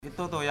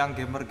Itu tuh yang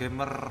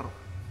gamer-gamer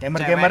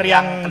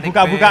yang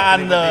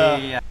buka-bukaan tuh.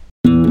 Iya.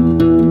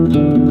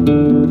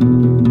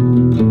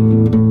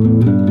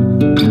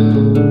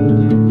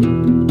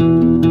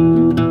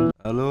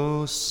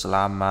 Halo,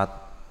 selamat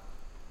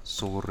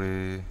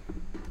sore.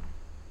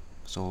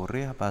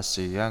 Sore apa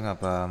siang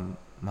apa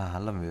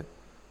malam ya?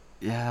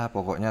 Ya,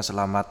 pokoknya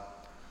selamat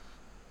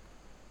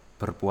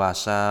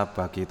berpuasa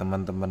bagi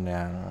teman-teman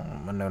yang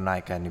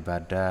menunaikan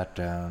ibadah,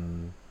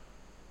 dan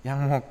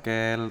yang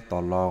mokel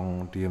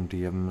tolong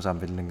diem-diem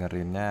sambil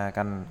dengerinnya,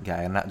 kan nggak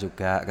enak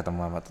juga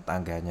ketemu sama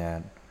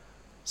tetangganya,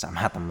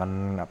 sama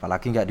temen,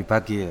 apalagi nggak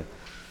dibagi ya.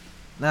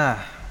 Nah,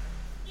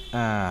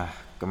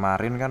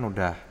 kemarin kan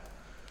udah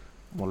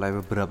mulai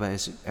beberapa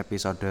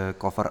episode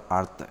cover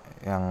art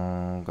yang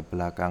ke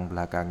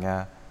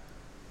belakang-belakangnya,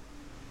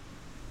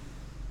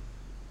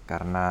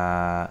 karena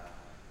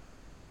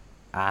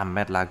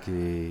Ahmed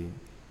lagi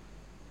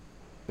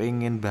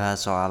pengen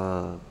bahas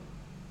soal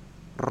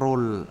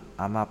role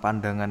sama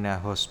pandangannya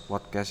host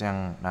podcast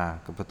yang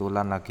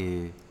kebetulan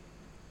lagi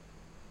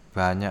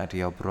banyak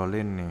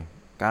diobrolin nih.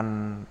 Kan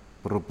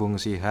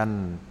berhubung si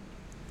Han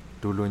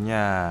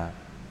dulunya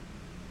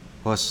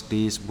host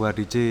di sebuah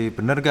DJ,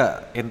 bener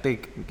gak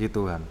ente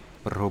gitu kan?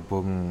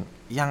 Berhubung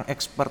yang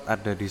expert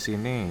ada di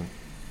sini,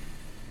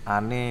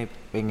 Ane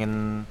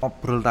pengen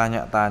ngobrol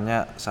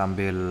tanya-tanya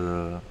sambil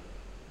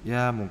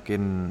ya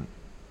mungkin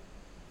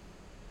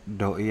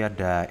doi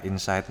ada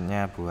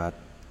insight-nya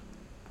buat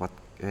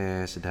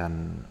podcast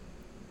dan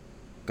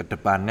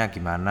kedepannya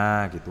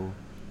gimana gitu.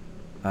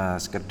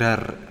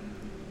 Sekedar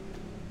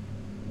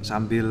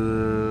sambil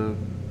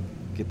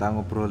kita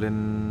ngobrolin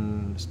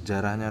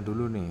sejarahnya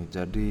dulu nih.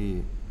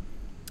 Jadi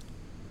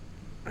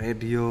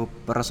radio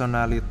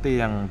personality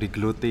yang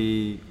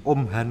digeluti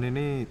Om Han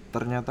ini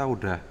ternyata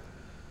udah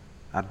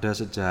ada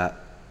sejak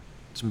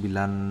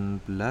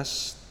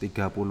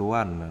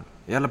 1930-an.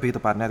 Ya lebih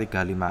tepatnya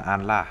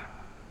 35-an lah.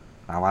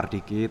 Nawar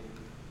dikit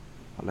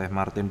oleh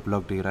Martin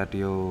Block di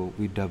radio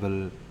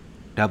WW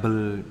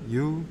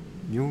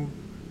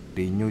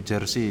di New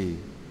Jersey.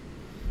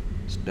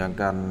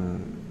 Sedangkan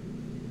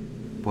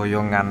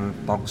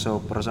boyongan talk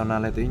show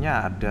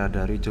personality-nya ada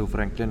dari Joe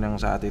Franklin yang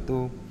saat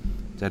itu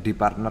jadi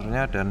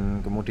partnernya dan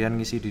kemudian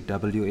ngisi di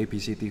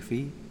WABC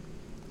TV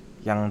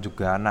yang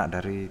juga anak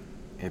dari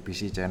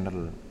ABC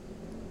Channel,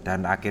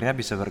 dan akhirnya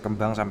bisa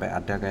berkembang sampai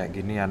ada kayak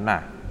ginian.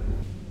 Nah,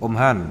 Om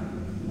Han,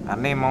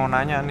 aneh mau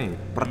nanya nih,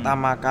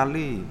 pertama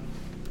kali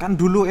kan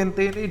dulu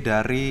ente ini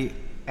dari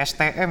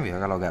STM ya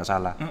kalau nggak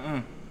salah.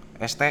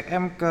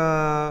 STM ke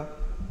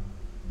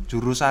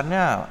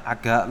jurusannya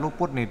agak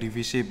luput nih di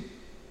FISIP.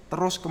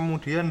 Terus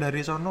kemudian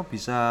dari sono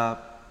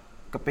bisa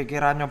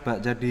kepikiran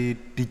nyoba jadi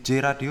DJ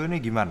radio ini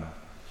gimana?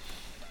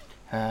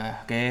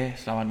 Oke,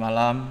 selamat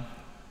malam.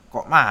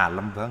 Kok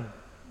malam bang?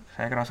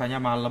 Saya kerasanya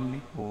malam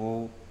nih.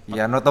 Oh,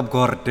 iya nutup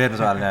gorden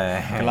soalnya ya.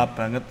 Gelap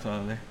banget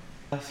soalnya.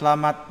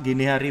 Selamat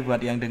dini hari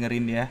buat yang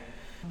dengerin ya.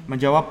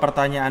 Menjawab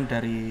pertanyaan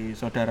dari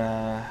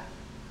saudara,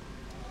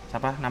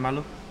 siapa nama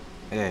lu?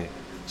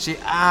 Si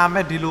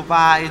Ahmed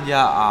dilupain,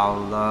 ya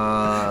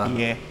Allah.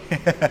 Iya.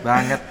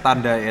 Banget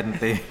tanda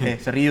ente.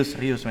 Serius,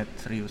 Met,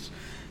 serius.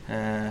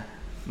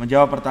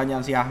 Menjawab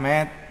pertanyaan si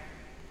Ahmed,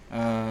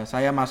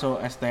 saya masuk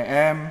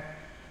STM,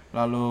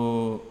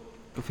 lalu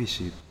Ke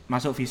FISIP.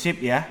 masuk FISIP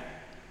ya.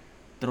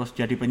 Terus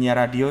jadi penyiar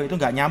radio itu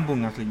nggak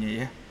nyambung aslinya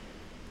ya.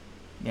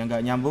 Yang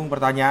nggak nyambung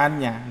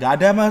pertanyaannya. Nggak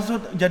ada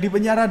maksud jadi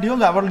penyiar radio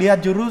nggak perlu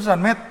lihat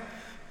jurusan, Met.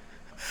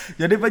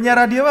 Jadi penyiar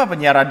radio mah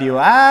penyiar radio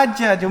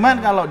aja.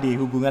 Cuman kalau di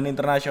hubungan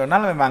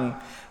internasional memang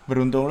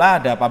beruntunglah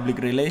ada public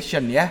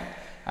relation ya.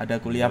 Ada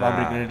kuliah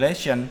public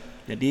relation.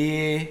 Jadi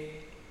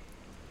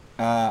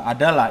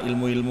adalah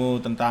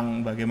ilmu-ilmu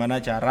tentang bagaimana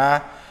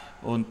cara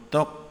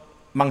untuk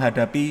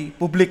menghadapi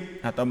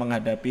publik atau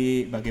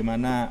menghadapi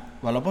bagaimana,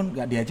 walaupun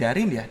nggak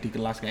diajarin ya di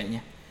kelas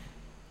kayaknya,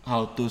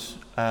 how to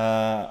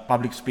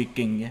public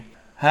speaking ya.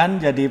 Han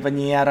jadi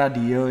penyiar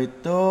radio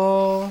itu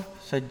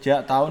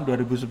sejak tahun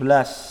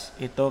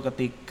 2011. Itu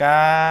ketika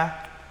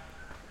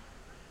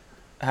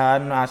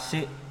Han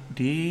masih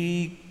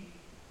di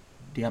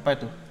apa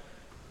itu?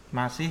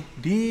 Masih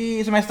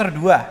di semester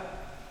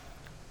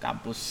 2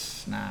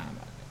 kampus. Nah,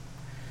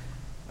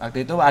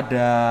 waktu itu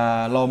ada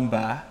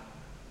lomba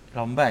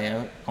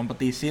ya,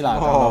 kompetisi lah.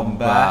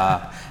 Lomba.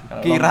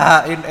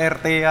 Kirain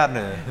RT-an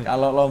ya.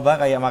 Kalau lomba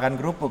kayak makan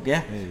kerupuk ya.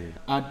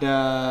 Ada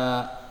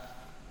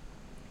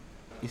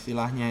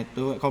istilahnya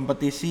itu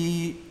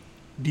kompetisi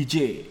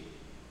DJ.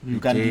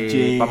 Bukan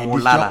DJ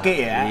pemula lah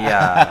ya.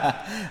 Iya.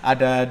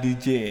 Ada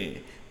DJ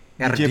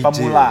RDJ.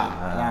 pemula.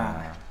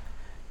 Nah,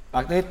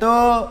 waktu itu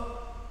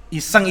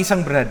iseng-iseng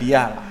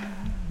berhadiah lah,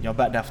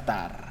 nyoba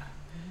daftar.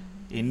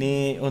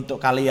 Ini untuk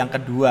kali yang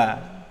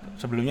kedua.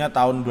 Sebelumnya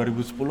tahun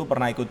 2010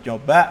 pernah ikut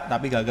coba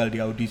tapi gagal di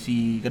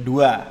audisi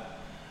kedua.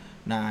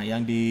 Nah,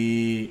 yang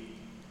di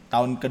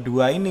tahun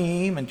kedua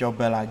ini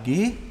mencoba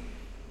lagi,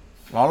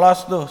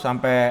 lolos tuh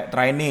sampai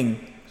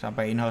training,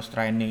 sampai in-house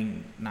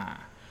training. Nah,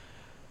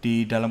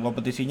 di dalam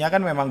kompetisinya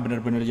kan memang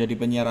benar-benar jadi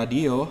penyiar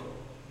radio,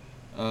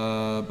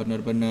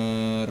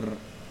 benar-benar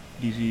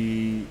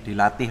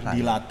dilatih lah.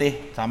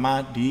 Dilatih sama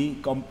di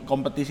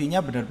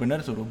kompetisinya benar-benar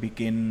suruh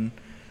bikin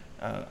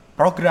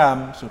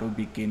program, suruh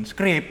bikin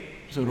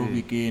skrip, suruh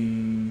bikin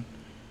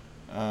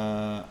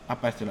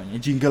apa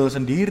istilahnya, jingle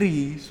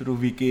sendiri, suruh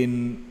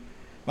bikin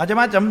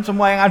macam-macam,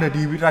 semua yang ada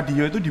di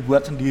radio itu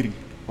dibuat sendiri.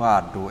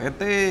 Waduh,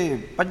 ente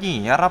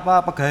penyiar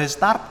apa pegawai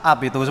startup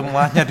itu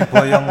semuanya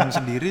diboyong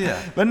sendiri ya?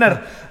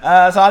 Bener,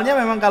 soalnya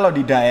memang kalau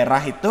di daerah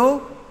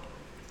itu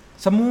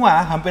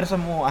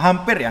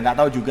hampir ya, nggak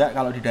tahu juga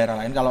kalau di daerah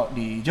lain. Kalau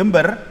di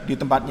Jember, di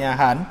tempatnya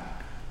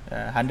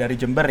Han dari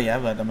Jember ya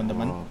buat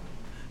teman-teman.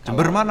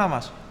 Jember mana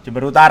mas?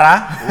 Jember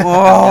Utara.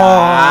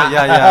 Oh,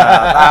 ya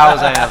tahu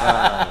saya tahu.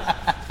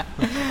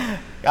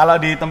 Kalau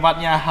di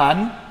tempatnya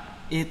Han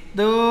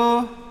itu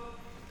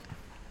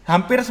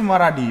hampir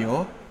semua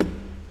radio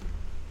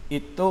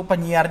itu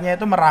penyiarnya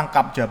itu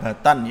merangkap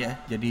jabatan ya.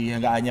 Jadi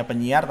nggak hanya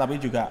penyiar tapi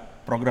juga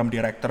program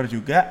director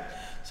juga,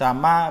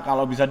 sama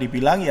kalau bisa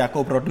dibilang ya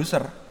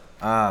co-producer.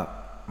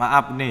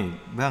 Maaf nih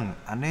Bang,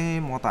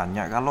 aneh mau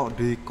tanya, kalau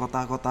di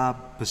kota-kota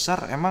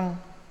besar emang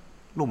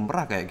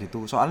lumrah kayak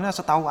gitu? Soalnya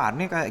setahu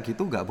aneh kayak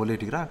gitu nggak boleh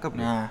dirangkap.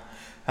 Nah,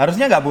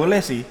 harusnya nggak boleh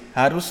sih,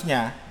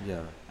 harusnya.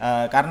 Ya.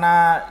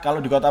 Karena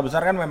kalau di kota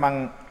besar kan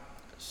memang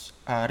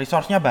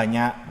resource-nya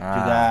banyak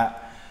juga.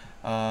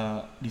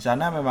 Di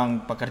sana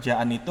memang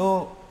pekerjaan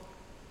itu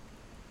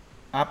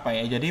apa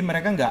ya, jadi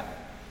mereka nggak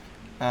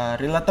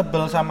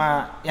relatable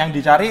sama yang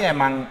dicari.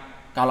 Emang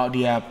kalau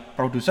dia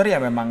produser ya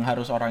memang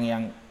harus orang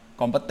yang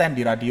kompeten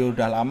di radio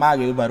udah lama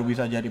gitu baru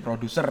bisa jadi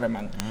produser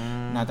emang.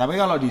 Nah tapi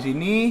kalau di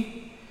sini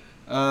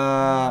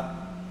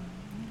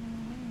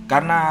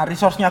karena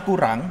resource-nya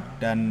kurang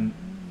dan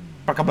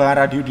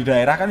perkembangan radio di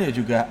daerah kan ya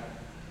juga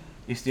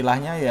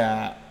istilahnya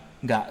ya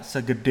nggak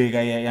segede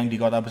kayak yang di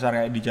kota besar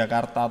kayak di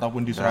Jakarta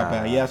ataupun di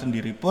Surabaya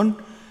sendiri pun,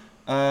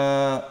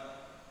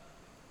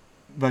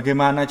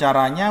 bagaimana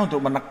caranya untuk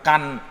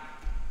menekan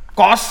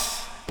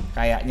cost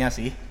kayaknya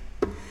sih,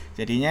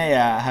 jadinya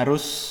ya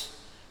harus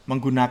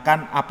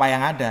menggunakan apa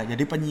yang ada.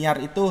 Jadi penyiar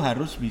itu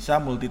harus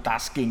bisa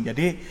multitasking.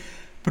 Jadi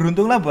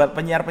beruntunglah buat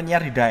penyiar-penyiar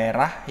di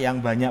daerah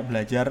yang banyak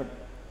belajar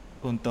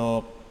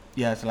untuk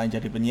ya selain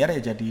jadi penyiar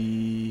ya jadi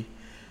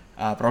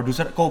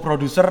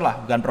co-producer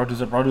lah, bukan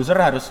produser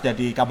harus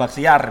jadi kabak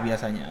siar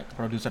biasanya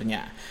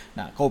produsernya.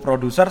 Nah,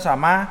 co-producer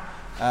sama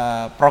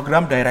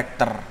program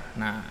director.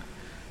 Nah,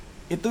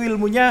 itu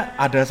ilmunya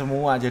ada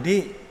semua.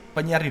 Jadi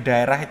penyiar di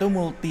daerah itu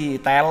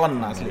multi talent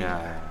asli. Ya,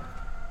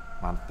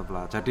 mantep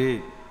lah. Jadi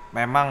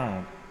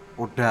memang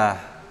udah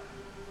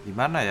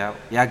gimana ya?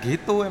 Ya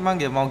gitu emang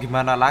ya, mau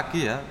gimana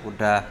lagi ya?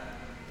 Udah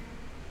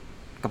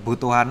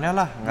kebutuhannya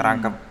lah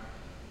ngerangkep.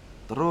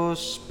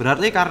 Terus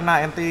berarti karena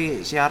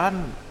ente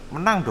siaran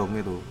menang dong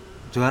itu.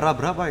 Juara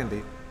berapa ente?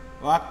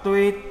 Waktu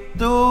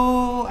itu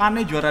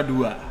aneh juara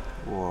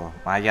 2. Wah,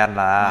 lumayan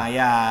lah.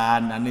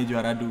 Lumayan, aneh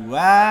juara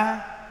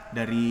 2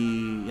 dari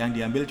yang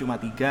diambil cuma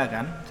 3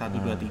 kan, 1,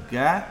 2,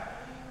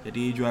 3.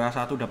 Jadi juara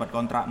 1 dapat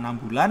kontrak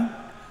 6 bulan,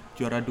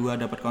 juara 2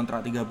 dapat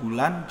kontrak 3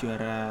 bulan,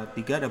 juara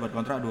 3 dapat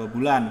kontrak 2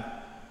 bulan.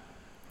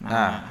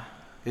 Nah,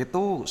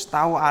 itu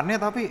setahu aneh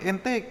tapi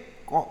ente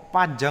kok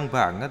panjang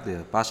banget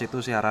ya pas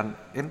itu siaran.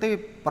 Ente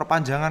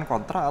perpanjangan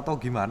kontrak atau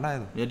gimana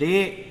itu? Jadi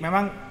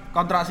memang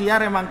kontrak siar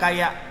emang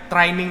kayak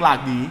training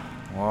lagi.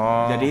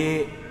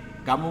 Jadi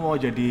kamu mau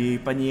jadi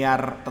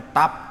penyiar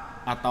tetap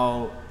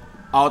atau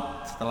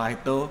out setelah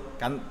itu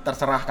kan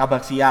terserah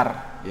kabak siar.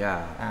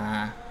 Ya.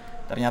 Nah,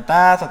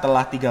 ternyata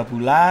setelah 3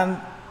 bulan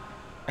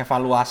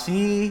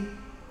evaluasi,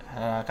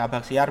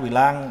 kabak siar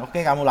bilang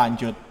oke, kamu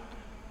lanjut.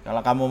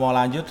 Kalau kamu mau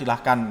lanjut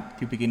silahkan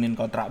dibikinin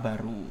kontrak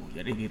baru.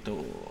 Jadi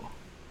gitu.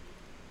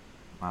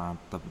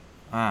 Mantep.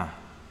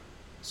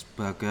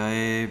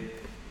 Sebagai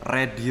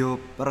radio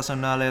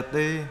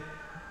personality,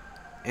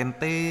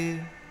 ente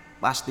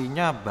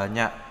pastinya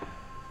banyak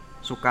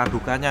suka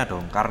dukanya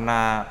dong,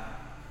 karena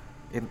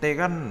ente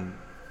kan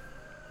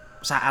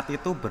saat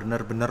itu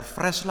bener-bener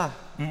fresh lah.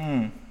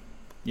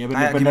 Ya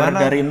bener-bener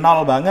dari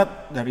nol banget,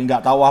 dari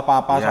nggak tahu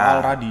apa-apa soal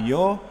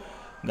radio,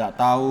 nggak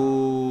tahu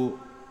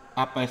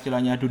apa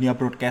istilahnya dunia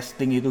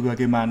broadcasting itu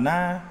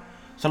bagaimana,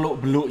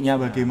 seluk-beluknya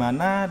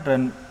bagaimana,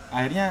 dan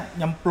akhirnya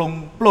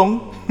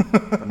nyemplung-plung.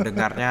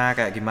 Pendengarnya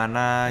kayak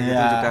gimana gitu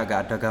juga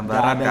gak ada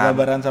gambaran gak ada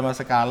gambaran sama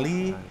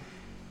sekali.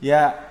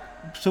 Ya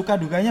suka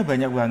dukanya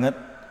banyak banget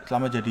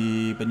selama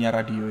jadi penyiar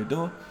radio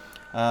itu.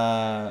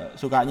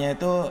 Sukanya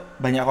itu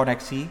banyak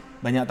koneksi,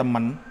 banyak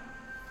teman,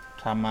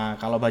 sama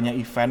kalau banyak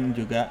event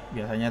juga.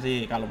 Biasanya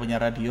sih kalau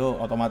penyiar radio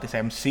otomatis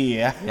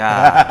MC ya. Ya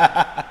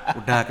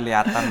udah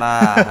kelihatan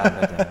lah.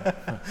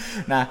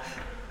 Nah,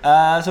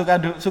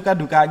 suka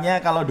dukanya,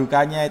 kalau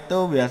dukanya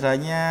itu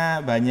biasanya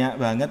banyak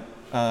banget,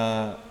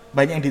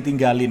 banyak yang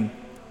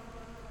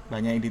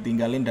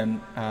ditinggalin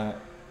dan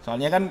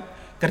soalnya kan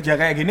kerja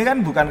kayak gini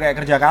kan bukan kayak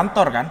kerja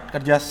kantor kan,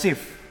 kerja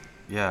shift.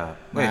 Ya,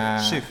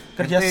 shift.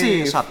 Kerja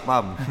shift.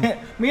 Satpam.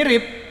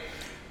 Mirip.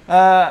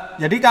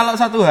 Jadi kalau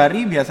satu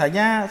hari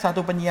biasanya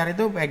satu penyiar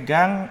itu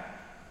pegang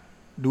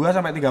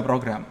 2-3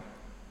 program.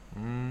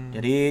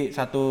 Jadi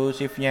satu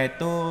shiftnya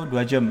itu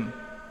 2 jam.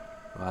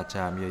 2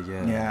 jam ya.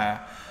 Ya,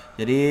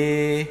 Jadi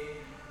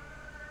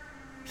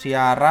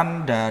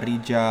siaran dari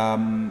jam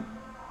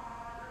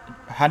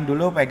Han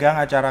dulu pegang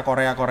acara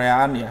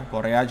Korea-Koreaan ya,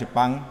 Korea,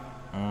 Jepang.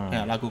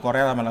 Ya, lagu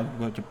Korea sama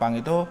lagu Jepang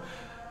itu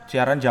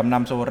siaran jam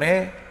 6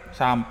 sore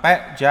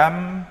sampai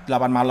jam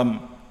 8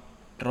 malam.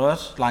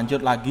 Terus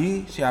lanjut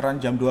lagi siaran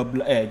jam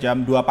 2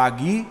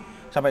 pagi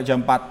sampai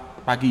jam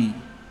 4 pagi.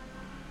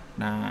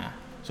 Nah,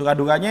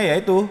 dukanya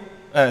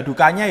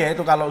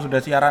yaitu kalau sudah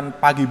siaran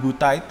pagi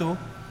buta itu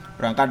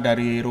berangkat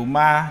dari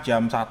rumah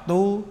jam 1,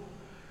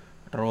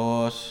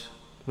 terus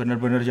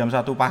bener-bener jam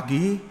 1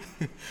 pagi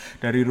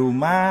dari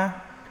rumah,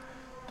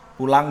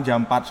 pulang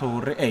jam 4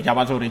 sore,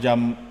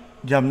 jam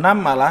 6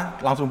 malah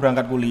langsung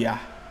berangkat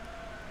kuliah.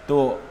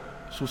 Itu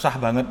susah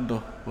banget tuh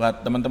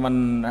buat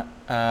teman-teman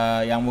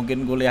yang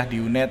mungkin kuliah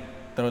di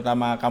UNED,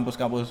 terutama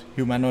kampus-kampus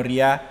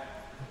humanoria.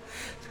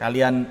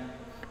 Sekalian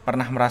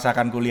pernah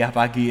merasakan kuliah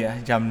pagi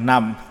ya, jam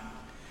 6.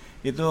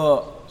 Itu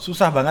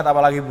susah banget,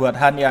 apalagi buat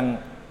Han yang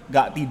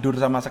gak tidur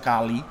sama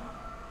sekali.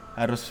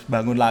 Harus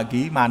bangun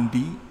lagi,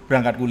 mandi,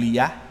 berangkat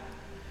kuliah.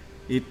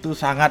 Itu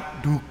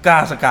sangat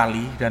duka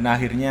sekali, dan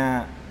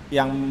akhirnya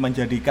yang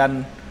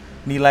menjadikan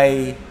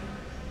nilai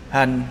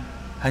Han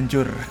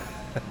hancur.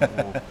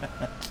 Oh,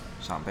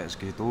 sampai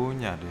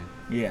segitunya deh.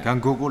 Iya.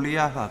 Ganggu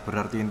kuliah lah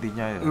berarti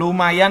intinya ya.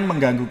 Lumayan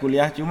mengganggu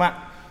kuliah,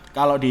 cuma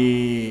kalau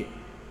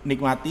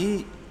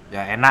dinikmati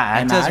Ya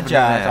enak aja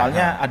sebenarnya.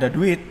 soalnya ada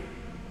duit.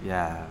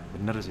 Ya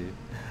bener sih.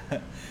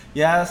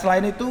 Ya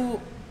selain itu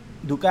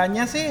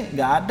dukanya sih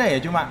nggak ada ya,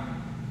 cuma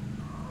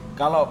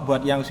kalau buat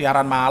yang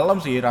siaran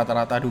malam sih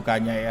rata-rata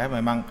dukanya ya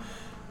memang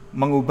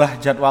mengubah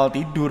jadwal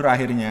tidur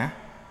akhirnya.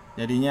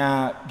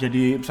 Jadinya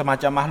jadi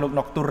semacam makhluk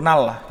nokturnal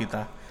lah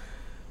kita.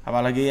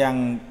 Apalagi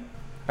yang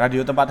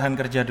radio tempat Han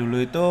kerja dulu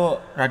itu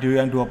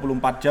radio yang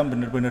 24 jam,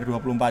 bener-bener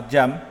 24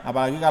 jam.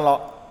 Apalagi kalau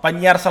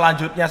penyiar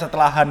selanjutnya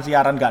setelah Han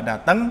siaran nggak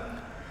datang,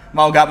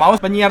 mau nggak mau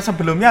penyiar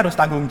sebelumnya harus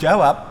tanggung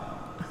jawab.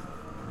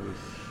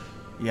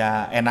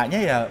 Ya enaknya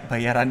ya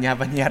bayarannya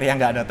penyiar yang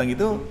nggak datang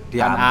itu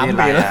diambil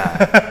lah ya.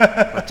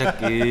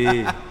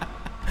 Rezeki.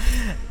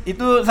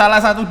 Itu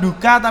salah satu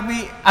duka,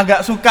 tapi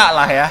agak suka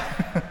lah ya.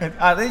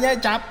 Artinya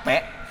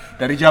capek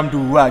dari jam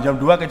 2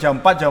 ke jam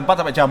 4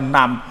 sampai jam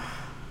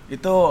 6.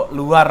 Itu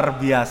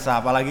luar biasa,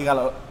 apalagi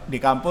kalau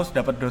di kampus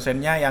dapat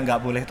dosennya yang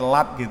nggak boleh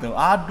telat gitu.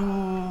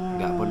 Aduh,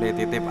 nggak boleh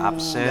titip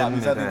absen, nggak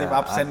bisa titip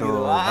absen. Aduh,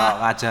 gitu. Kalau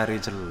ngajari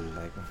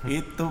jelek.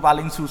 Itu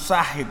paling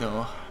susah itu.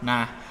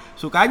 Nah,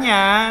 sukanya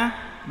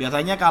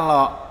biasanya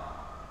kalau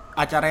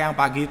acara yang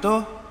pagi itu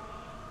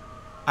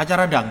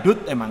acara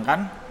dangdut emang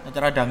kan.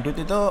 Acara dangdut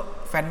itu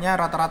fan-nya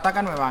rata-rata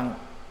kan memang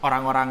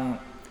orang-orang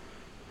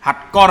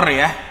hardcore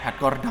ya,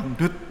 hardcore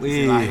dangdut.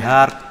 Wih,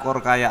 hardcore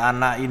kayak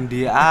anak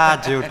indie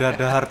aja udah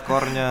ada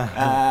hardcore-nya.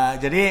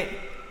 Jadi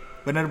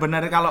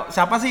benar-benar kalau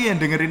siapa sih yang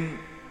dengerin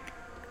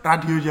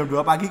radio jam 2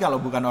 pagi kalau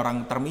bukan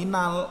orang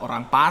terminal,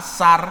 orang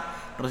pasar,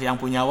 terus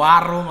yang punya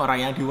warung, orang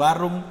yang di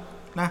warung.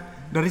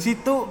 Nah, dari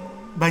situ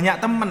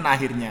banyak temen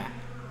akhirnya.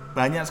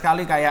 Banyak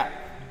sekali kayak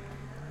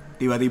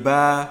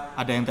tiba-tiba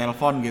ada yang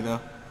telepon gitu.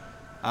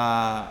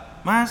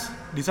 Mas,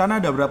 di sana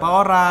ada berapa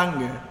orang?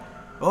 Gitu.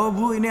 Oh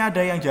Bu, ini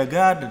ada yang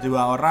jaga, ada 2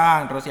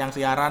 orang. Terus yang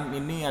siaran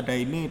ini ada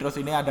ini, terus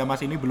ini ada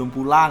Mas ini belum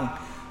pulang.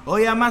 Oh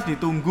ya Mas,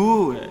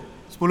 ditunggu.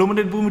 10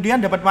 menit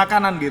kemudian dapat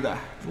makanan gitu.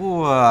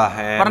 Wah,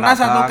 enak. Pernah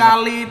satu banget.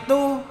 kali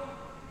itu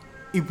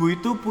ibu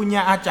itu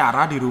punya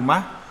acara di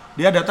rumah,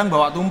 dia datang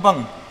bawa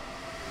tumpeng.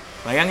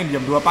 Bayangin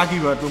jam 2 pagi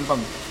bawa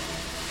tumpeng.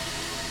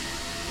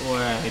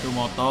 Wah, itu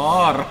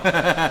motor.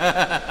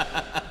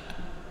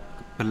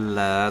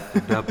 Belet,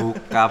 udah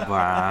buka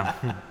Bang.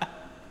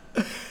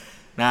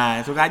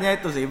 Nah, sukanya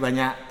itu sih,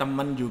 banyak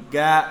temen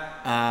juga,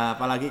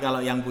 apalagi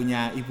kalau yang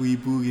punya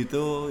ibu-ibu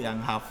gitu, yang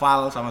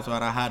hafal sama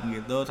suara Han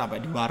gitu,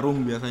 sampai di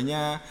warung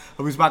biasanya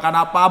habis makan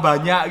apa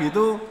banyak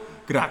gitu,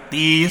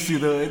 gratis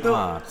gitu, itu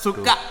Waduh.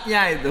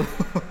 sukanya itu.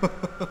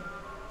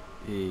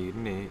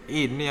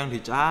 Ini yang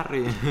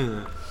dicari.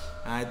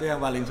 Nah, itu yang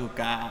paling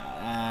suka.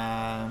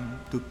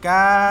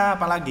 Duka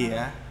apalagi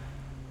ya?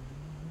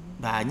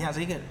 Banyak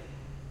sih,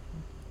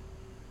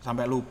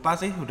 sampai lupa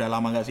sih, udah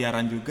lama nggak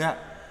siaran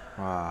juga.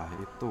 Wah,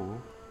 itu.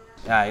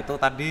 Ya, itu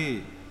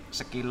tadi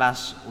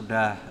sekilas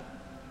udah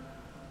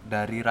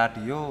dari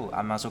radio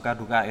sama suka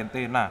duka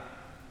ente. Nah,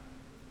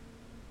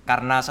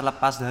 karena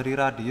selepas dari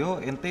radio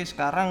ente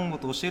sekarang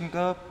mutusin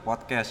ke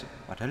podcast.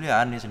 Padahal ya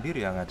Ani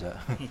sendiri yang ngajak.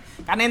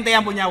 Kan ente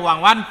yang punya uang,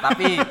 Wan.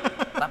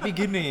 Tapi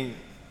gini,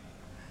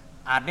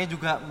 Ani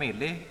juga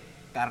milih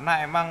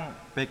karena emang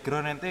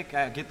background ente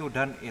kayak gitu,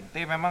 dan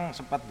ente memang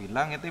sempat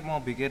bilang ente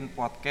mau bikin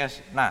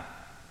podcast. Nah,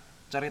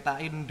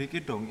 ceritain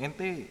dikit dong,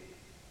 ente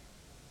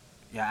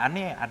ya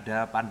Ani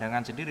ada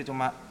pandangan sendiri,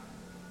 cuma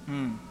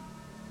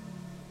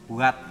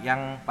buat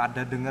yang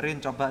pada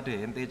dengerin coba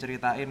deh ente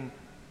ceritain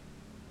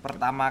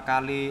pertama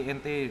kali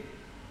ente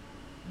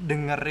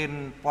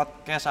dengerin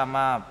podcast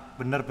sama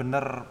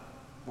bener-bener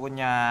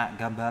punya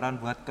gambaran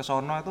buat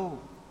kesono itu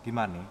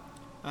gimana?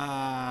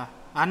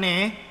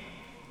 Aneh,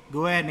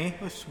 gue nih,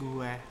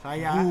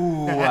 saya.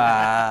 Gua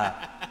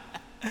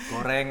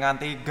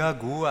gorengan 3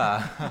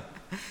 gua.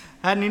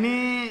 Han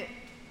ini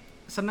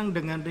seneng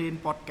dengerin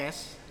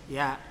podcast.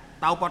 Ya,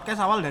 tahu podcast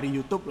awal dari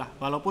YouTube lah.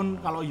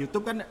 Walaupun kalau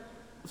YouTube kan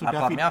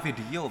sudah platformnya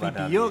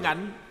video kan,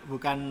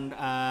 bukan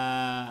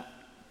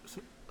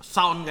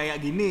sound kayak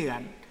gini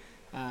kan.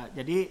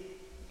 Jadi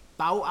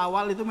tahu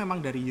awal itu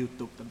memang dari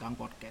YouTube tentang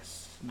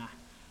podcast. Nah,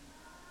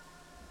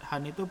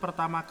 Han itu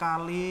pertama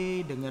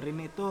kali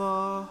dengerin itu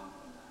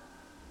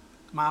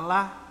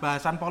malah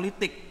bahasan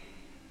politik,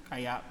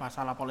 kayak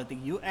masalah politik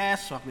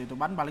US waktu itu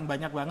kan paling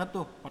banyak banget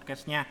tuh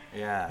podcastnya.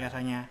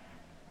 Biasanya.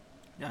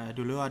 Ya,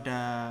 dulu ada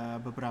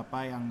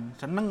beberapa yang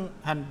seneng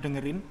Han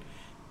dengerin.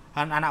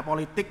 Han anak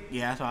politik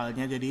ya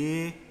soalnya,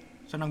 jadi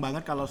seneng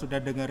banget kalau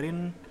sudah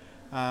dengerin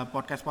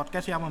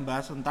podcast-podcast yang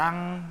membahas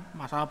tentang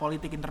masalah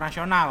politik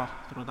internasional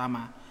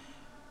terutama.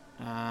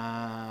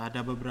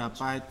 Ada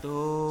beberapa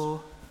itu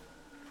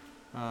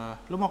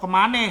lu mau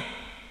kemana?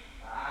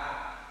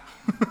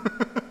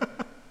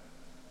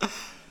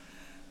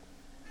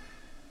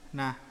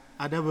 Nah,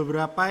 ada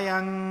beberapa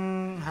yang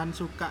Han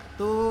suka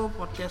tuh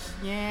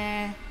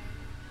podcastnya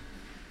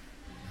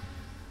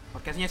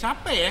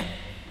siapa ya?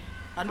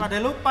 Kan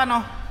pada lupa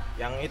noh.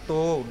 Yang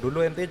itu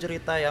dulu ente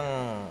cerita yang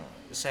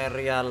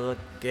serial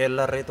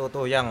killer itu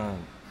tuh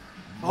yang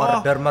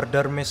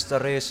murder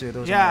mysteries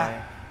itu ya,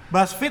 semuanya.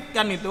 BuzzFeed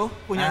kan itu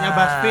punyanya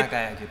BuzzFeed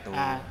kayak gitu.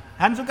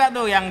 Han suka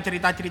tuh yang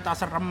cerita-cerita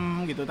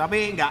serem gitu,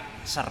 tapi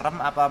nggak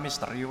serem apa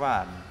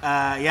misteriuan?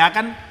 Ya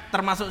kan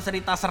termasuk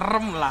cerita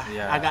serem lah,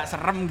 agak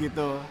serem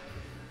gitu.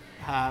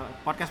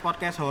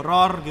 Podcast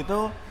horor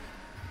gitu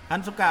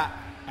Han suka,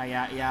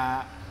 kayak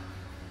ya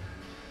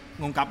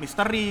ngungkap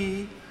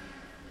misteri,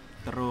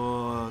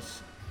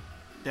 terus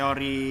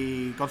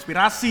teori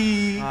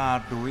konspirasi.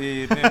 Aduh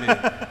ini nih.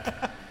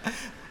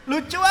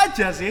 Lucu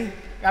aja sih,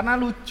 karena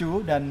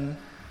lucu dan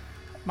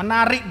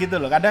menarik gitu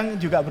loh. Kadang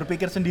juga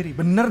berpikir sendiri,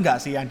 bener nggak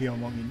sih yang dia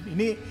omongin?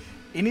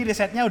 Ini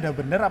risetnya udah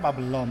bener apa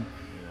belum?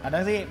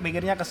 Kadang sih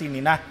mikirnya ke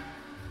sini. Nah,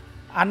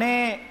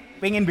 aneh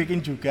pengen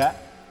bikin juga,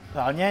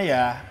 soalnya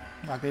ya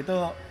waktu itu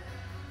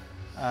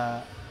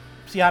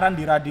siaran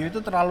di radio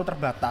itu terlalu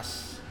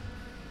terbatas,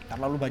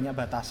 terlalu banyak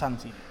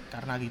batasan sih,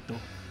 karena gitu.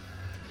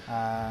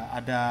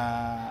 Ada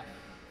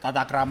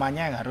tata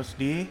keramanya yang harus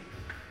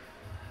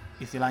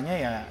istilahnya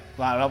ya,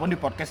 walaupun di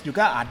podcast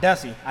juga ada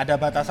sih, ada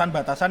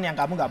batasan-batasan yang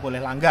kamu nggak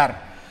boleh langgar.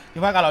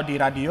 Cuma kalau di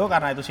radio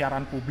karena itu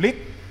siaran publik,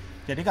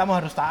 jadi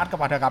kamu harus taat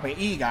kepada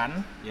KPI kan.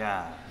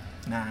 Ya.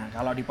 Nah,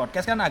 kalau di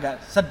podcast kan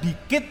agak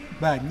sedikit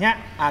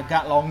banyak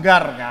agak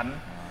longgar kan,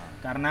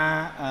 karena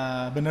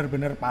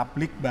bener-bener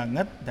publik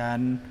banget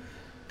dan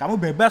kamu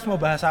bebas mau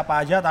bahas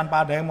apa aja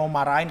tanpa ada yang mau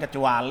marahin,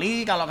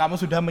 kecuali kalau kamu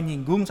sudah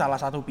menyinggung salah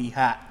satu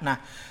pihak. Nah,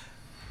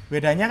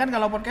 bedanya kan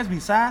kalau podcast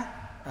bisa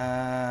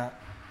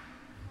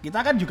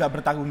kita kan juga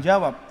bertanggung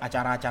jawab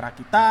acara-acara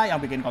kita,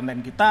 yang bikin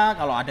konten kita,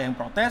 kalau ada yang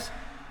protes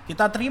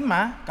kita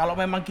terima, kalau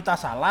memang kita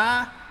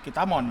salah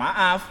kita mohon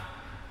maaf,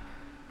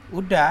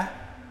 udah.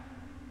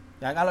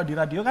 Ya kalau di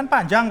radio kan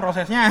panjang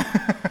prosesnya.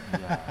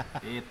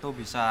 Iya, itu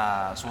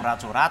bisa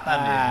surat-suratan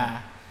ya.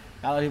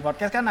 Kalau di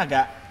podcast kan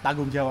agak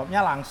tanggung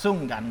jawabnya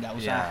langsung kan, nggak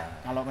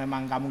usah. Kalau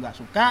memang kamu nggak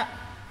suka,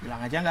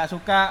 bilang aja nggak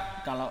suka.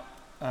 Kalau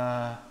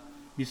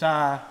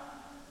bisa,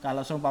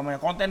 kalau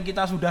seumpamanya konten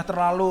kita sudah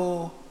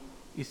terlalu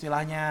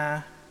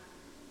istilahnya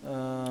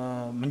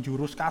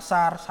menjurus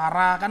kasar,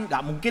 sara kan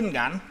nggak mungkin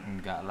kan?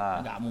 Enggak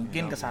lah. Nggak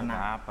mungkin ke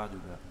sana. Apa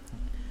juga.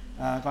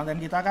 Konten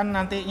kita kan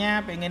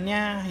nantinya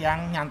pengennya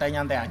yang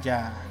nyantai-nyantai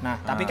aja. Nah,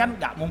 tapi kan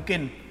nggak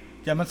mungkin.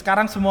 Zaman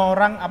sekarang semua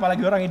orang,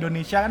 apalagi orang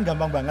Indonesia kan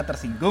gampang banget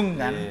tersinggung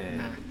kan.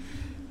 Nah,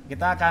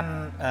 kita akan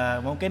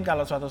mungkin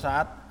kalau suatu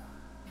saat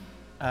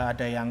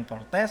ada yang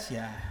protes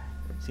ya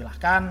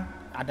silahkan,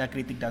 ada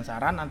kritik dan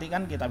saran nanti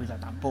kan kita bisa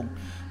tampung.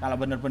 Kalau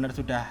benar-benar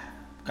sudah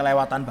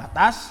kelewatan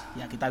batas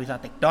ya kita bisa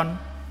take down.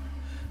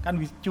 Kan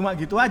cuma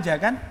gitu aja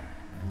kan?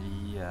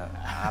 Iya,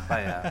 apa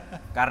ya?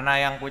 Karena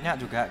yang punya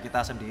juga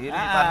kita sendiri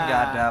kan,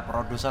 nggak ada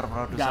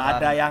produser-produser. Nggak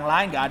ada yang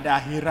lain, nggak ada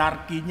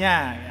hierarkinya.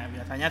 Ya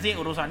biasanya sih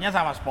urusannya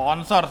sama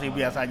sponsor sih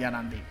biasanya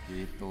nanti.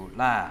 Gitu.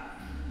 Lah,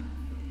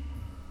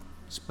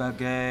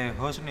 sebagai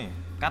host nih,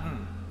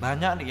 kan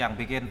banyak nih yang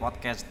bikin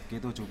podcast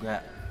gitu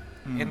juga.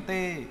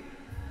 Ente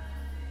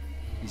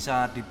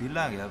bisa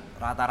dibilang ya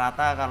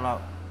rata-rata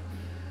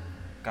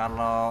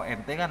kalau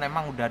ente kan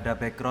emang udah ada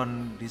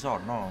background di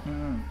sono.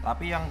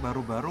 Tapi yang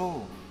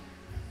baru-baru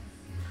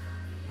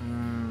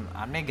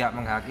aneh nggak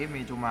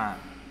menghakimi, cuma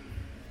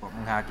kok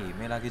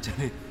menghakimi lagi,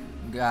 jadi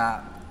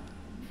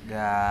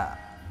nggak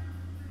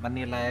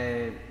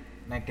menilai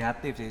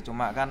negatif sih,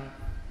 cuma kan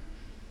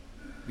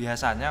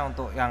biasanya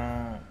untuk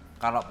yang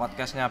kalau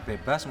podcastnya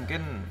bebas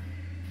mungkin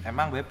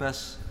emang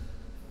bebas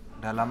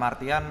dalam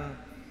artian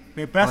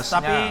bebas hostnya,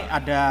 tapi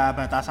ada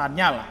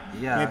batasannya lah.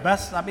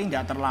 Bebas tapi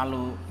nggak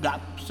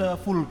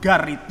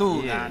sevulgar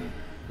itu kan.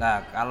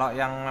 Nah kalau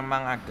yang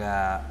memang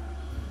agak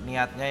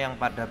niatnya yang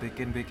pada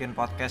bikin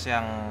podcast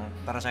yang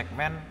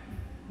tersegmen,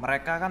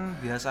 mereka kan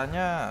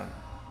biasanya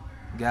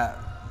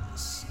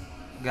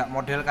nggak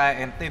model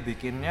kayak ente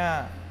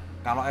bikinnya.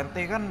 Kalau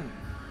ente kan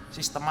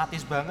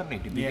sistematis banget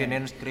nih,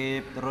 dibikinin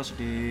skrip terus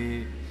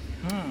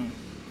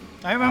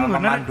Tapi memang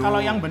benar, memandu. kalau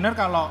yang benar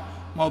kalau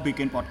mau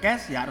bikin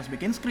podcast ya harus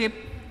bikin skrip.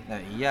 Nah,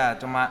 iya,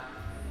 cuma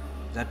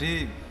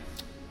jadi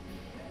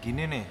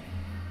gini nih,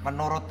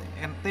 menurut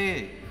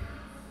ente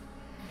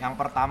yang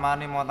pertama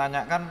nih mau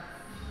tanyakan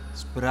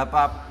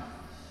seberapa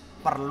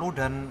perlu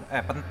dan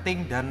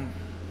penting dan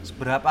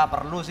seberapa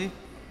perlu sih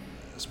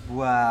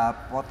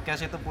sebuah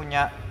podcast itu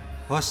punya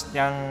host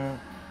yang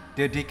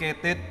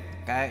dedicated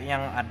kayak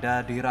yang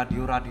ada di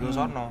radio-radio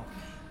sono.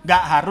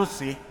 Nggak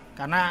harus sih,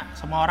 karena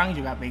semua orang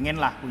juga pengen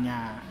lah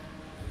punya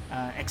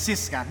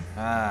eksis kan.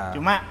 Nah,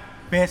 Cuma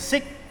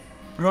basic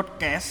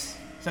broadcast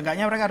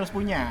seenggaknya mereka harus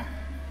punya.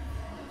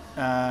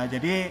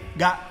 Jadi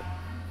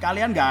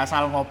kalian nggak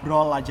asal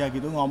ngobrol aja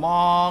gitu,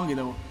 ngomong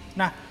gitu.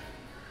 Nah,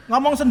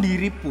 ngomong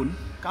sendiri pun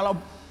kalau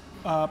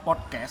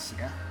podcast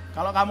ya,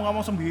 kalau kamu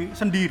ngomong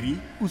sendiri,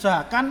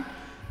 usahakan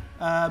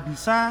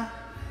bisa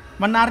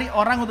menarik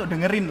orang untuk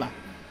dengerin lah.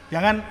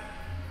 Jangan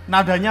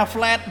nadanya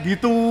flat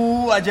gitu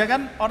aja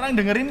kan, orang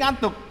dengerin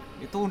ngantuk.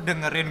 itu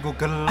dengerin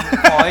Google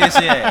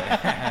Voice ya.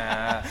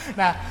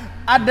 Nah,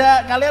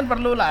 kalian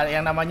perlu lah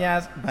yang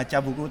namanya baca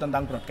buku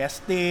tentang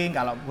broadcasting.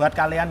 Kalau buat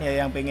kalian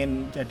ya yang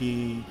pengen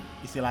jadi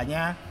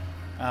istilahnya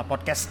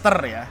podcaster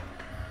ya,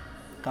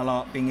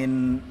 kalau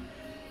pengen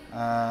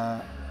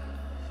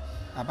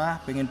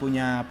pengen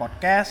punya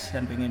podcast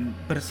dan pengen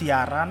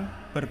bersiaran,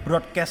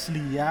 berbroadcast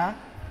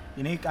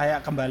ini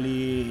kayak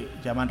kembali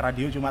zaman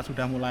radio, cuma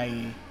sudah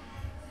mulai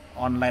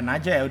online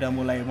aja ya, udah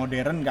mulai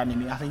modern kan.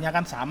 Ini aslinya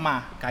kan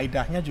sama,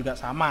 kaidahnya juga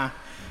sama.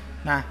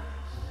 Nah,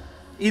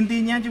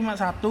 intinya cuma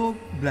satu,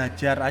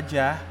 belajar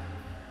aja.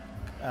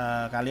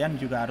 Kalian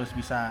juga harus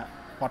bisa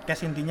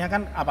podcast, intinya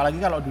kan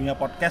apalagi kalau dunia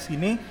podcast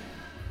ini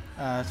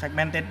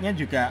segmentednya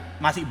juga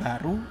masih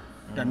baru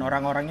dan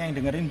orang-orangnya yang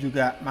dengerin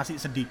juga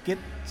masih sedikit,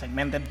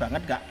 segmented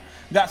banget.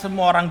 Gak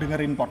semua orang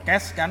dengerin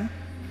podcast kan,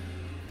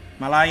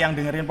 malah yang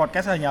dengerin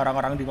podcast hanya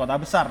orang-orang di kota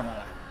besar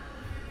malah.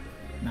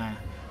 Nah,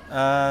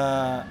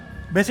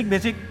 basic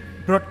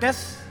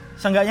broadcast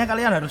seenggaknya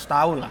kalian harus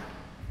tahu lah.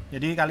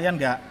 Jadi kalian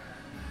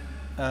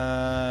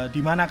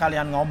di mana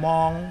kalian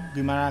ngomong,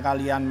 gimana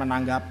kalian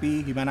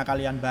menanggapi, gimana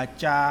kalian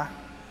baca,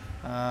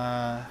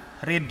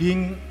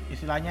 reading,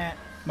 istilahnya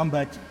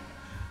membaca,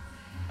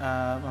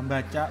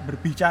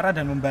 berbicara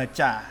dan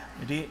membaca.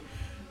 Jadi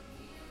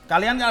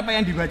kalian apa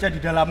yang dibaca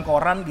di dalam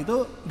koran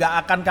gitu, nggak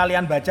akan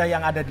kalian baca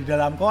yang ada di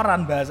dalam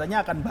koran,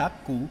 bahasanya akan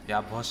baku. Ya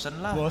bosen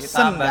lah, Bosen,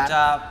 kita baca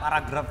kan?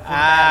 paragraf full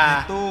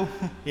kayak gitu.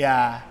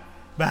 Ya,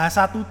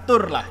 bahasa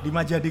tutur lah,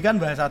 dijadikan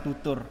bahasa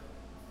tutur.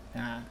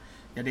 Nah,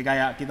 jadi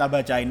kayak kita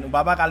bacain,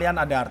 umpama kalian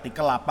ada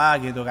artikel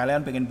apa gitu,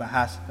 kalian pengen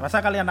bahas,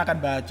 masa kalian akan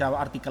baca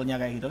artikelnya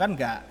kayak gitu kan?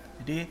 Enggak.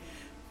 Jadi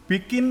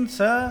bikin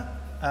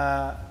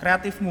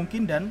kreatif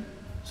mungkin dan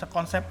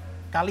sekonsep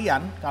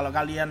kalian. Kalau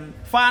kalian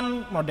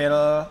fun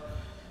model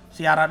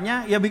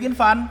siarannya ya bikin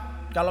fun.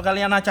 Kalau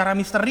kalian acara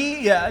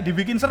misteri ya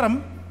dibikin serem.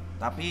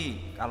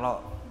 Tapi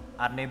kalau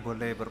aneh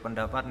boleh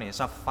berpendapat nih,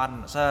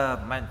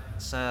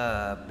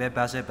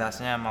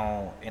 sebebas-bebasnya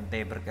mau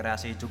ente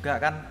berkreasi juga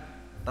kan,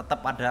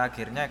 tetap ada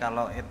akhirnya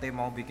kalau ente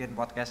mau bikin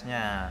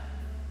podcastnya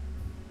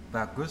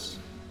bagus,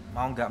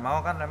 mau nggak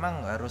mau kan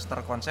memang harus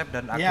terkonsep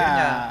dan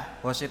akhirnya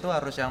host itu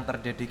harus yang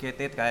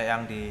terdedicated kayak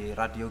yang di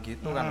radio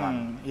gitu kan,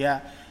 Wan.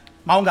 Ya,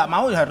 mau nggak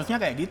mau ya harusnya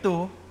kayak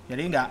gitu.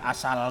 Jadi nggak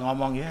asal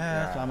ngomong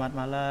ya selamat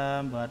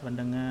malam buat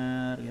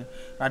pendengar ya.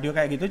 Radio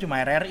kayak gitu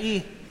cuma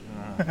RRI.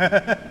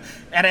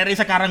 RRI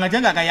sekarang aja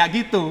nggak kayak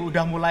gitu,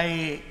 udah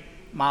mulai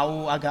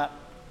mau agak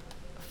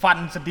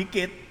fun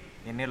sedikit.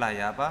 Inilah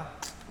ya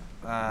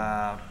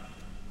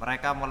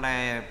mereka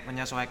mulai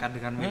menyesuaikan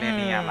dengan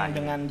milenial lah.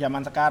 Dengan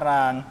zaman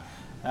sekarang.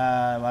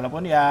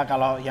 Walaupun ya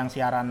kalau yang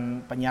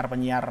siaran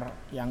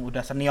penyiar-penyiar yang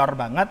udah senior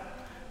banget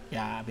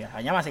ya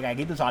biasanya masih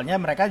kayak gitu,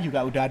 soalnya mereka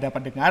juga udah ada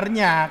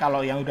pendengarnya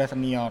kalau yang udah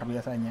senior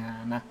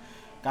biasanya. Nah,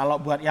 kalau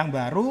buat yang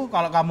baru,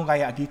 kalau kamu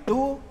kayak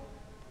gitu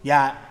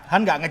ya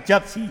Han nggak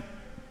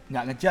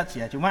ngejudge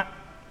ya, cuma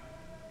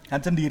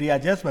Han sendiri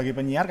aja sebagai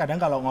penyiar kadang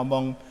kalau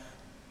ngomong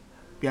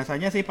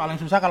biasanya sih paling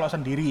susah kalau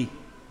sendiri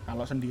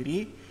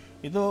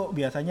itu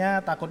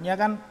biasanya takutnya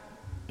kan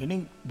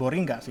ini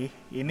boring nggak sih,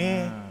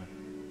 ini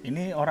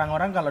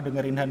orang-orang kalau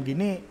dengerin Han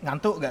gini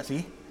ngantuk nggak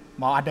sih,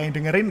 mau ada yang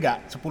dengerin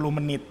nggak 10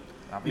 menit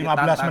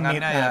 15 menit.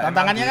 Nah,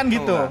 tantangannya kan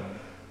gitu.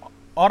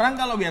 Orang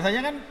kalau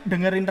biasanya kan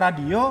dengerin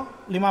radio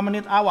 5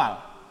 menit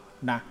awal.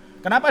 Nah,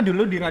 kenapa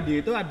dulu di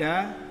radio itu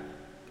ada,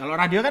 kalau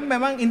radio kan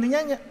memang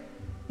intinya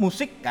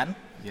musik kan.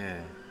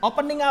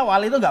 Opening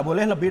awal itu nggak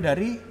boleh lebih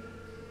dari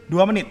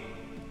 2 menit.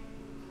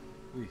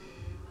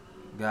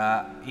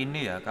 Nggak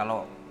ini ya,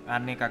 kalau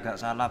aneh kagak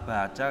salah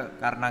baca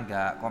karena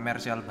nggak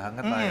komersial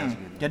banget lah ya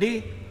segitu. Jadi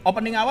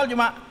opening awal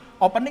cuma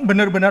opening,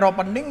 bener-bener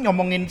opening,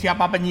 ngomongin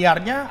siapa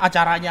penyiarnya,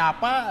 acaranya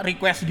apa,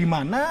 request di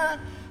mana,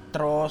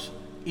 terus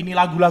ini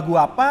lagu-lagu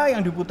apa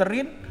yang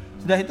diputerin,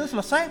 sudah itu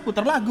selesai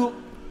puter lagu.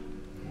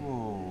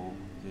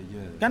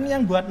 Kan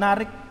yang buat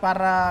narik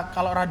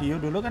kalau radio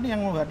dulu kan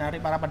yang buat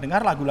narik para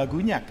pendengar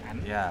lagu-lagunya kan.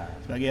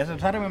 Sebagai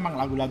besar memang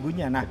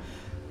lagu-lagunya. Nah,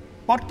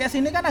 podcast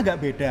ini kan agak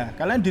beda,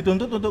 kalian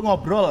dituntut untuk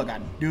ngobrol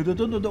kan,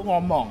 dituntut untuk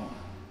ngomong.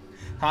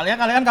 Soalnya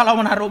kalian kalau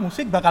menaruh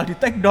musik bakal di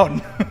take down.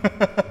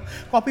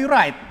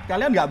 Copyright.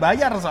 Kalian nggak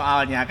bayar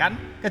soalnya kan.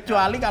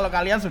 Kecuali kalau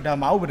kalian sudah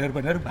mau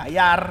benar-benar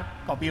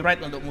bayar copyright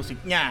untuk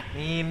musiknya.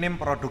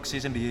 Minim produksi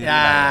sendiri.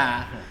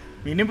 Ya,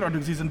 minim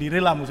produksi sendiri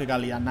lah musik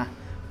kalian. Nah,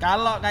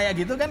 kalau kayak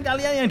gitu kan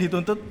kalian yang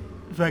dituntut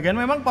sebagian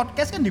memang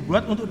podcast kan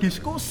dibuat untuk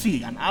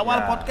diskusi kan.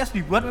 Awal podcast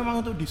dibuat memang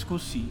untuk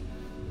diskusi.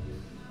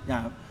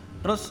 Ya,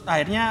 terus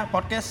akhirnya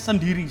podcast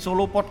sendiri,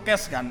 solo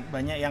podcast kan.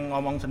 Banyak yang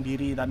ngomong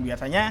sendiri dan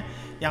biasanya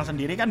yang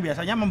sendiri kan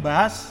biasanya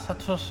membahas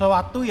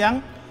sesuatu yang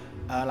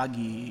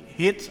lagi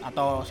hits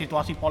atau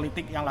situasi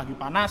politik yang lagi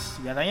panas.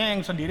 Biasanya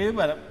yang sendiri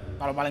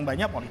kalau paling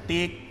banyak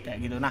politik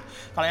kayak gitu. Nah,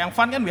 kalau yang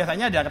fun kan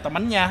biasanya ada ke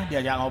temennya,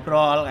 diajak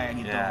ngobrol kayak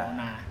gitu.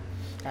 Nah,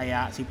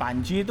 kayak si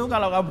Panji itu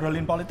kalau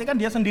ngobrolin politik kan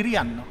dia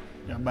sendirian loh.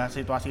 Ya, bahas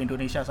situasi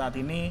Indonesia saat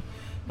ini,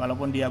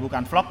 walaupun dia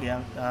bukan vlog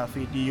ya,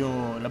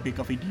 video, lebih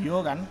ke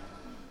video kan.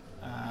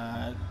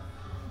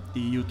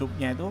 Di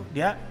YouTube-nya itu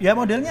dia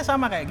modelnya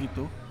sama kayak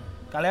gitu.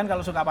 Kalian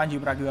kalau suka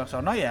Panji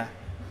Pragiwaksono ya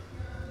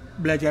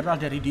belajarlah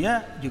dari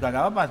dia juga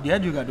gak apa-apa. Dia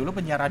juga dulu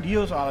penyiar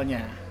radio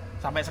soalnya.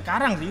 Sampai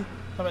sekarang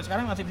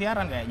masih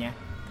siaran kayaknya.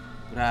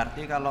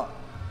 Berarti kalau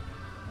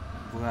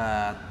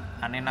buat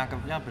aneh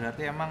nangkepnya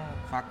berarti emang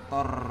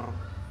faktor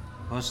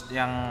host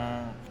yang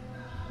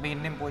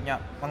minim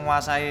punya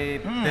menguasai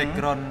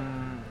background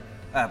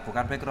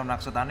bukan background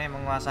maksudnya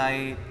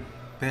menguasai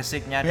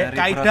basicnya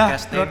dari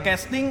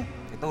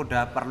broadcasting itu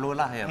udah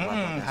perlulah ya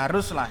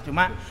harus lah.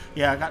 Cuma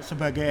ya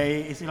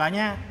sebagai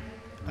istilahnya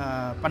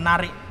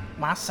penarik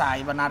massa,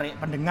 penarik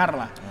pendengar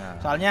lah.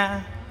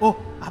 Soalnya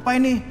apa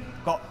ini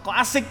kok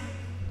asik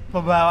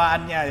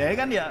pembawaannya, jadi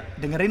kan ya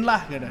dengerin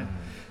lah gitu.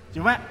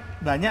 Cuma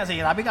banyak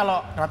sih, tapi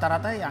kalau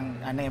rata-rata yang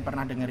aneh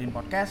pernah dengerin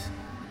podcast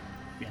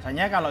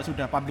biasanya kalau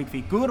sudah public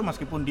figure,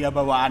 meskipun dia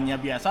bawaannya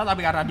biasa, tapi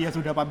karena dia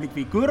sudah public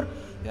figure,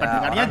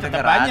 pendengarnya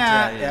tetap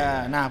banyak.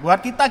 Ya. Nah, buat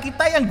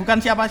kita yang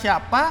bukan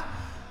siapa-siapa,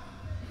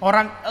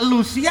 orang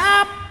lu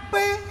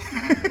siapa?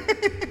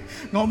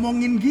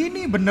 Ngomongin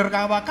gini bener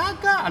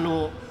kagak?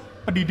 Lu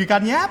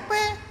pendidikannya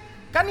apa?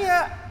 Kan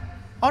ya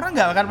orang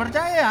nggak akan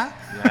percaya.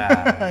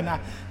 Yeah. Nah,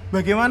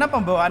 bagaimana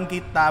pembawaan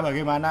kita,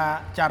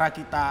 bagaimana cara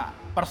kita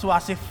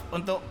persuasif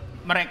untuk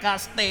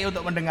mereka stay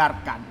untuk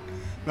mendengarkan?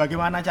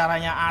 Bagaimana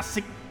caranya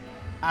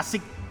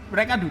asik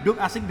mereka duduk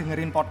asik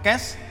dengerin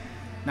podcast.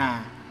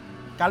 Nah,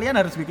 kalian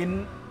harus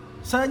bikin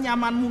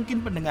senyaman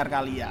mungkin pendengar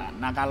kalian.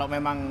 Nah, kalau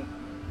memang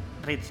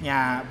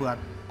reach-nya buat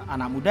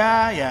anak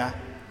muda ya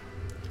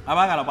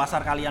kalau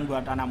pasar kalian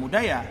buat anak muda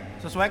ya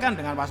sesuaikan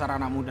dengan pasar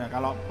anak muda.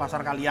 Kalau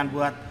pasar kalian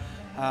buat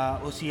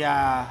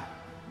usia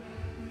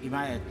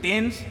gimana ya,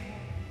 teens,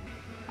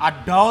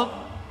 adult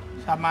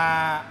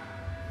sama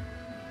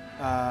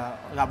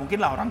nggak mungkin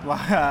lah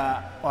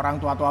orang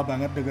tua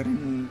banget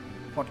dengerin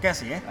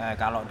podcast ya.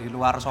 Kalau di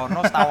luar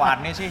sono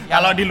setahuannya sih.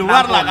 Kalau di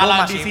luar lah,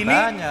 kalau di sini,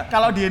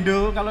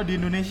 kalau di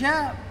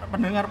Indonesia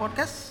pendengar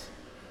podcast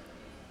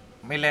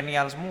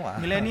milenial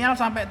semua. Milenial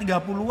sampai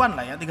 30-an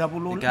lah ya,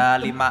 35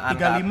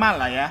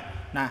 lah ya.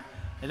 Nah,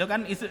 itu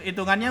kan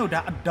hitungannya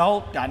udah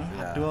adult kan,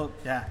 adult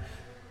ya.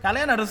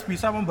 Kalian harus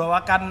bisa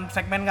membawakan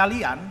segmen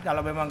kalian.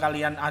 Kalau memang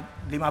kalian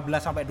 15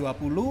 sampai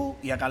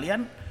 20, ya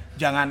kalian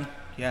jangan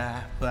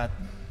ya buat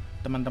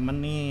teman-teman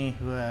nih,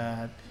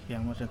 buat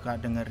yang mau suka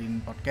dengerin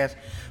podcast,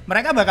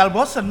 mereka bakal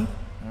bosen.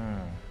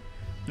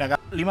 Nah,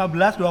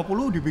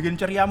 15-20 dibikin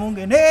ceria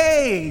mungkin.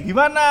 Hey,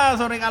 gimana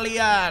sore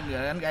kalian? Ya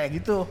kan kayak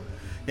gitu.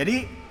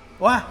 Jadi,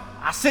 wah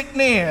asik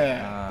nih.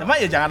 Cuma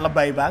ya jangan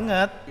lebay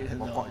banget. Gitu.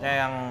 Pokoknya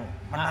yang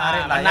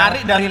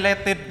menarik dan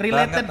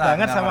related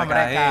banget sama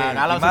mereka.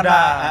 Kalau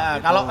sudah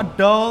kalau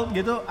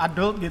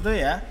adult gitu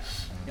ya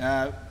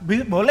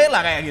boleh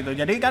lah kayak gitu.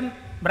 Jadi kan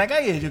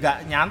mereka ya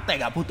juga nyantai,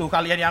 gak butuh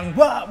kalian yang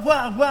wah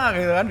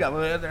gitu kan, gak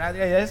butuh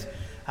yes.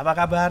 Apa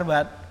kabar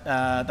buat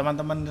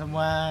teman-teman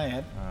semua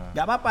ya.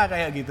 Gak apa-apa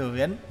kayak gitu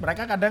kan.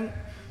 Mereka kadang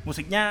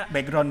musiknya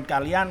background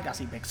kalian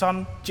kasih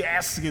backsound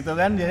jazz gitu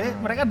kan. Jadi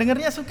mereka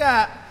dengernya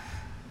suka.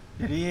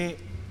 Jadi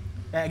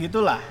kayak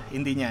gitulah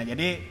intinya.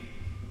 Jadi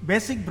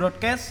basic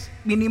broadcast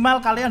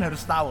minimal kalian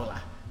harus tahu lah.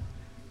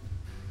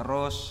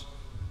 Terus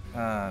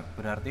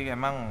berarti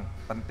emang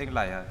penting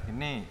lah ya.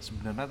 Ini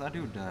sebenarnya tadi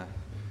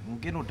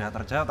mungkin udah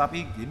terjawab,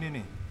 tapi gini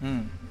nih.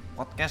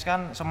 Podcast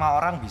kan semua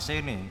orang bisa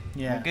nih.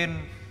 Mungkin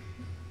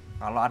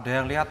kalau ada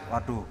yang lihat,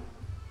 waduh,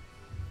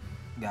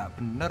 nggak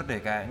bener deh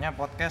kayaknya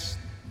podcast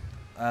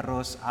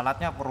harus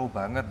alatnya pro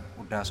banget.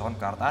 Udah sound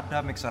card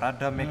ada, mixer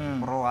ada, mic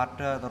pro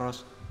ada,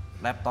 terus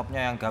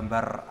laptopnya yang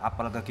gambar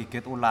apel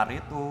kegigit ular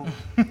itu.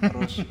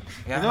 Terus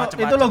ya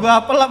macam-macam. Itu logo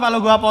apel apa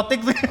logo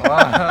apotik sih?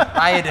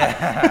 Tai deh.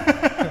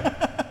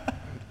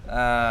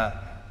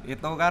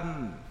 Itu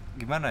kan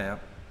gimana ya?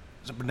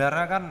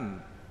 Sebenarnya kan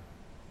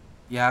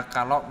ya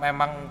kalau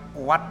memang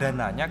kuat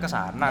dananya ke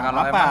sana,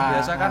 kalau memang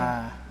biasa kan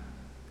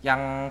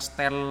yang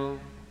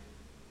style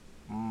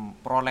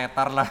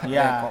proletar lah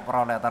ya. Kok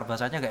proletar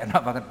bahasanya gak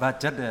enak banget,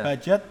 budget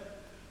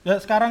ya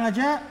sekarang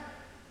aja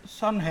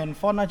sound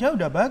handphone aja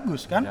udah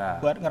bagus kan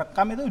buat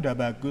ngerekam itu udah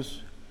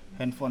bagus,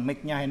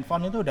 mic-nya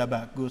handphone itu udah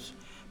bagus,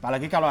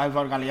 apalagi kalau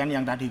handphone kalian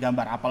yang tadi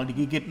gambar apel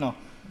digigit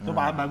Itu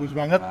bagus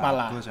banget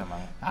malah. Bagus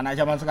emang. Anak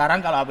zaman sekarang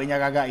kalau HP-nya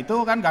kagak itu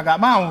kan kagak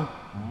mau.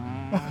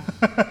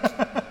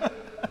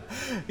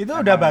 Itu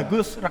udah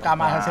bagus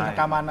hasil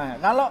rekamannya.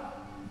 Kalau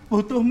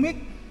butuh mic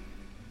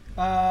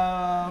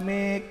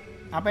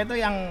apa itu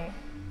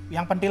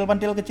yang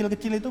pentil-pentil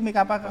kecil-kecil itu mic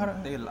apa?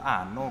 Pentil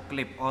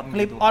clip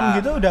on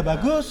gitu udah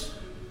bagus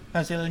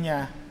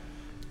hasilnya.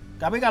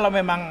 Tapi kalau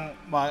memang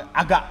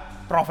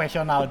agak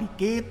profesional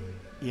dikit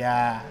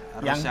ya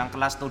harus yang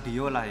kelas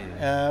studio lah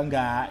ya.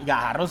 Enggak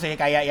harus sih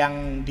kayak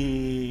yang di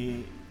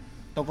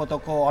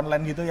toko-toko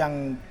online gitu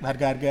yang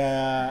harga-harga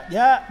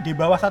ya di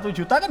bawah 1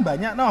 juta kan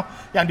banyak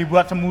yang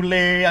dibuat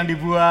semule, yang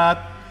dibuat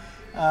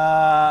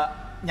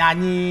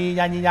nyanyi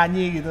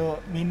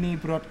gitu, mini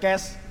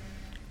broadcast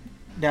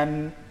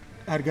dan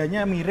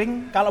harganya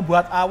miring. Kalau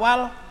buat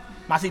awal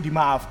masih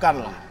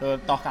dimaafkan lah,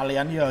 toh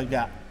kalian ya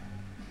enggak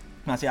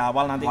masih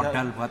awal nanti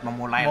modal buat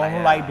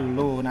memulai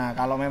dulu. Nah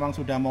kalau memang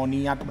sudah mau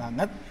niat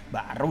banget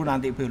baru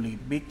nanti beli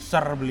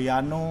mixer, beli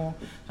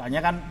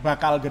soalnya kan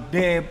bakal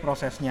gede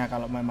prosesnya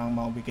kalau memang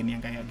mau bikin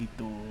yang kayak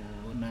gitu.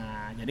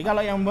 Nah jadi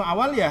kalau yang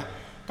awal ya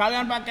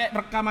kalian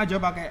rekam aja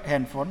pakai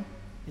handphone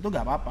itu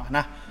nggak apa-apa.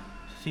 Nah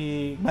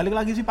balik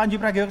lagi si Panji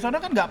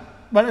Pragiwaksono kan nggak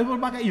balik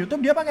pakai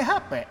YouTube, dia pakai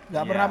HP,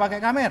 nggak pernah pakai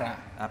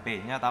kamera.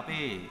 HP-nya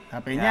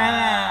ya.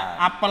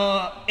 Apple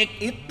X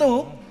itu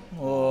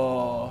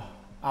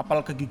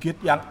Apple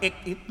kegigit yang X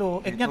itu.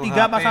 X-nya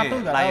 3 apa 1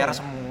 enggak tahu. Layar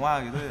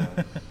semua gitu ya.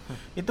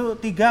 Itu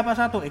 3 apa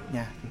 1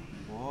 X-nya?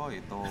 Oh,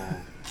 itu.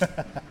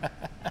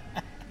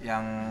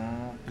 Yang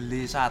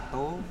beli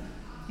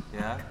 1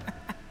 ya.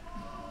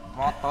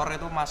 Motor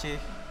itu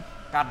masih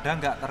kadang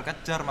enggak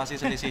terkejar,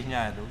 masih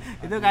selisihnya itu.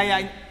 Itu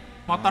kayak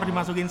motor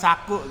dimasukin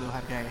saku tuh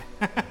harganya.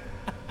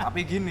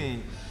 Tapi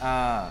gini,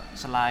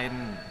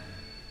 selain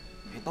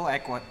itu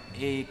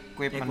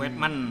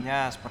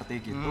equipment-nya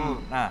seperti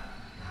gitu.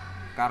 Nah,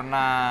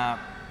 karena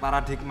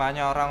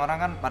paradigmanya orang-orang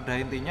kan pada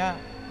intinya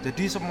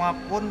jadi semua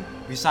pun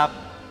bisa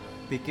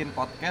bikin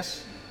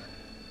podcast,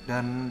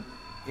 dan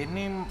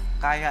ini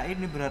kayak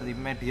ini berarti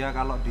media.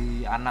 Kalau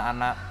di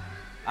anak-anak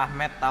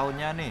Ahmed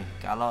taunya nih,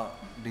 kalau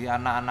di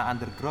anak-anak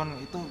underground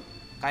itu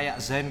kayak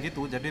Zen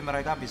gitu, jadi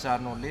mereka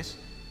bisa nulis,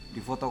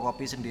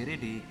 difotokopi sendiri,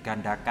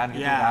 digandakan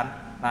gitu kan.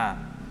 Nah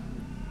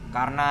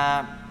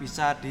karena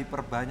bisa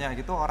diperbanyak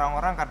gitu,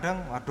 orang-orang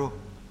kadang waduh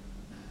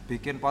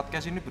bikin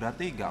podcast ini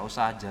berarti nggak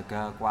usah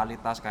jaga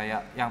kualitas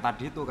kayak yang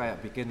tadi itu, kayak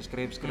bikin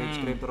skrip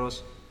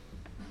terus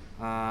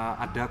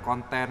ada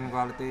konten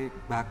quality.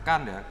 Bahkan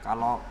ya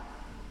kalau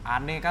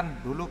Ane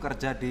kan dulu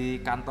kerja di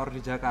kantor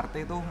di Jakarta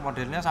itu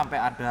modelnya sampai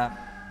ada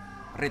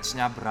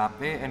reach-nya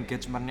berapa,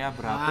 engagement-nya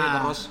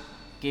berapa, terus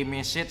key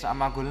message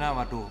sama goal-nya.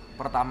 Waduh,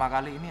 pertama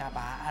kali ini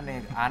apaan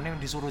nih? Ane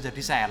disuruh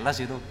jadi sales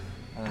itu.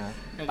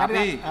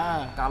 Tapi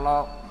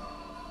kalau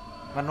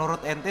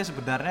menurut ente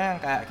sebenarnya yang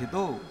kayak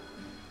gitu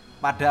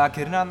pada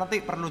akhirnya nanti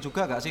perlu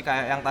juga gak sih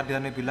kayak yang tadi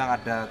Ane bilang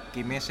ada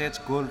key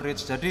message, goal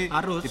reach, jadi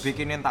harus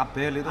dibikinin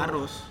tabel itu?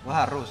 Harus.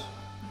 Wah harus.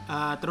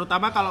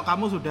 Terutama kalau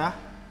kamu sudah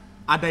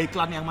ada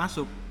iklan yang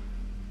masuk.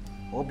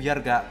 Oh biar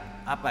gak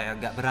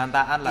gak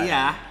berantakan lah.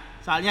 Iya,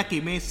 soalnya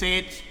key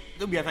message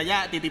itu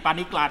biasanya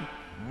titipan iklan.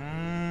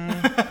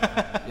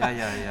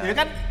 Ya. Jadi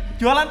kan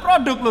jualan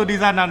produk loh di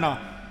sana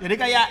Jadi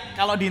kayak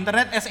kalau di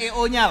internet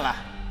SEO-nya lah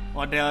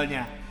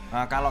modelnya.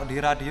 Nah kalau di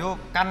radio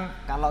kan,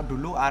 kalau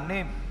dulu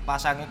Ane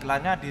pasang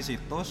iklannya di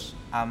situs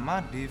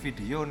sama di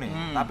video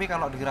nih. Tapi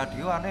kalau di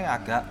radio Ane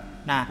agak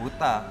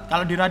buta.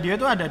 Kalau di radio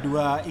itu ada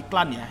 2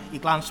 iklan ya,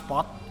 iklan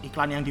spot,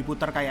 iklan yang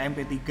diputar kayak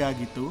MP3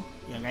 gitu,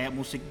 ya kayak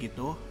musik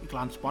gitu,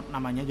 iklan spot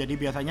namanya. Jadi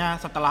biasanya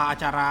setelah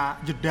acara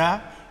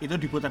jeda itu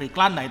diputar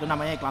iklan, nah itu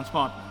namanya iklan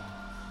spot.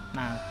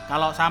 Nah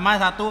kalau sama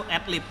satu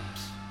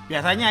adlibs,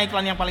 biasanya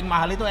iklan yang paling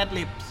mahal itu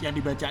adlibs yang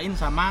dibacain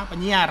sama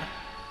penyiar.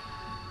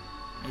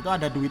 Itu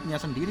ada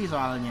duitnya sendiri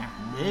soalnya.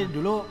 Jadi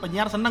dulu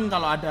penyiar seneng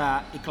kalau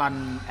ada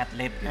iklan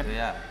adlib gitu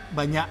ya.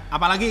 Banyak,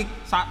 apalagi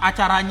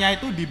acaranya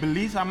itu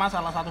dibeli sama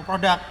salah satu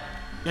produk.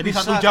 Jadi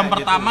bisa 1 jam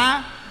gitu.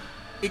 pertama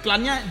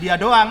iklannya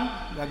dia doang,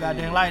 gak ada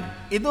yang lain.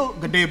 Itu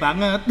gede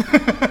banget.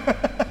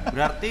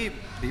 Berarti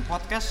di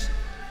podcast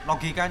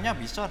logikanya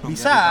bisa dong.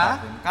 Bisa.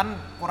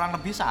 Kan kurang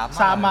lebih sama.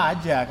 Sama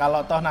aja.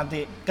 Kalau toh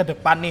nanti ke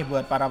depan nih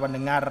buat para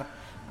pendengar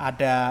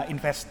ada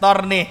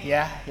investor nih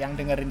ya yang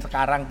dengerin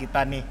sekarang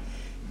kita nih.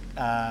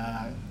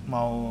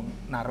 Mau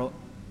naruh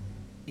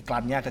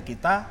iklannya ke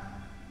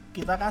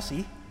kita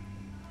kasih,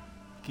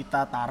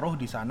 kita taruh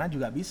di sana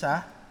juga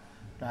bisa.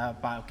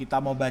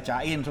 Kita mau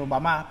bacain,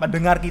 seumpama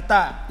pendengar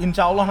kita,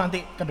 insya Allah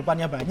nanti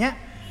kedepannya banyak,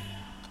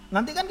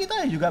 nanti kan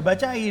kita juga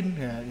bacain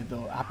ya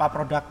gitu. Apa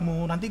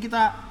produkmu, nanti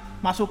kita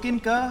masukin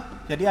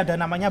jadi ada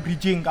namanya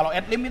bridging. Kalau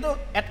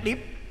adlib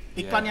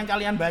iklan yang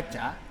kalian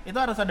baca itu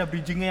harus ada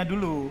bridgingnya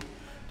dulu.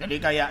 Jadi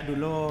kayak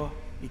dulu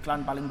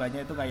iklan paling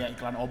banyak itu kayak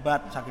iklan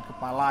obat sakit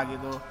kepala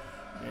gitu.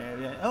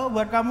 Oh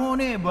buat kamu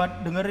nih,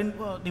 buat dengerin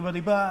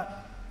tiba-tiba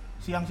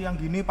siang-siang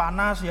gini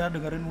panas ya,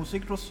 dengerin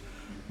musik terus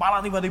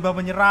kepala tiba-tiba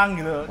menyerang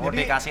gitu. Jadi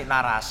dikasih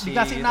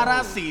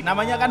narasi.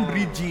 Namanya kan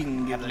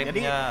bridging gitu.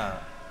 Jadi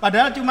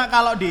Padahal cuma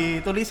kalau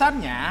di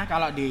tulisannya,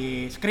 kalau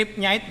di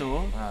skripnya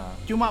itu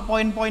cuma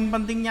poin-poin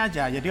pentingnya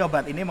aja. Jadi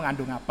obat ini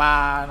mengandung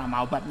apa, nama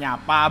obatnya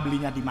apa,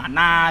 belinya di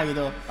mana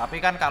gitu. Tapi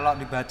kan kalau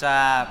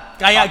dibaca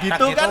kayak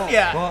gitu kan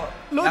ya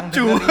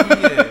lucu.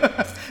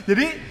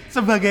 Jadi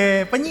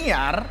sebagai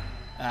penyiar,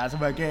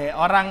 sebagai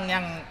orang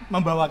yang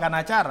membawakan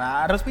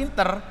acara harus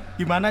pinter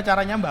gimana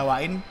caranya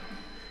bawain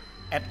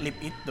adlib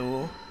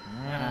itu.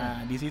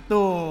 Nah, di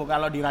situ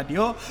kalau di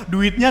radio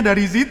duitnya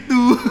dari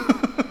situ.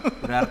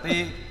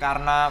 Berarti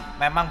karena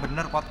memang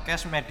bener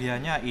podcast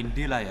medianya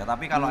indie lah ya.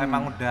 Tapi kalau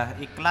emang udah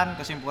iklan,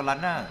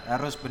 kesimpulannya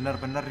harus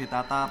bener-bener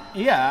ditata.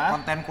 Iya.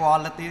 Konten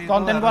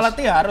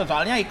quality harus.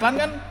 Soalnya iklan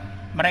kan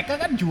mereka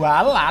kan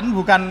jualan,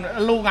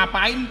 bukan lu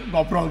ngapain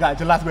ngobrol gak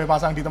jelas gue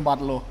pasang di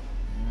tempat lu.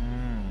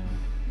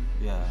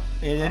 Ya.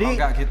 Jadi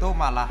nggak gitu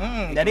malah.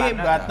 Jadi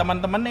buat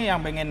teman-teman nih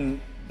yang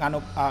pengen nganu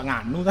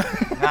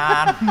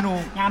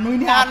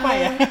ini apa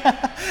ya?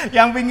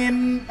 Yang pengen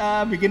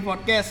bikin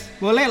podcast,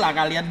 boleh lah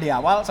kalian di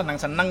awal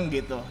seneng-seneng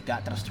gitu,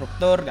 gak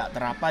terstruktur, gak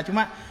terapa,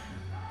 cuma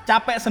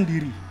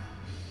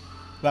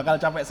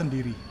bakal capek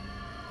sendiri.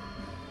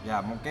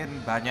 Ya mungkin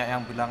banyak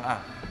yang bilang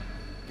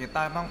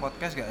kita emang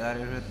podcast gak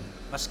dari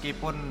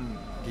meskipun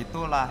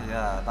gitulah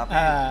ya, tapi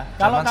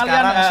kalau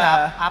kalian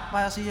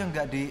apa sih yang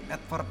gak di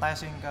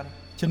advertising kan?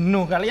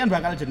 Jenuh, kalian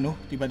bakal jenuh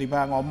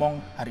tiba-tiba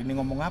ngomong hari ini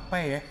ngomong apa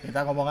ya,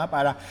 kita ngomong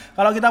apa. Nah,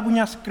 kalau kita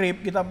punya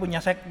skrip, kita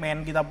punya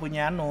segmen, kita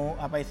punya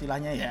apa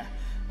istilahnya ya,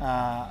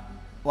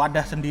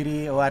 wadah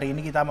sendiri, hari ini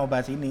kita mau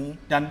bahas ini,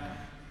 dan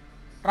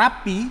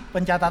rapi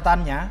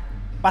pencatatannya,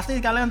 pasti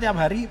kalian tiap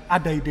hari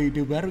ada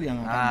ide-ide baru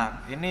yang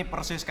ini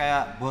persis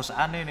kayak bos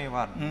Ane nih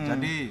Wan.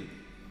 Jadi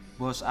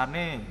bos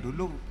Ane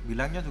dulu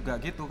bilangnya juga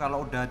gitu,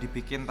 kalau udah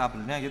dibikin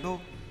tabelnya gitu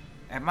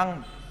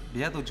emang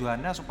dia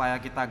tujuannya supaya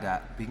kita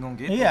gak bingung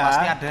gitu. Iya,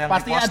 pasti ada yang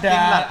diposting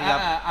lah tiap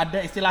ada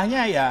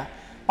istilahnya ya,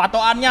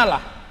 patokannya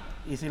lah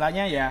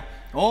istilahnya ya.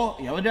 Oh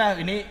ya udah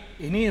ini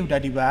udah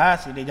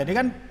dibahas ini, jadi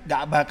kan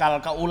gak bakal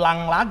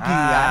keulang lagi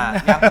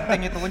kan. Yang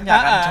penting itunya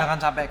kan jangan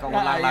sampai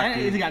keulang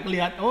lagi. Ini gak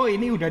kelihatan, oh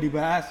ini udah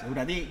dibahas,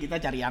 berarti kita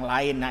cari yang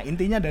lain. Nah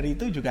intinya dari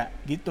itu juga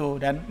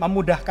gitu, dan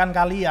memudahkan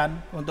kalian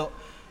untuk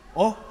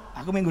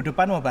aku minggu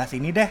depan mau bahas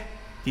ini deh,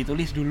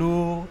 ditulis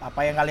dulu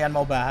apa yang kalian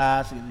mau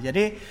bahas gitu.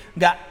 Jadi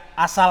nggak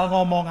asal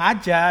ngomong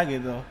aja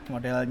gitu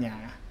modelnya.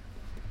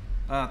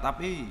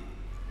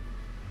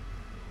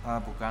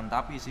 Bukan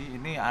tapi sih,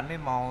 ini Ane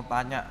mau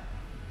tanya,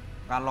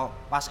 kalau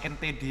pas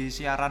ente di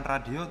siaran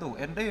radio tuh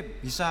ente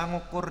bisa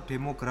ngukur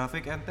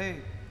demografik ente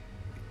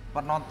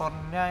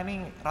penontonnya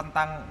ini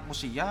rentang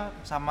usia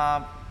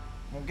sama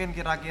mungkin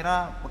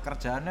kira-kira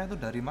pekerjaannya itu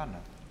dari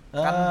mana?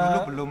 Kan dulu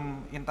belum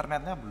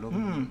internetnya belum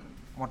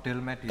model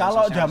media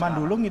kalau sosial. Zaman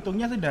dulu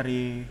ngitungnya tuh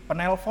dari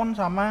penelpon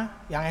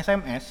sama yang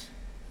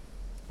SMS.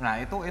 Nah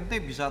itu ente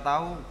bisa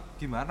tahu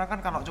gimana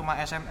kan kalau cuma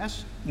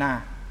SMS? Nah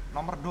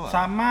nomor 2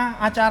 sama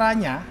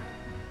acaranya,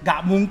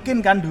 gak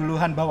mungkin kan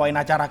duluan bawain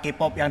acara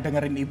K-pop yang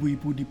dengerin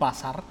ibu-ibu di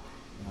pasar.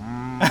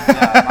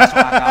 Ya, masuk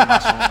akal.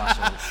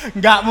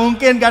 Gak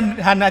mungkin kan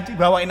Hana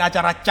bawain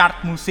acara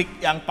chart musik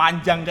yang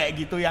panjang kayak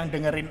gitu yang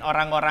dengerin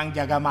orang-orang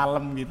jaga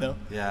malam gitu.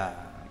 Ya.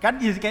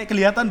 Kan kayak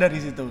kelihatan dari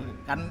situ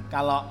kan,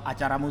 kalau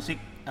acara musik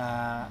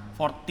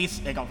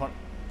 40s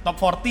top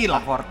 40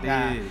 lah.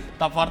 Nah,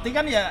 top 40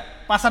 kan ya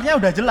pasarnya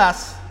udah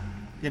jelas.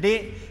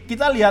 Jadi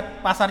kita lihat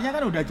pasarnya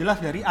kan udah jelas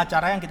dari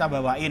acara yang kita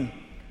bawain.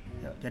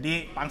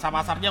 Jadi pangsa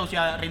pasarnya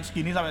usia range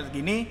segini sampai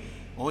segini.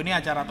 Oh ini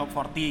acara top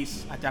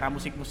 40s, acara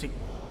musik-musik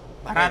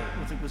barat,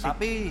 musik-musik.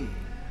 Tapi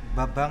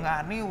Babang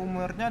Ani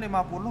umurnya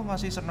 50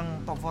 masih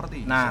seneng top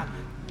 40. Nah,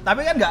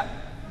 tapi kan enggak,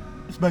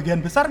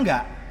 sebagian besar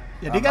enggak.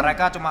 Jadi kan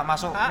mereka cuma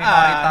masuk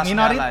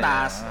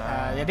minoritas.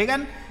 Jadi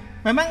kan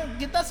memang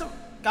kita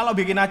kalau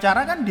bikin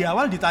acara kan di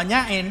awal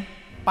ditanyain,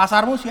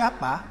 pasarmu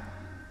siapa?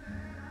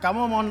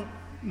 Kamu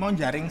mau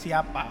jaring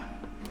siapa?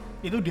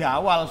 Itu di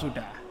awal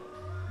sudah.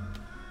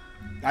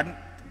 Kan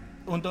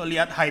untuk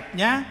lihat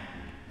hype-nya,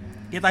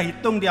 kita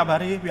hitung tiap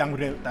hari yang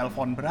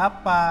telepon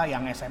berapa,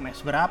 yang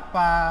SMS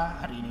berapa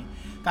hari ini.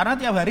 Karena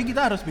tiap hari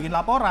kita harus bikin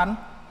laporan.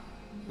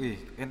 Wih,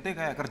 ente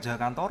kayak kerja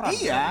kantoran.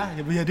 Iya,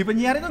 jadi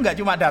penyiar itu nggak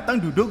cuma datang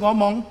duduk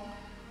ngomong,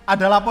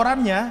 ada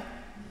laporannya.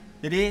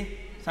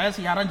 Jadi saya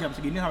siaran jam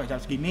segini sampai jam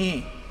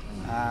segini.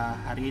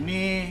 Hari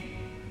ini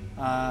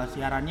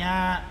siarannya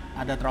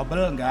ada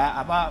trouble nggak?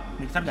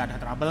 Mixer nggak ada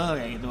trouble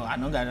kayak gitu.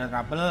 Nggak ada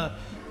trouble.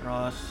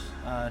 Terus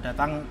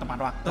datang tepat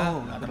waktu,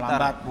 nggak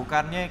terlambat.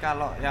 Bukannya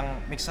kalau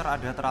yang mixer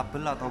ada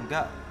trouble atau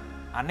enggak,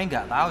 Aneh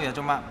nggak tahu ya.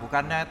 Cuma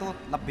bukannya itu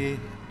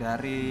lebih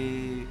dari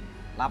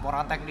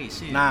laporan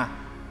teknisi. Nah,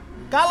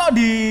 kalau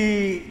di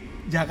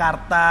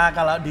Jakarta,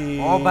 kalau di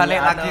balik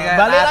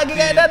lagi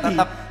kayak tadi.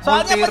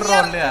 Soalnya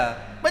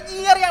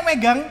penyiar yang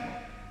megang.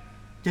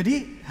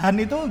 Jadi Han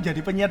itu jadi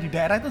penyiar di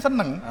daerah itu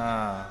seneng.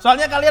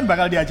 Soalnya kalian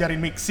bakal diajarin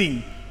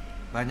mixing.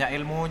 Banyak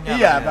ilmunya.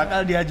 Iya,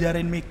 bakal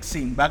diajarin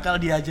mixing, bakal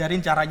diajarin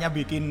caranya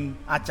bikin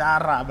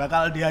acara,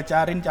 bakal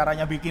diajarin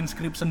caranya bikin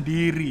skrip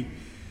sendiri.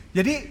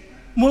 Jadi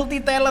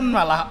multi talent,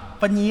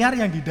 malah penyiar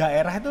yang di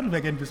daerah itu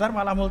bagian besar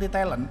malah multi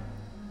talent.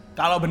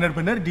 Kalau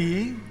benar-benar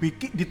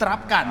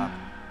diterapkan.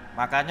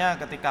 makanya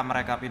ketika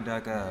mereka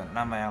pindah ke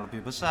nama yang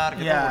lebih besar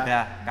gitu Iya.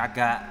 udah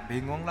kagak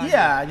bingung lagi.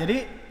 Iya, jadi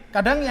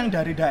kadang yang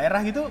dari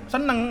daerah itu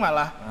seneng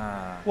malah.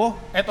 Nah, Wah,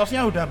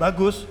 etosnya udah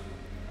bagus.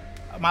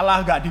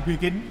 Malah nggak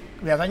dibikin.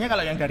 Biasanya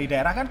kalau yang dari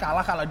daerah kan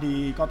kalah, kalau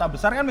di kota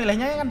besar kan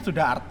milihnya kan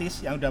sudah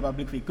artis yang udah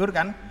public figure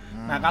kan.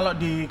 Nah, kalau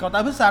di kota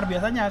besar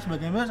biasanya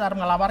sebagian besar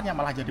ngelamarnya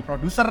malah jadi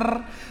produser,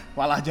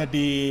 malah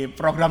jadi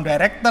program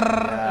director,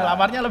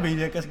 ngelamarnya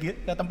lebih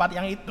ke tempat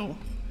yang itu.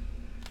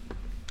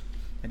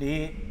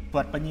 Jadi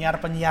buat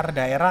penyiar-penyiar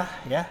daerah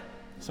ya,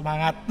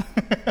 semangat.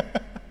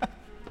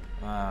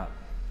 nah,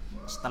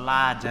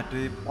 setelah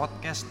jadi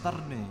podcaster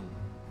nih,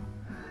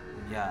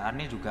 ya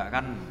Ani juga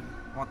kan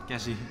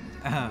podcast sih.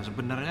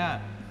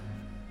 Sebenarnya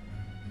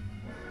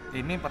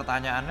ini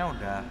pertanyaannya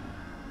udah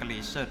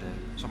klise deh.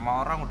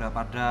 Semua orang udah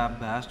pada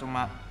bahas,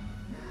 cuma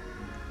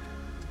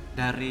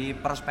dari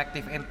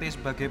perspektif ente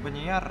sebagai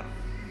penyiar,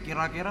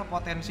 kira-kira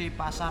potensi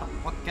pasar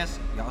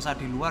podcast nggak usah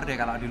di luar deh.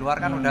 Kalau di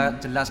luar kan udah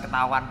jelas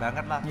ketahuan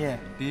banget lah.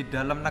 Yeah. Di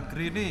dalam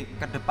negeri ini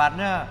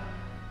kedepannya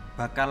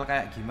bakal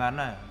kayak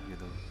gimana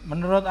gitu.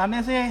 Menurut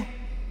aneh sih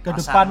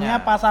kedepannya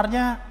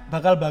pasarnya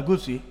bakal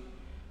bagus sih.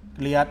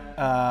 Lihat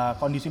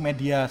kondisi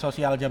media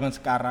sosial zaman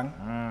sekarang.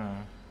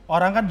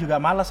 Orang kan juga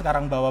malas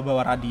sekarang bawa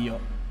radio.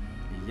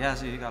 Iya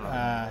sih kalau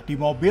Di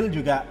mobil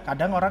juga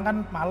kadang orang kan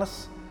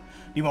males.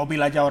 Di mobil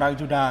aja orang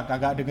sudah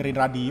kagak dengerin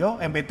radio,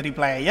 MP3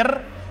 player,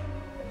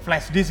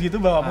 flash disk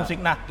gitu bawa musik.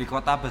 Nah, di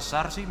kota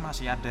besar sih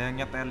masih ada yang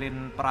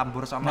nyetelin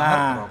Prambors sama Nah,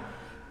 Hard Rock.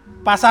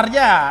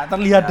 pasarnya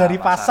terlihat Ya, dari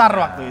pasar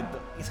pasarnya. waktu itu.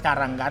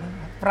 Sekarang kan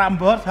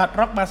Prambors, Hard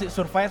Rock masih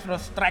survive,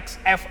 terus Trax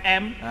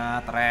FM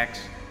Nah,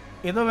 tracks.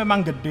 itu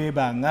memang gede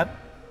banget,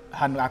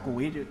 Han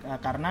akui juga,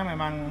 karena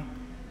memang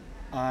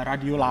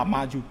radio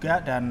lama juga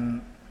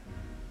dan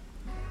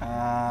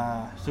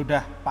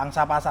sudah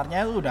pangsa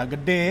pasarnya itu udah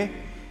gede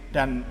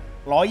dan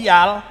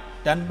loyal,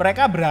 dan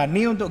mereka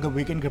berani untuk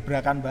bikin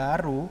gebrakan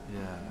baru.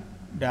 Ya.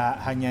 Nggak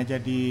hanya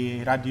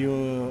jadi radio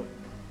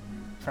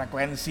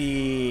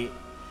frekuensi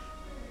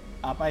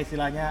apa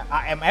istilahnya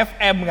AM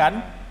FM kan,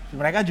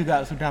 mereka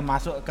juga sudah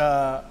masuk ke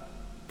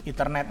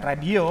internet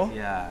radio.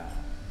 Ya.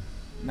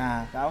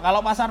 Nah,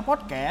 kalau pasar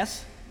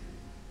podcast,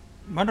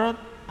 menurut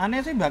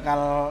aneh sih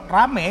bakal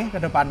rame ke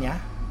depannya,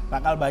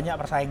 bakal banyak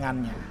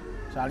persaingannya.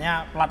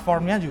 Soalnya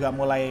platformnya juga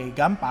mulai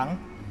gampang,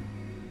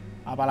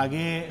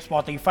 apalagi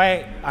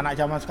Spotify, anak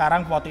zaman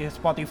sekarang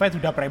Spotify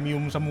sudah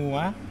premium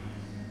semua,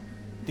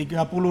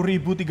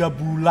 30.000 3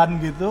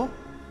 bulan gitu.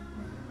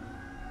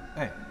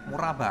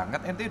 Murah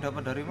banget, ente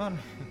dapat dari mana?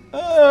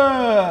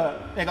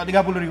 Kok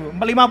 30.000,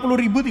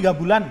 50.000 3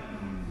 bulan.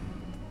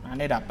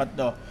 Aneh dapat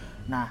tuh.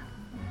 Nah,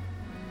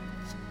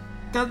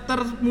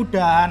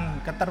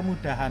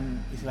 ketermudahan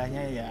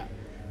istilahnya ya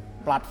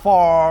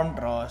platform,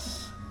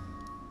 terus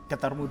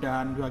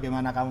ketermudahan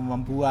bagaimana kamu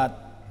membuat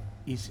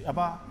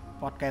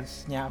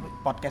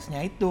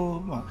podcastnya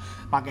itu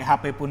pakai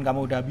HP pun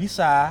kamu udah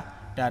bisa,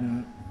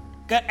 dan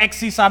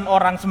keeksisan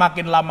orang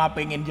semakin lama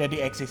pengen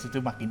jadi eksis itu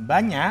makin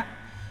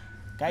banyak.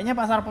 Kayaknya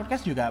pasar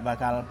podcast juga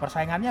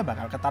persaingannya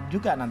bakal ketat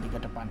juga nanti ke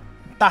depan.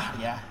 Entah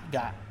ya,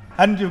 enggak.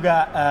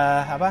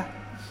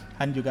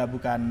 Han juga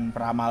bukan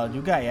peramal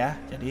juga ya.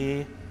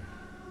 Jadi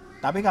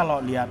tapi kalau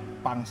lihat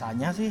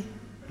pangsanya sih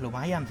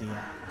lumayan sih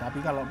ya.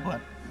 Tapi kalau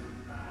buat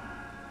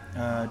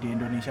di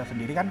Indonesia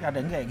sendiri kan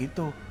kadang kayak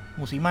gitu,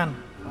 musiman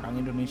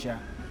orang Indonesia.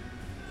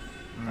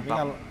 Tapi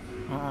kalau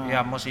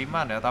ya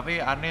musiman ya, tapi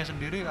aneh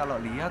sendiri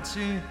kalau lihat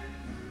sih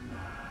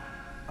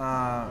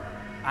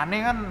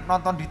aneh kan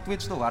nonton di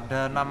Twitch tuh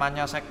ada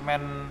namanya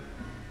segmen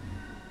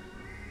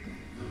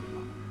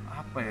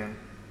apa ya,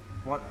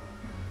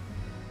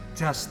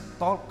 just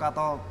talk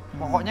atau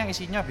pokoknya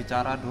isinya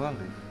bicara doang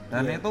deh.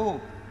 Dan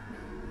itu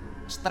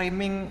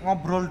streaming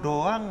ngobrol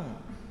doang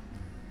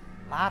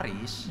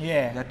laris.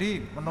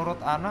 Jadi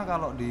menurut Ana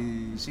kalau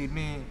di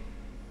sini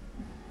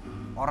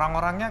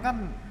orang-orangnya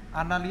kan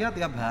Ana lihat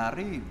tiap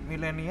hari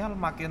milenial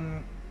makin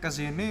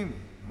kesini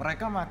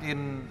mereka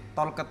makin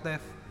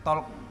talkative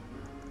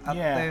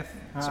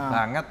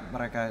sebanget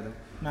mereka itu.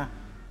 Nah,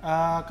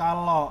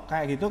 kalau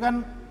kayak gitu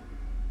kan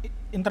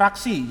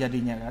interaksi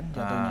jadinya kan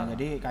jatuhnya.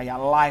 Jadi kayak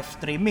live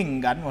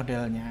streaming kan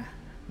modelnya.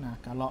 Nah,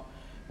 kalau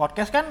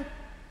podcast kan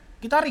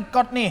kita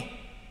record nih.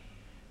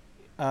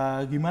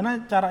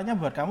 Gimana caranya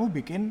buat kamu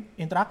bikin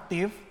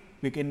interaktif,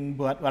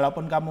 buat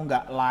walaupun kamu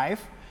nggak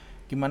live,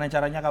 gimana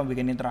caranya kamu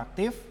bikin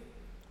interaktif?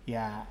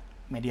 Ya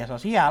media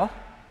sosial.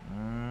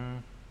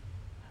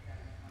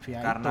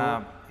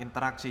 Karena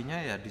interaksinya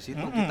ya di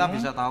situ kita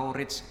bisa tahu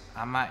reach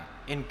sama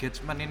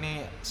engagement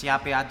ini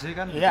siapa aja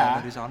kan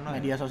dari sana.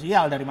 Media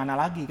sosial dari mana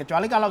lagi?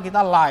 Kecuali kalau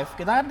kita live,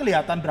 kita kan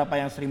kelihatan berapa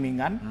yang streaming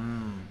kan.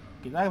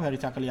 Kita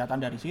bisa kelihatan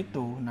dari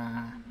situ.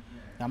 Nah,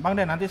 gampang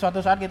deh nanti suatu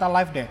saat kita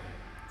live deh.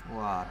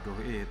 Waduh,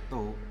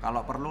 itu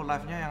kalau perlu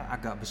live-nya yang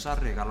agak besar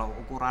deh. Kalau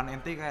ukuran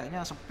ente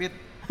kayaknya speed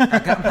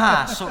agak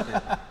masuk deh.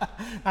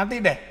 Nanti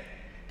deh,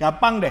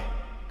 gampang deh.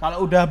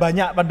 Kalau udah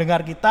banyak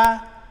pendengar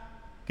kita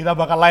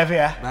bakal live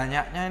ya.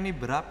 Banyaknya ini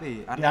berapa?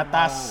 Di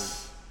atas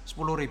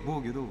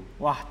 10.000 gitu.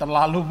 Wah,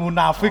 terlalu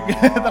munafik,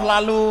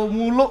 terlalu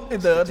muluk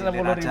itu 10.000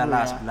 aja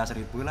lah, ya.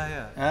 11.000 lah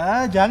ya.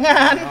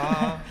 Jangan.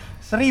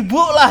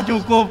 1.000 lah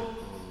cukup.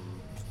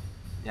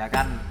 Ya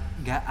kan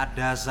nggak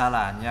ada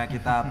salahnya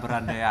kita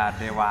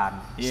berandai-andai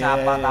Wan. Yeah,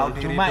 Siapa tahu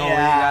cuma diridoi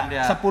ya, kan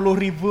ya.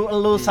 10.000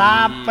 elu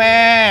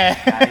sape.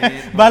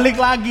 Balik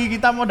lagi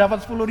kita mau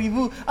dapat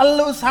 10.000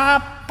 elu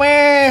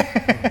sape.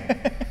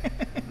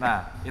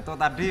 Nah, itu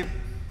tadi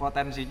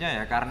potensinya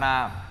ya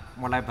karena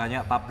mulai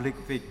banyak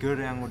public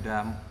figure yang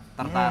udah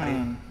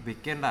tertarik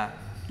bikin lah.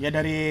 Ya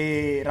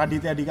dari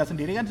Raditya Dika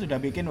sendiri kan sudah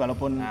bikin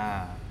walaupun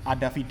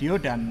ada video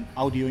dan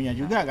audionya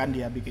juga kan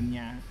dia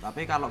bikinnya.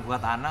 Tapi kalau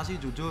buat Ana sih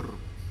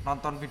jujur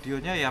nonton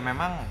videonya ya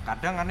memang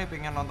kadang Ani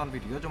pengen nonton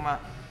video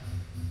cuma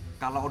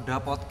kalau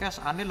udah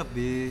podcast Ani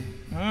lebih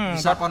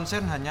bisa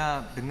konsen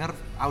hanya denger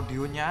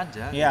audionya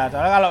aja. Iya,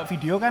 soalnya kalau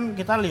video kan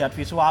kita lihat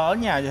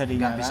visualnya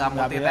jadinya. Nggak bisa kan?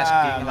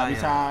 multitasking lah nggak ya.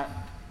 bisa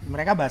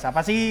mereka bahas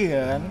apa sih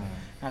kan.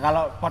 Nah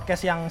kalau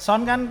podcast yang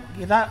sound kan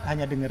kita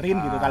hanya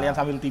dengerin gitu, kalian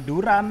sambil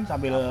tiduran,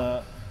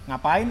 sambil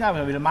ngapain kan,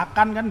 sambil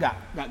makan kan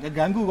nggak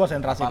keganggu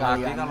konsentrasi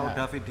apalagi kalian. Kalau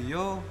udah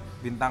video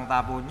bintang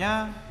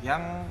tamunya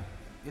yang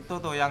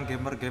itu tuh yang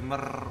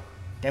gamer-gamer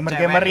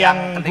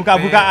yang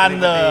buka-bukaan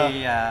tuh.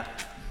 Iya.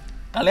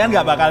 Kalian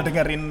nggak bakal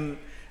dengerin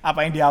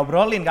apa yang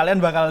diobrolin,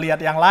 kalian bakal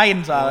lihat yang lain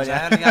soalnya.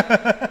 Saya lihat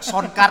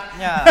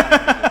soundcard-nya.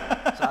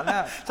 Soalnya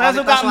saya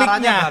suka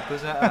mic-nya.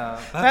 Bagus,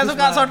 saya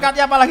suka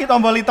soundcard-nya apalagi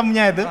tombol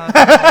hitamnya itu.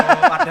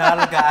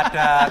 Padahal nggak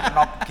ada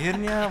knob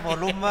gain-nya,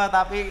 volume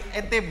tapi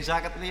ente bisa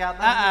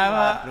kelihatan.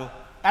 Waduh.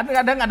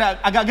 Kadang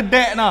ada agak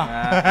gede noh.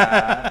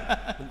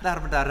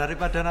 Bentar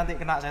daripada nanti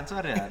kena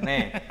sensor ya.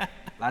 Nih.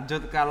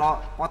 Lanjut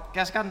kalau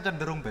podcast kan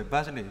cenderung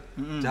bebas nih.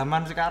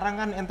 Zaman sekarang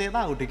kan ente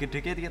tahu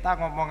dikit-dikit kita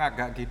ngomong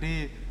agak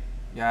gini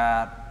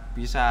ya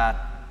bisa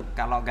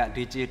kalau nggak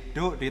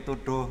diciduk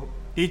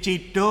diciduk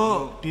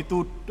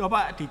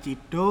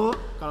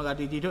kalau nggak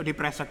diciduk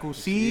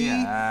dipersekusi.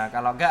 Iya,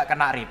 kalau nggak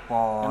kena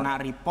report. Nah,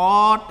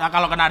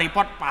 kalau kena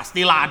report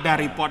pastilah ada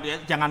report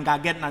ya. Jangan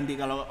kaget nanti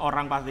kalau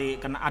orang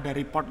pasti kena ada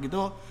report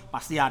gitu,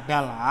 pasti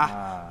ada lah.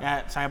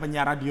 Ya saya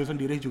penyiar radio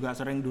sendiri juga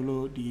sering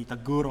dulu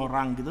ditegur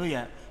orang gitu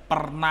ya.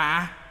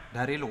 Pernah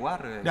dari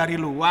luar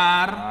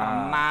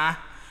pernah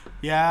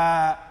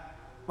ya,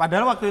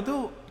 padahal waktu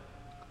itu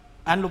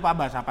lupa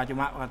bahas apa,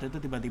 cuma waktu itu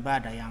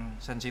tiba-tiba ada yang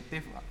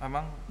sensitif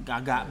emang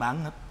gak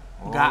banget,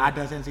 nggak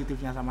ada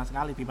sensitifnya sama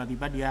sekali,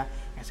 tiba-tiba dia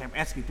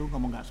SMS gitu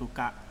ngomong nggak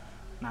suka.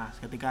 Nah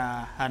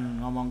ketika Han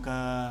ngomong ke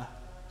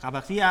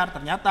Kabak Siar,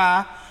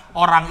 ternyata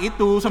orang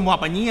itu semua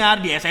penyiar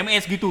di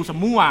SMS gitu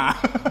semua.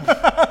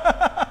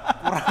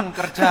 Kurang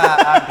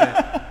kerjaan deh.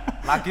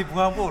 Lagi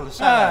buang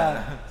pulsa.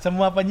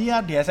 Semua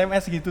penyiar di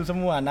SMS gitu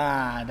semua.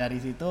 Nah dari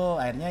situ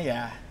akhirnya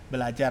ya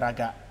belajar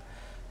agak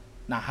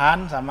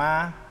nahan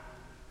sama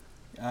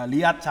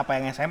lihat siapa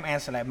yang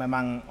SMS.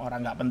 Memang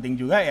orang nggak penting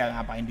juga ya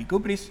ngapain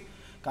digubris.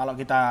 Kalau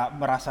kita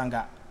merasa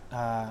nggak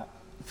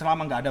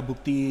selama nggak ada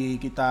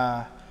bukti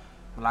kita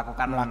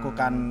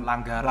melakukan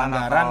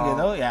pelanggaran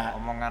gitu ya,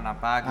 omongan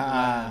apa gitu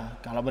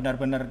kalau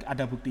benar-benar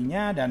ada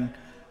buktinya dan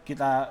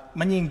kita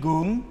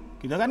menyinggung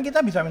gitu kan, kita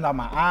bisa minta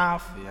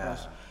maaf.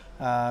 Terus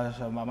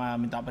sama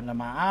minta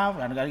maaf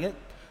dan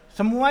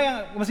semua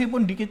yang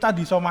meskipun kita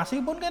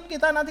disomasi pun kan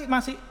kita nanti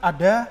masih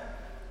ada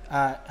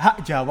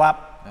hak jawab,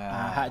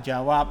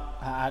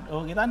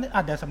 kita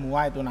ada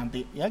semua itu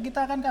nanti ya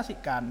kita akan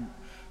kasihkan.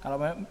 Kalau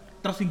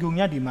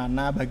tersinggungnya di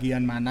mana,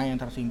 bagian mana yang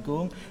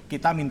tersinggung,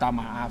 kita minta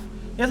maaf.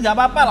 Ya nggak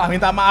apa-apa lah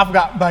minta maaf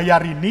nggak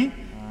bayar ini.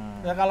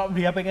 Ya kalau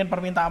dia pengen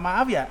permintaan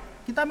maaf ya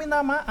kita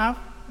minta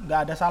maaf.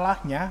 Nggak ada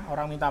salahnya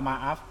orang minta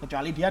maaf,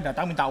 kecuali dia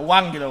datang minta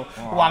uang gitu.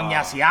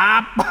 Uangnya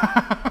siapa?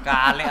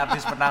 Kali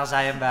habis menang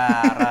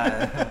sayembara.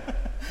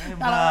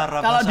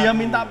 Kalau dia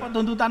minta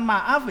tuntutan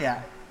maaf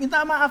ya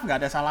minta maaf,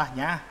 nggak ada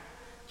salahnya.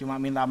 Cuma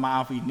minta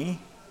maaf ini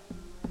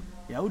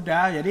ya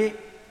udah, jadi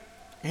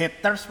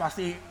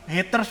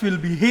haters will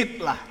be hate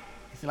lah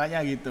istilahnya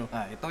gitu.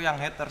 Nah itu yang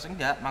haters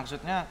enggak,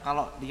 maksudnya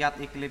kalau lihat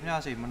iklimnya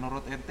sih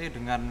menurut ente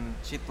dengan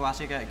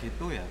situasi kayak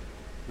gitu ya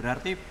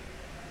berarti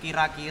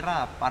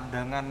kira-kira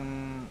pandangan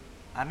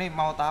Ani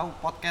mau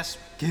tahu podcast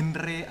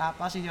genre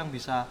apa sih yang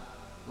bisa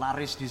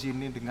laris di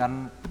sini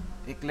dengan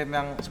iklim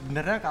yang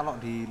sebenarnya kalau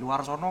di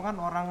luar sono kan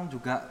orang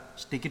juga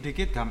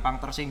sedikit-sedikit gampang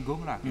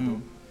tersinggung lah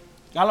gitu.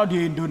 Kalau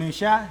di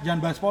Indonesia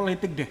jangan bahas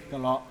politik deh,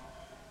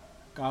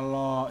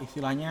 kalau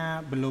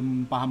istilahnya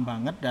belum paham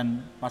banget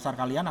dan pasar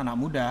kalian anak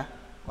muda.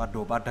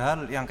 Waduh,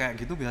 padahal yang kayak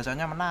gitu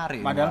biasanya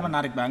menarik. Padahal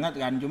menarik banget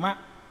kan, cuma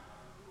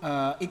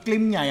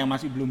iklimnya yang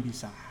masih belum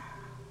bisa.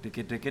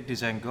 Dikit-dikit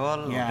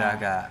disenggol ya. Udah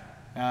agak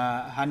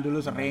Han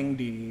dulu sering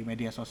di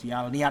media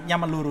sosial niatnya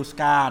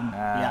meluruskan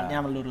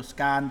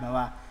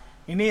bahwa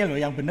ini loh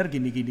yang benar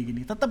gini.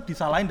 Tetap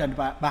disalahin dan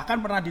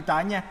bahkan pernah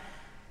ditanya,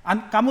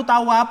 kamu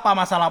tahu apa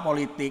masalah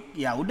politik?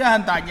 Ya udah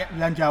Han tanya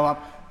dan jawab,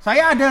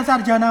 saya ada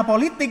sarjana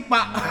politik,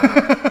 Pak.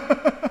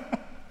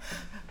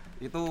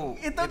 Itu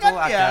kan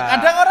ada. Ya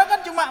kadang orang kan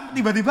cuma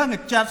tiba-tiba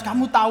ngejudge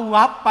kamu tahu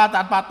apa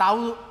tanpa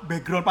tahu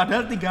background,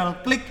 padahal tinggal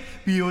klik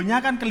bionya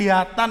kan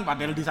kelihatan,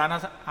 padahal di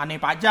sana aneh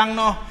pajang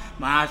noh,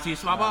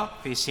 mahasiswa apa?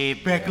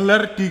 Visip.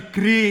 Bachelor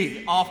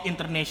Degree of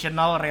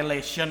International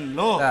Relation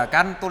loh. Nah,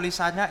 kan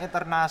tulisannya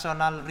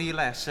International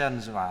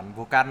Relations, man.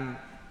 Bukan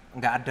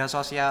nggak ada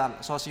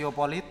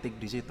sosiopolitik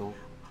di situ.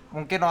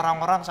 Mungkin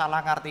orang-orang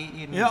salah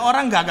ngertiin. Ya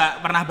orang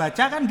nggak pernah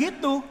baca kan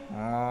gitu.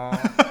 Oh.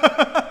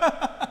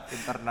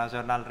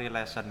 International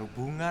Relation,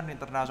 hubungan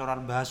internasional,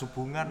 bahas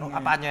hubungan,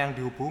 apanya yang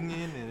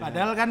dihubungin.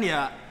 Padahal kan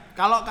ya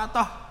kalau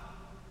kata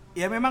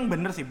ya memang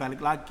bener sih,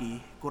 balik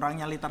lagi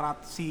kurangnya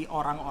literasi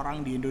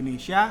orang-orang di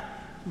Indonesia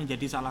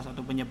menjadi salah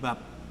satu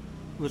penyebab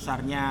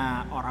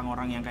besarnya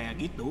orang-orang yang kayak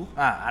gitu.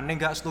 Nah, aneh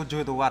nggak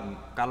setuju itu Wan.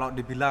 Kalau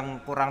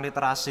dibilang kurang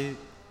literasi,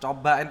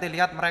 coba ente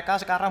lihat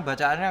mereka sekarang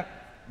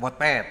bacaannya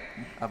Wattpad,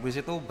 habis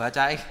itu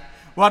baca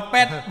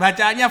Wattpad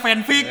bacaannya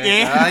fanfic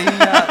ya.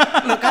 Iya,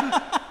 lo kan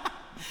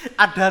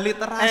ada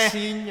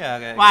literasinya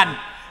kayak. Wan,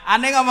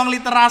 aneh ngomong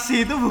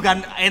literasi itu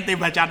bukan ente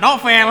baca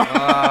novel.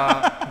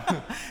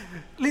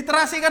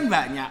 Literasi kan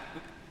banyak,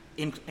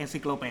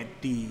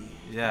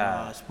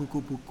 ensiklopedia,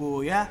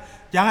 buku-buku ya.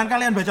 Jangan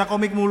kalian baca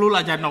komik mulu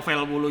lah, jangan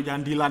novel mulu,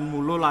 jangan Dilan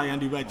mulu lah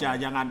yang dibaca,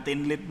 jangan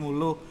Teen Lit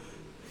mulu.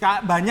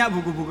 Banyak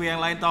buku-buku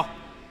yang lain toh.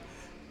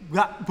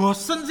 Gak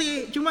bosen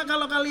sih, cuma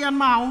kalau kalian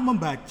mau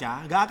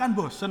membaca, gak akan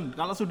bosen.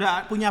 Kalau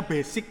sudah punya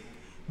basic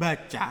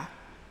baca,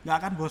 gak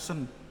akan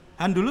bosen.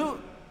 Han dulu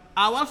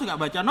awal suka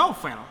baca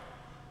novel,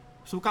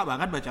 suka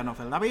banget baca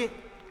novel, tapi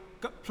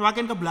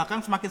semakin ke belakang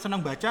semakin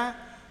senang baca,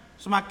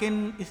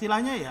 semakin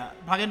istilahnya ya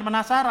makin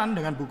penasaran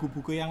dengan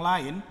buku-buku yang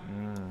lain.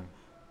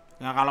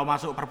 Nah kalau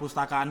masuk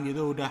perpustakaan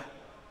gitu udah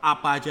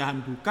apa aja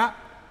Han buka,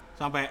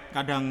 sampai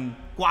kadang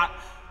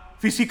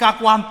fisika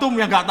kuantum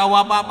yang nggak tahu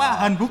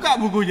apa-apa, Han buka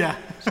bukunya.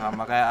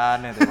 Sama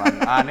kayak aneh tuh Wan.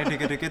 Aneh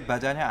dikit-dikit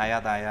bacanya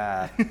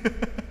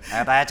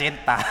ayat-ayat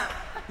cinta.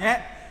 Ya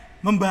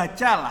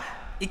membaca lah,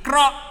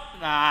 Iqra.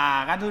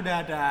 Nah kan udah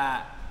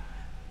ada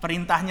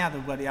perintahnya tuh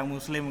buat yang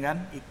muslim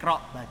kan,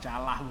 Iqra,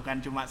 bacalah, bukan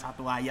cuma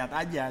satu ayat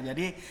aja.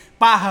 Jadi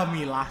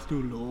pahamilah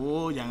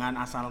dulu, jangan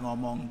asal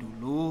ngomong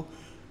dulu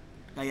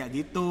kayak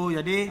gitu.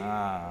 Jadi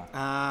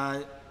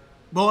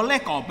boleh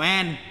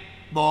komen,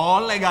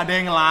 boleh, gak ada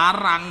yang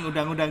ngelarang.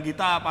 Undang-undang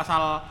kita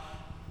pasal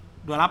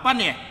 28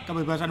 ya,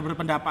 kebebasan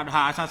berpendapat,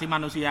 hak asasi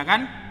manusia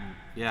kan.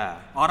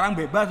 Ya. Orang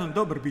bebas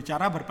untuk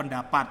berbicara,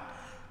 berpendapat.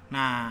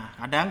 Nah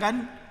kadang kan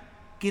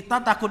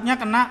kita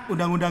takutnya kena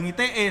undang-undang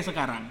ITE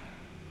sekarang.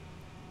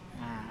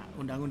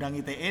 Undang-undang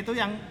ITE itu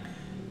yang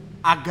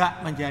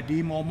agak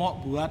menjadi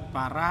momok buat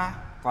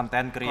para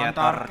konten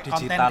kreator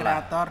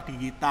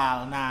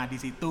digital. Nah,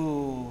 di situ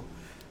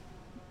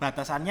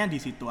batasannya di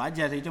situ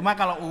aja sih. Cuma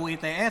kalau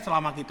UU ITE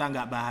selama kita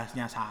nggak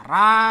bahasnya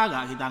sara,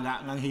 kita nggak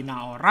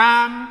menghina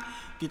orang,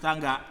 kita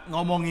nggak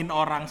ngomongin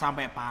orang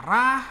sampai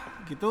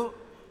parah gitu.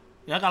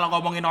 Ya kalau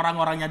ngomongin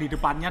orang-orangnya di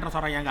depannya terus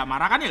orangnya nggak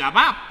marah kan ya nggak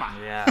apa-apa.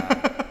 Iya.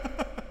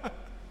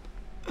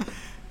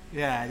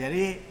 Ya,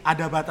 jadi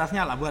ada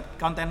batasnya lah buat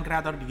konten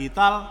kreator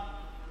digital.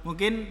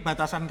 Mungkin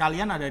batasan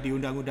kalian ada di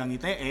undang-undang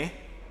ITE.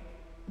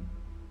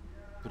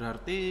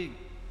 Berarti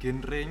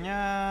genrenya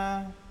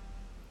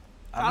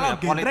kalau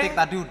genre, politik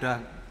tadi udah.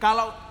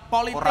 Kalau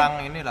politik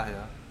kurang inilah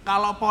ya.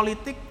 Kalau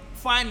politik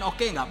fine,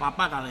 oke, nggak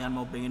apa-apa kalian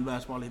mau pengen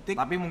bahas politik.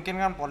 Tapi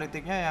mungkin kan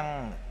politiknya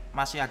yang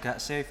masih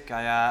agak safe,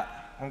 kayak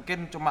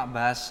mungkin cuma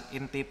bahas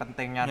inti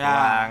pentingnya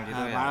doang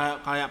gitu ya.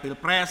 Kayak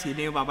pilpres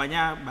gini,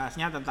 bapaknya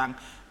bahasnya tentang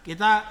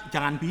kita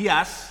jangan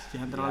bias,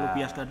 jangan terlalu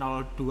bias ke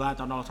 02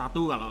 atau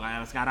 01 kalau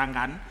kayak sekarang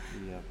kan.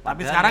 Iya,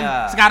 tapi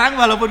sekarang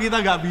walaupun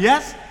kita nggak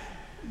bias,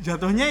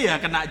 jatuhnya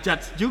ya kena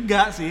judge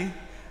juga sih.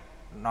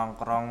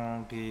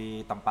 Nongkrong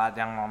di tempat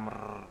yang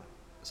nomor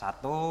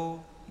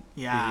 1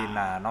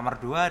 dihina, nomor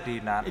 2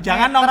 dihina.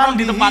 Jangan nongkrong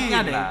di tempatnya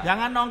deh.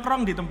 Jangan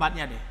nongkrong di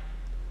tempatnya deh.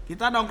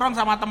 Kita nongkrong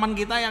sama teman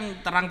kita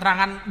yang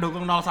terang-terangan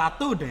dukung 01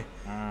 deh.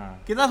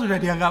 Kita sudah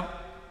dianggap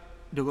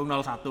dukung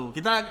 01.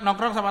 Kita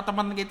nongkrong sama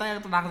teman kita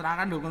yang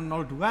terang-terangan dukung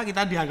 02,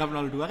 kita dianggap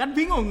 02, kan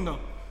bingung tuh.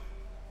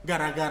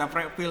 Gara-gara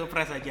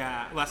pilpres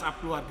aja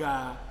WhatsApp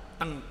keluarga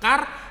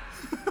tengkar.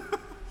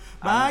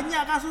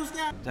 Banyak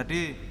kasusnya.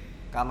 Jadi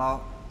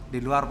kalau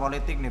di luar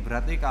politik nih,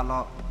 berarti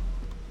kalau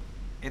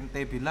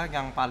ente bilang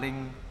yang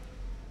paling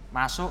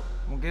masuk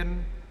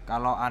mungkin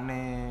kalau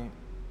aneh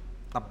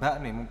tebak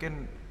nih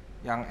mungkin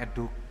yang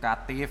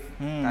edukatif,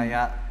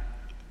 kayak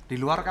di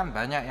luar kan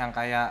banyak yang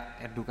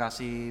kayak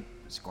edukasi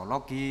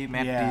psikologi,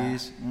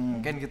 medis,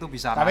 mungkin gitu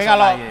bisa. Tapi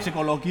kalau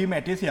psikologi,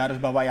 medis ya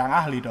harus bawa yang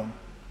ahli dong.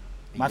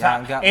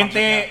 Masa ya,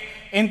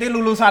 ente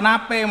lulusan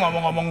apa mau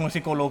ngomong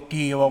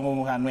psikologi,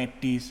 ngomong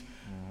medis?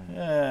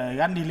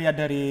 Kan dilihat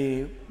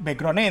dari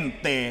background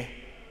ente.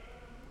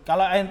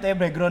 Kalau ente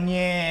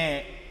backgroundnya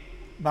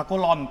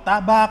bakul lonta,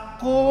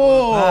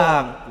 bakul.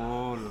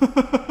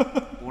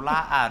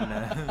 Pulaan.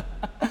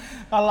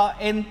 Kalau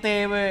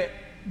ente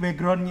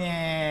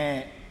backgroundnya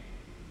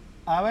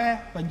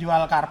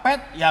penjual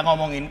karpet, ya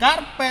ngomongin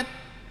karpet.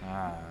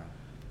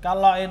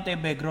 Kalau ente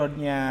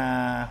backgroundnya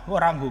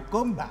orang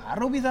hukum,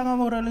 baru bisa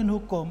ngomongin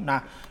hukum.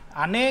 Nah,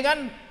 aneh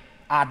kan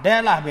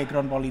ada lah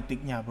background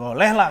politiknya,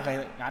 boleh lah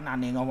kayak kan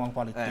aneh ngomong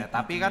politik.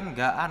 Tapi kan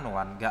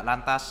nggak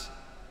lantas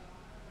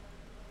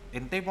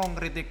inti mau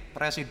ngeritik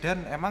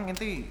presiden emang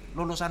inti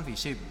lulusan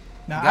FISIP.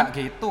 Nggak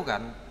gitu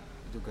kan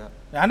juga.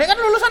 Ya aneh kan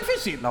lulusan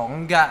FISIP. Loh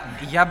enggak,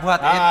 iya buat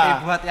inti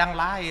buat yang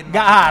lain.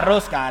 Nggak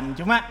harus kan,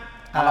 cuma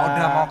kalau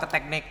udah mau ke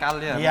teknikal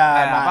ya,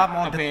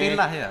 mau detail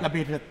lah ya.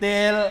 Lebih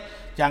detail.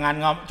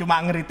 Jangan cuma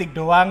ngeritik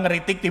doang,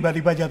 ngeritik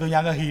tiba-tiba jatuhnya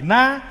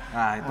ngehina.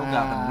 Nah, itu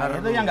nggak benar.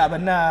 Itu yang nggak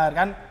benar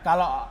kan.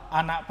 Kalau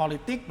anak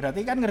politik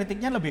berarti kan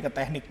ngeritiknya lebih ke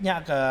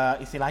tekniknya, ke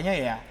istilahnya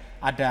ya.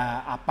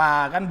 Ada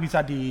apa kan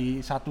bisa di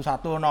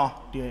satu-satu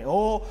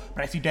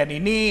presiden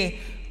ini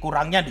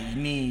kurangnya di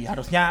ini,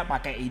 harusnya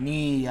pakai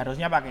ini,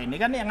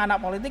 kan yang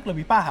anak politik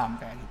lebih paham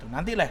kayak gitu.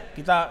 Nanti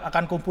kita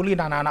akan kumpulin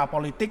anak-anak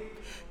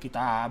politik,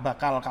 kita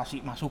bakal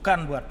kasih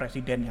masukan buat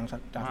presiden yang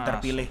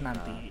terpilih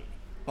nanti.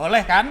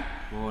 Boleh kan?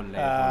 Boleh.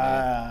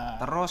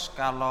 Terus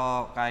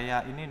kalau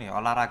kayak ini nih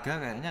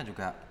olahraga kayaknya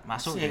juga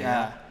masuk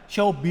ya.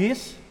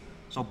 Showbiz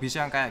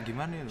yang kayak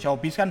gimana nih?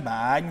 Showbiz kan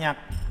banyak,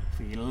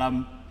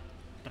 film,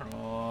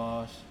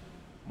 terus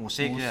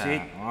musik.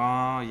 Ya.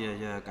 Oh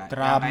iya kayak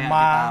drama, kayak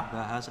kita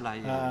bahas lah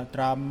ya.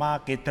 Drama,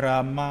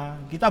 K-drama.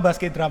 Kita bahas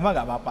K-drama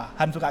enggak apa-apa.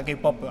 Han suka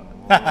K-pop. Oh.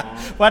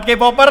 Buat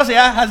K-popers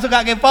ya, Han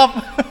suka K-pop.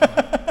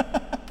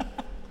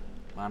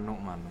 Manu.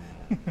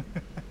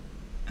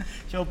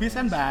 Showbiz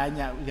kan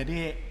banyak,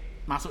 jadi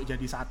masuk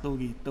jadi satu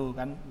gitu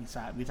kan,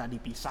 bisa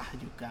dipisah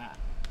juga.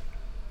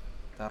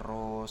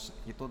 Terus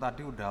itu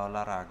tadi udah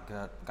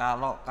olahraga.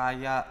 Kalau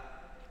kayak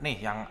nih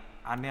yang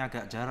aneh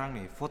agak jarang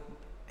nih, food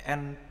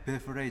and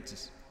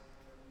beverages.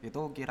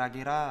 Itu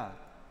kira-kira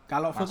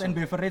kalau food and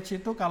beverage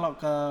itu kalau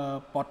ke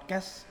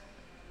podcast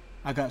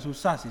agak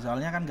susah sih,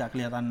 soalnya kan nggak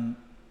kelihatan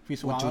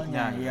visualnya.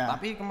 Wujudnya, ya.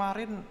 Tapi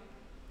kemarin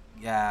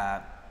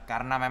ya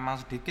karena memang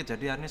sedikit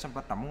jadi ini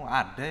sempat temu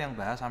ada yang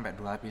bahas sampai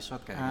 2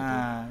 episode kayak gitu.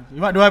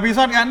 Cuma 2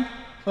 episode kan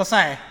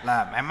selesai.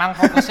 Lah memang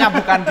fokusnya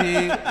bukan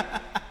di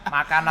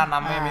makanan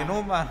sama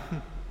minuman.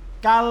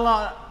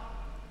 Kalau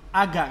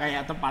agak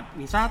kayak tempat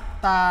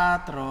wisata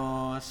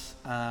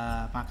terus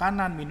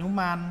makanan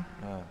minuman.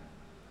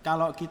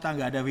 Kalau kita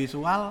nggak ada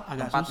visual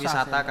agak tempat susah.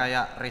 Tempat wisata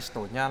kayak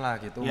restonya lah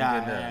gitu ya,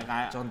 mungkin ya.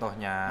 Kayak,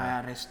 contohnya.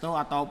 Kayak resto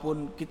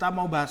ataupun kita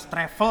mau bahas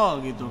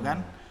travel gitu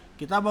kan.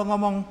 Kita mau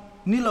ngomong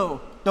ini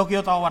loh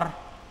Tokyo Tower.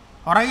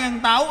 Orang yang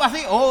tahu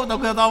pasti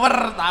Tokyo Tower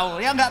tahu.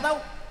 Yang nggak tahu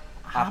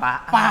apa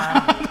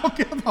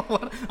Tokyo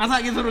Tower.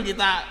 Masa gitu suruh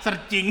kita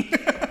searching.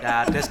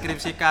 Ya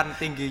deskripsikan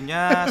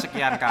tingginya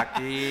sekian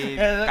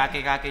kaki,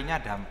 kaki-kakinya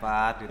ada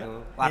 4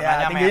 gitu.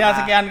 Warnanya tingginya merah.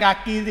 Sekian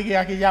kaki,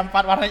 kakinya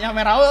 4, warnanya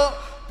merah.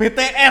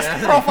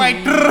 BTS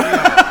provider.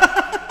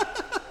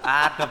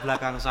 Ada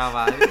belakang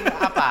sawah. Ini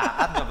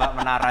apaan coba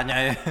menaranya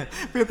ya?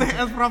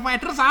 BTS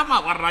provider sama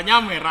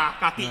warnanya merah,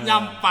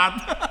 kakinya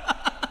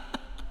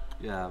 4.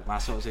 Ya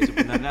masuk sih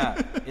sebenarnya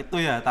itu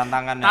ya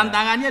tantangannya.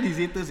 Tantangannya di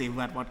situ sih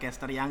buat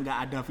podcaster yang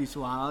nggak ada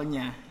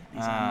visualnya.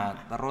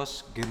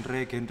 Terus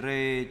genre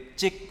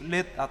chick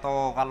lit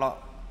atau kalau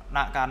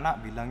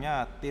nak-kanak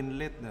bilangnya teen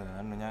lit,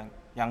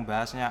 yang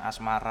bahasnya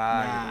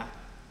asmara gitu.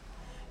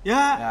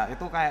 Ya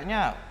itu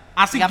kayaknya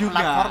asik juga.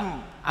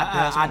 Platform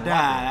ada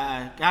semua.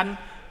 Kan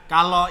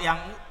kalau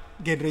yang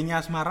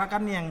genrenya asmara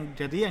kan yang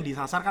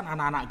disasar kan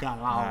anak-anak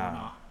galau.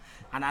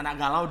 Anak-anak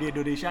galau di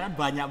Indonesia kan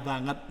banyak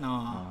banget.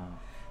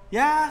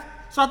 Ya,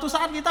 suatu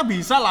saat kita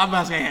bisa lah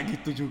bahas kayak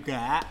gitu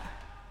juga.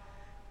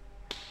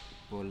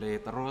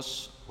 Boleh.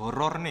 Terus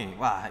horor nih.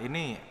 Wah,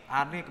 ini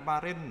aneh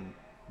kemarin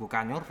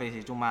bukan nyurvei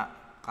sih, cuma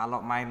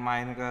kalau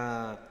main-main ke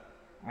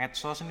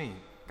medsos nih,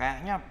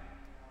 kayaknya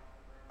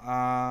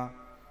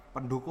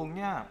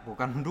pendukungnya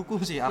bukan pendukung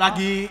sih.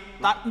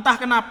 Entah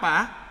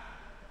kenapa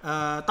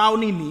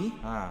tahun ini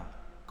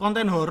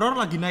konten horor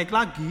lagi naik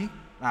lagi.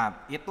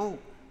 Nah,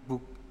 itu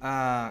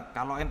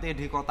kalau ente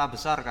di kota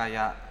besar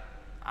kayak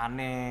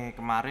aneh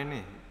kemarin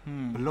nih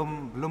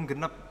belum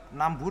genep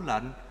 6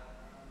 bulan,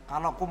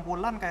 kalau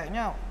kumpulan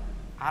kayaknya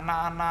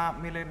anak-anak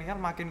milenial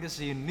makin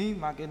kesini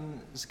makin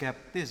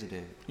skeptis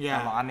deh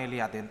kalau aneh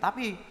liatin.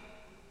 Tapi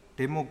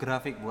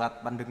demografik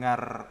buat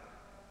pendengar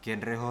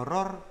genre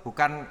horor,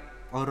 bukan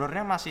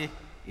horornya masih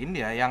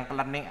ini ya yang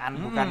kelenikan,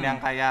 bukan yang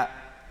kayak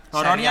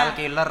serial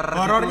killer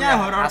horornya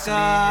gitu, horor asli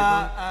gitu.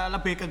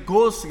 Lebih ke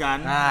ghost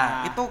kan.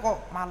 Nah itu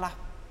kok malah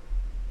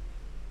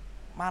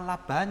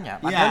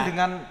banyak padahal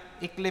dengan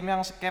iklim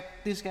yang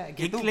skeptis kayak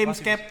gitu.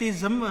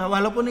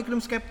 Walaupun iklim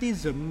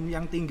skeptism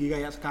yang tinggi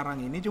kayak sekarang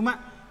ini, cuma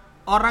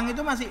orang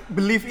itu masih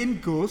believe in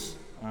ghost.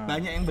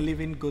 Banyak yang believe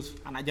in ghost,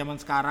 anak zaman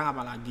sekarang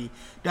apalagi.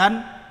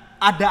 Dan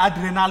ada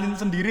adrenalin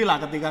sendiri lah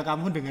ketika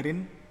kamu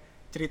dengerin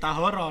cerita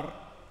horor.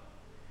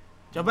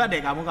 Coba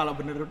deh kamu kalau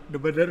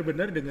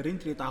bener-bener dengerin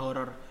cerita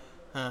horor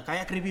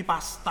kayak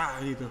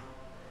creepypasta gitu,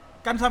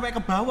 kan sampai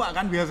kebawa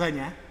kan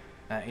biasanya.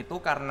 Nah itu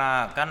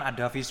karena kan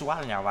ada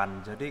visualnya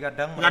Wan, jadi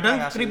kadang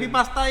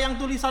creepypasta yang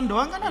tulisan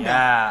doang kan ada.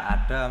 Ya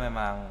ada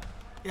memang.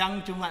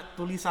 Yang cuma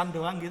tulisan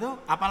doang gitu,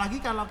 apalagi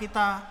kalau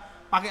kita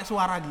pakai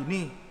suara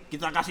gini,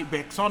 kita kasih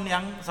backsound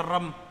yang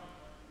serem,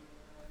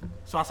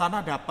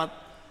 suasana dapat,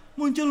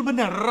 muncul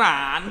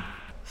beneran.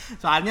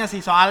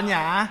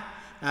 soalnya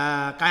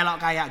kalau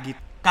kayak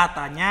gitu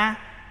katanya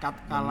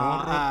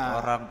kalau menurut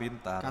orang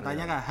pintar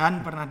katanya ya.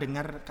 Han pernah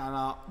dengar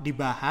kalau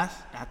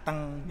dibahas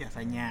datang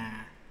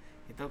biasanya.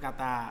 Itu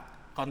kata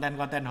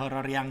konten-konten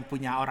horor yang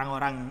punya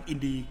orang-orang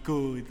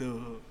indigo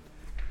itu.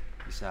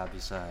 Bisa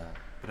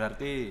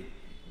berarti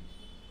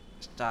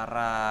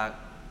secara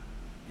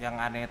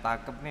yang aneh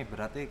tangkep nih,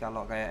 berarti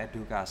kalau kayak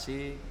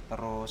edukasi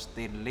terus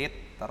teen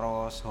lead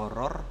terus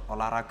horor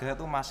olahraga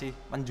itu masih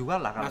menjual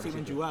lah kalau Masih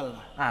menjual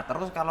lah. Nah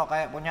terus kalau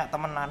kayak punya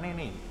temen aneh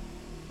nih,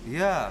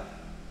 dia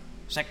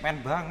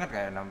segmen banget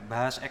kayaknya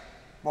bahas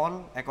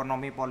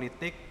ekonomi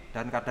politik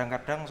dan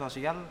kadang-kadang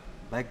sosial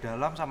baik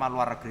dalam sama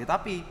luar negeri,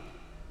 tapi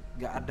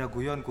nggak ada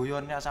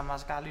guyon-guyonnya sama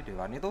sekali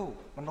Dewan. Itu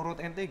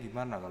menurut ente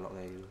gimana kalau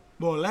kayak gitu?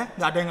 Boleh,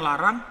 nggak ada yang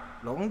larang.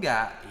 Lo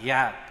enggak,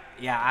 ya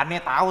aneh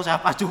tahu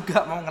siapa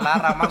juga mau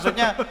ngelarang,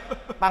 maksudnya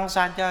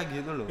pangsanya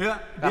gitu loh. Ya,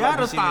 kalau dia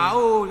harus sini,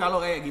 tahu kalau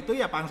kayak gitu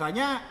ya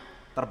pangsanya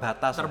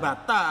terbatas.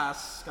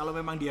 Kalau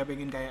memang dia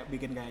pengen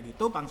bikin kayak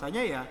gitu,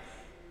 pangsanya ya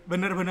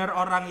bener-bener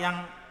orang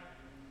yang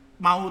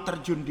mau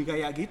terjun di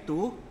kayak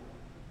gitu.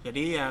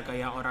 Jadi ya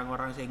kayak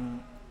orang-orang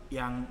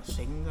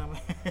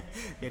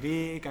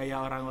jadi kayak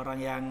orang-orang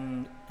yang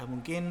ya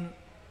mungkin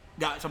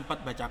nggak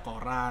sempat baca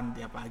koran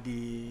tiap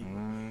pagi.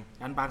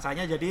 Kan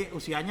pangsanya jadi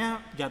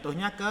usianya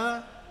jatuhnya ke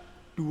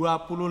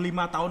 25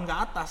 tahun ke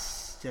atas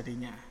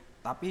jadinya.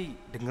 Tapi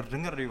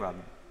denger-denger nih Wan,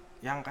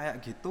 yang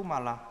kayak gitu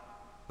malah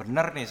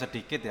bener nih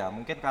sedikit ya.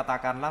 Mungkin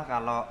katakanlah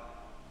kalau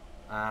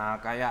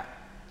kayak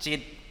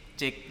cheat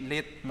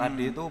lead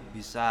tadi itu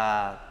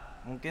bisa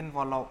mungkin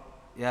follow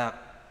ya,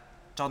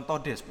 contoh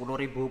deh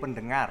 10.000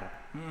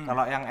 pendengar.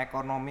 Kalau yang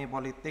ekonomi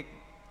politik,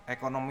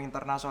 ekonomi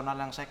internasional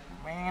yang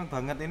segmen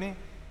banget ini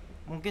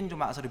mungkin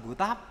cuma 1.000,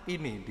 tapi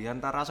nih di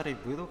antara 1.000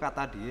 itu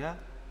kata dia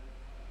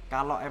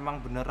kalau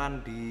emang beneran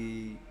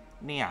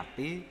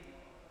diniati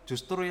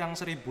justru yang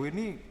 1.000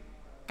 ini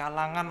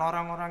kalangan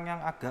orang-orang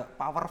yang agak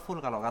powerful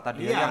kalau kata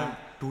dia, yang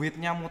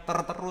duitnya muter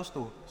terus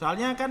tuh.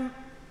 Soalnya kan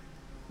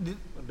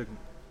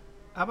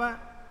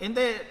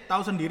ente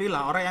tahu sendiri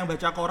lah orang yang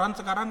baca koran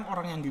sekarang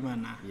orang yang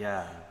gimana.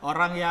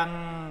 Orang yang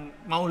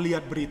mau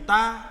lihat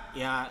berita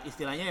ya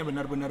istilahnya ya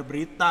benar-benar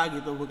berita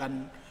gitu,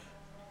 bukan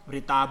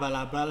berita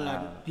abal-abal.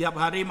 Tiap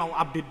hari mau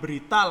update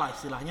berita lah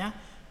istilahnya,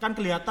 kan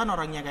kelihatan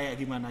orangnya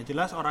kayak gimana.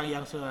 Jelas orang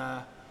yang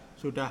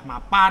sudah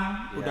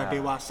mapan, udah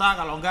dewasa,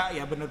 kalau enggak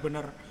ya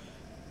benar-benar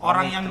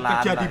orang yang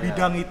kerja di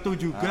bidang itu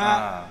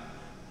juga,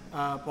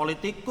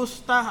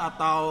 politikus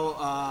atau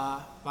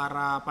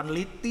para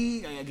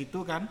peneliti kayak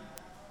gitu kan.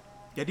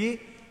 Jadi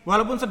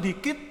walaupun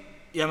sedikit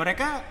ya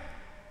mereka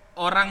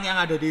orang yang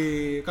ada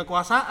di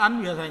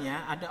kekuasaan,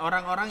 biasanya ada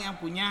orang-orang yang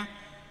punya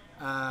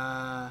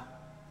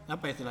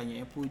apa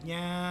istilahnya ya,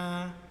 punya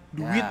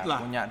duit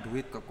lah, punya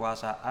duit,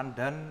 kekuasaan,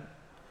 dan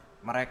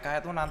mereka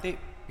itu nanti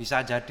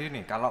bisa jadi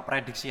nih kalau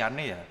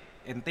prediksiannya ya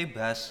ente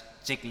bahas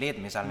ciklit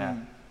misalnya,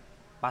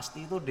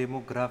 pasti itu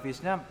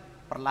demografisnya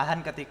perlahan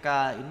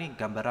ketika ini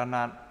gambaran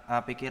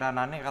pikiran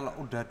aneh kalau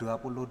udah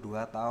 22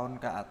 tahun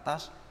ke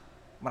atas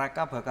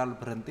mereka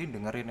bakal berhenti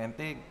dengerin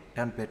ente,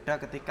 dan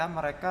beda ketika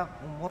mereka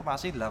umur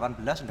masih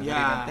 18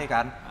 dengerin ente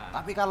kan.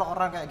 Tapi kalau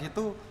orang kayak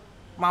gitu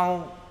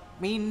mau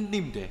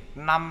minim deh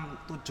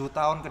 6-7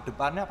 tahun ke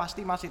depannya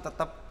pasti masih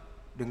tetap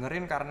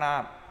dengerin,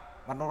 karena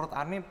menurut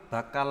Ani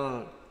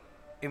bakal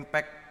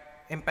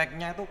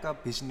impactnya itu ke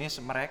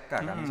bisnis mereka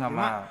kan.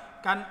 Sama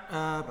kan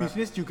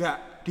bisnis juga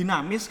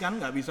dinamis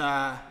kan, nggak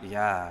bisa.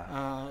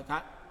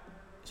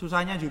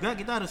 Susahnya juga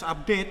kita harus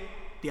update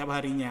tiap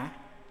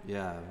harinya.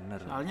 Ya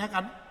benar. Soalnya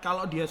kan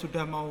kalau dia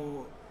sudah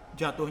mau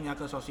jatuhnya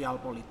ke sosial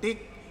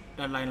politik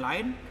dan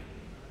lain-lain,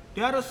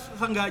 dia harus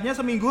seenggaknya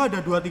seminggu ada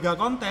 2-3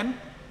 konten.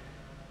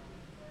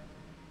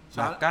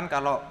 Bahkan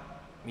kalau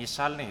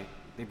misal nih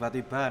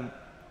tiba-tiba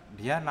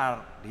dia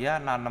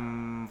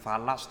nanam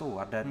falas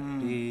tuh ada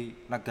di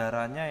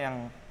negaranya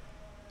yang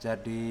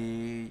jadi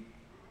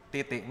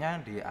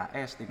titiknya di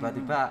AS,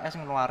 tiba-tiba AS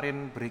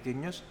ngeluarin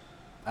breaking news,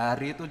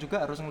 hari itu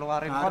juga harus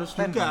ngeluarin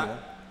konten juga.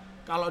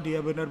 Kalau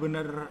dia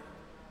benar-benar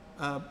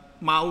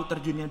mau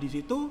terjunnya di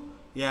situ,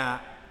 ya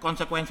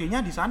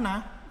konsekuensinya di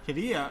sana.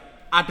 Jadi ya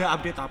ada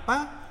update apa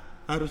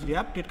harus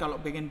diupdate kalau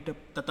pengen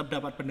tetap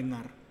dapat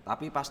pendengar.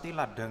 Tapi pasti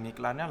ladang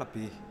iklannya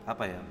lebih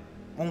apa ya?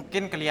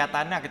 Mungkin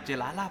kelihatannya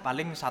kecil,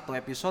 paling satu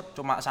episode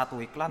cuma 1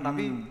 iklan,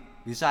 tapi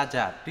bisa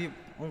jadi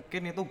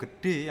mungkin itu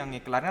gede yang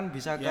iklan kan,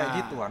 bisa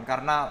kayak gitu kan,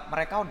 karena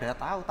mereka udah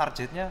tahu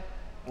targetnya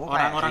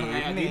orang-orang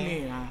kayak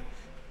gini. Nah,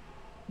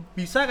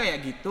 bisa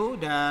kayak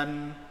gitu,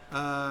 dan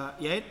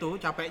ya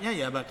itu capeknya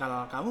ya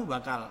kamu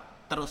bakal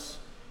terus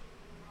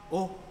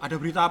ada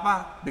berita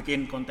apa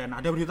bikin konten,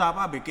 ada berita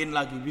apa bikin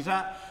lagi,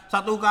 bisa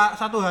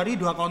satu hari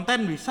 2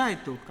 konten bisa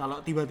itu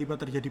kalau tiba-tiba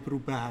terjadi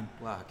perubahan.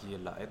 Wah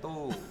gila,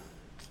 itu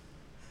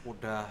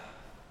udah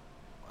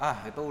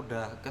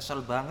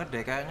kesel banget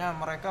deh kayaknya.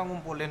 Mereka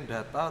ngumpulin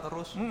data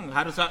terus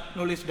harus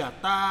nulis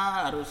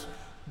data, harus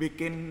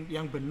bikin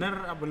yang bener.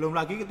 Belum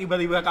lagi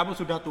tiba-tiba kamu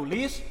sudah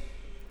tulis,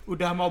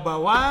 udah mau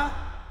bawa,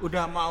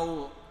 udah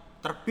mau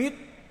terbit,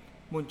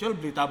 muncul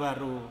berita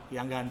baru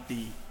yang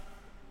ganti.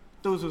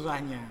 Itu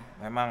susahnya.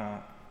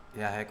 Memang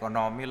ya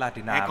ekonomi lah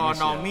dinamis.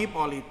 Ekonomi, ya.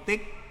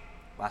 politik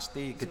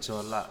Pasti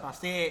gejolak.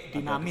 pasti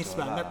dinamis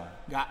banget,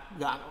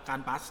 nggak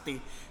akan pasti.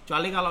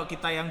 Kecuali kalau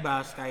kita yang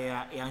bahas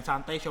kayak yang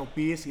santai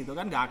showbiz gitu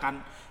kan nggak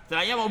akan,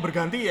 istilahnya mau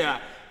berganti ya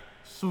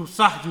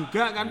susah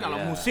juga kan.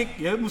 Kalau musik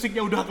ya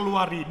musiknya udah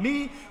keluar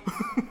ini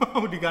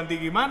mau diganti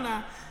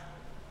gimana?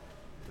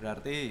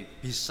 Berarti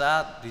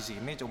bisa di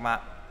sini cuma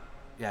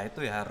ya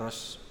itu ya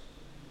harus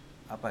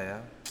apa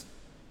ya,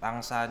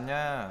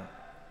 pangsanya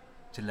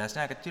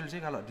jelasnya kecil sih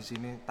kalau di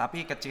sini.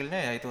 Tapi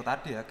kecilnya ya itu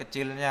tadi ya,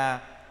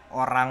 kecilnya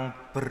orang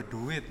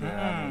berduit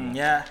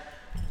ya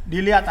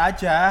dilihat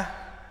aja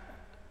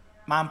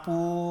mampu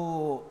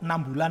 6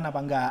 bulan apa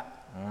enggak.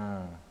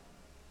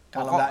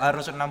 Kalau enggak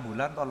harus 6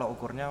 bulan tolak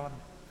ukurnya kan?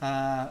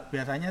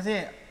 Biasanya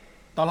sih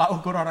tolak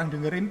ukur orang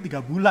dengerin 3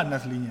 bulan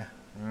aslinya.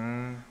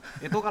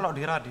 Itu kalau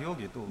di radio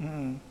gitu.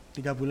 3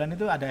 bulan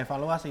itu ada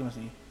evaluasi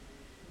masih.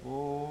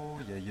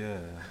 Oh ya.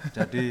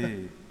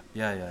 Jadi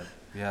ya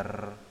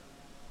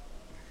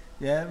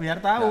biar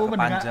tahu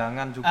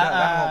kepanjangan juga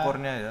kan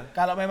ngukurnya ya.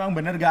 Kalau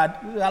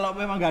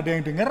memang nggak ada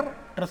yang denger,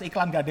 terus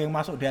iklan nggak ada yang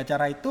masuk di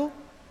acara itu,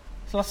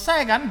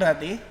 selesai kan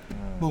berarti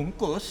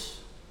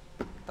bungkus.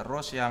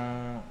 Terus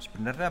yang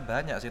sebenarnya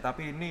banyak sih,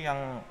 tapi ini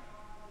yang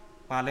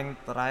paling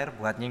terakhir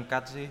buat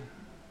nyingkat sih,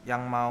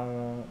 yang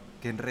mau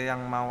genre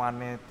yang mau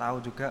aneh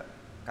tahu juga,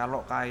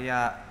 kalau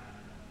kayak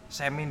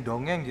semi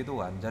dongeng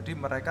gitu kan. Jadi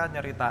mereka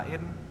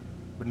nyeritain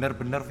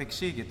bener-bener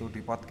fiksi gitu di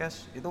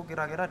podcast itu,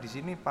 kira-kira di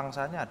sini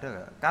pangsanya ada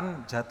gak?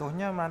 Kan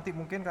jatuhnya nanti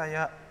mungkin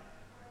kayak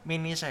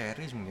mini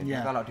series mungkin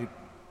ya, kalau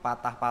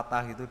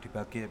dipatah-patah gitu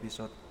dibagi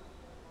episode.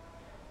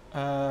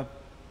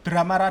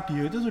 Drama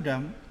radio itu sudah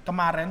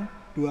kemarin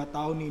 2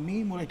 tahun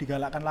ini mulai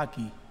digalakkan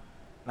lagi.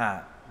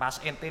 Nah pas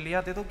ente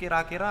lihat itu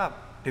kira-kira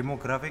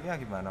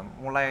demografiknya gimana?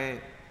 Mulai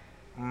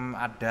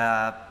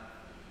ada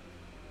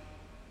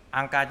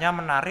angkanya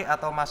menarik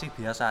atau masih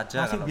biasa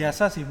aja? Masih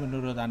biasa sih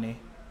menurut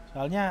Ane.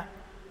 Soalnya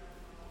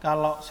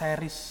kalau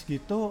series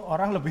gitu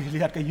orang lebih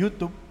lihat ke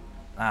YouTube.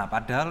 Nah,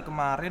 padahal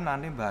kemarin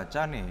Ani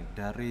baca nih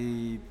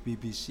dari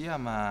BBC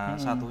sama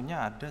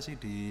satunya ada sih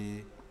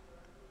di,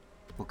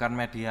 bukan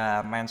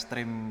media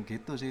mainstream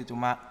gitu sih,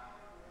 cuma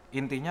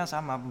intinya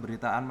sama,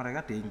 pemberitaan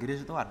mereka di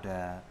Inggris itu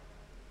ada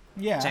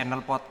channel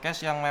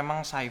podcast yang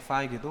memang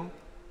sci-fi gitu.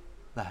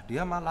 Lah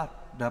dia malah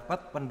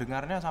dapat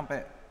pendengarnya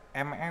sampai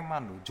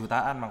MM-an loh,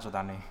 jutaan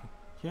maksudnya.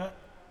 Ya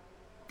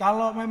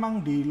kalau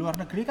memang di luar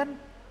negeri kan,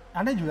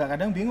 Anda juga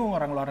kadang bingung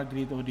orang luar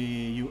negeri itu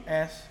di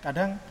US,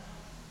 kadang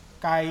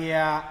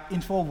kayak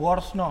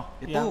Infowars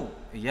itu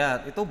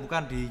itu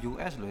bukan di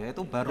US loh ya,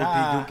 itu baru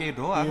di UK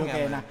doang di UK.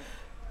 Ya. Nah,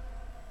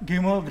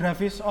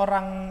 demografis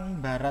orang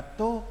barat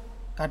tuh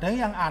kadang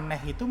yang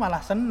aneh itu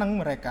malah seneng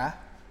mereka.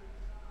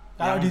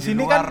 Kalau di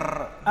sini kan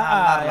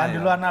yang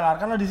di luar nalar.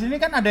 Kalau di sini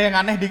kan ada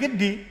yang aneh dikit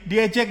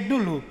diejek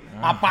dulu.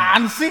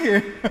 Apaan sih?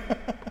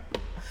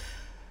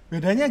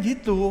 Bedanya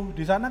gitu.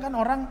 Di sana kan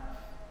orang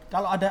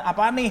kalau ada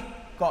apa nih,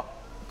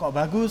 kok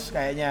bagus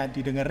kayaknya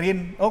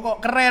didengerin, oh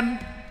kok keren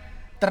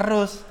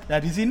terus. Nah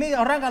di sini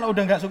orang kalau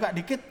udah nggak suka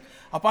dikit,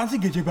 apaan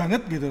sih gede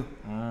banget gitu,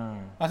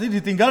 pasti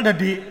ditinggal dan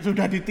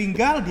sudah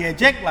ditinggal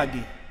diejek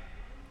lagi.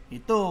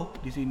 Itu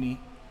di sini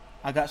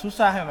agak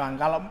susah emang.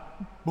 Kalau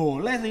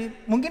boleh sih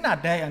mungkin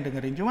ada yang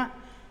dengerin, cuma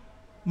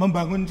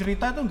membangun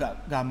cerita tuh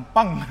nggak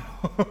gampang.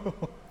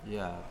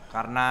 Ya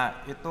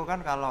karena itu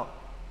kan kalau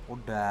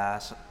udah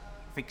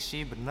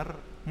fiksi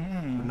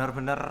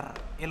bener-bener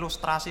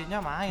ilustrasinya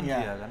main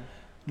dia kan.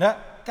 Nah,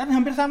 kan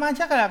hampir sama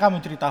aja kayak kamu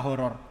cerita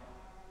horor.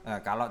 Nah,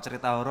 kalau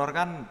cerita horor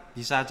kan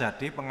bisa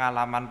jadi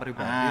pengalaman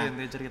pribadi yang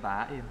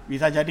diceritain.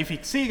 Bisa jadi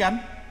fiksi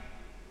kan?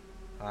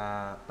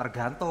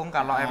 Tergantung,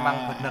 kalau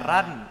emang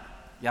beneran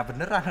ya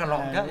beneran, kalau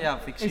enggak ya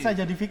fiksi. Bisa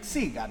jadi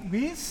fiksi kan?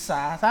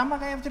 Bisa,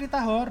 sama kayak cerita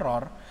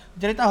horor.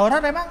 Cerita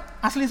horor emang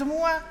asli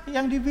semua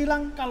yang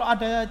dibilang kalau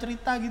ada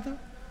cerita gitu.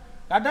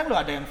 Kadang lo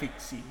ada yang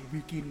fiksi,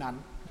 bikinan.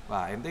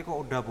 Wah, ente kok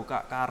udah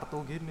buka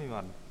kartu gini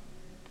kan?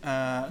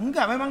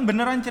 Enggak, memang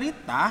beneran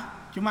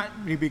cerita, cuma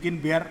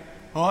dibikin biar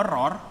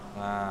horor,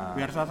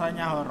 biar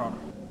suasananya horor.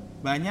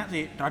 Banyak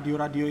sih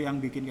radio-radio yang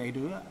bikin kayak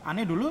gitu.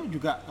 Aneh dulu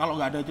juga kalau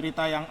nggak ada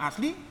cerita yang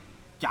asli,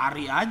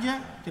 cari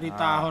aja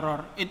cerita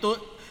horor. Itu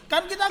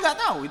kan kita nggak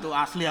tahu itu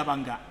asli apa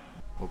enggak.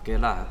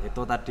 Oke lah,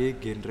 itu tadi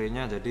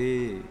genrenya.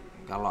 Jadi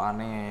kalau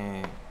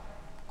Aneh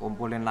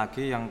kumpulin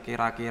lagi yang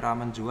kira-kira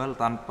menjual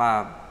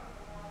tanpa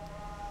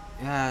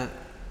ya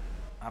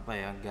apa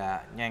ya,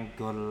 nggak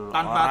nyenggol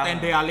tanpa orang,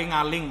 tende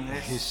aling-aling,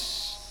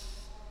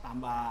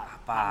 tambah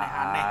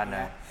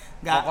aneh-aneh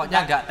ya. Pokoknya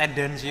nggak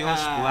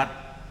tendensius buat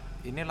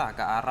inilah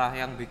ke arah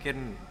yang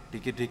bikin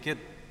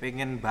dikit-dikit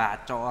pengen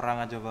baca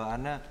orang aja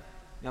bahannya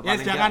ya.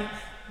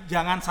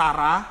 Jangan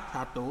Sarah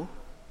satu.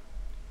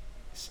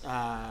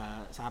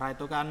 Sarah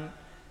itu kan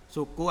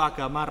suku,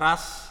 agama,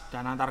 ras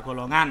dan antar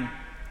golongan.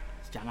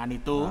 Jangan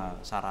itu.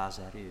 Sarah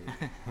Azhari.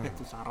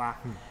 Itu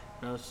Sarah.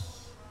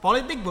 Terus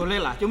politik boleh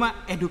lah,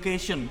 cuma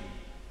education,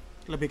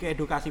 lebih ke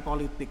edukasi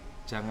politik.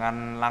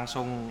 Jangan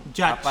langsung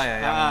judge, apa ya,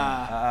 yang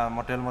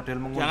model-model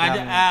mengundang.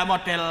 Jangan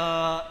model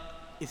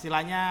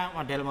istilahnya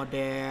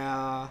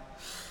model-model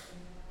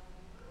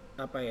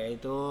apa ya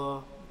itu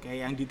kayak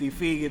yang di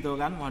TV gitu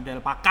kan,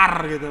 model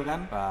pakar gitu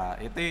kan.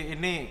 Pak,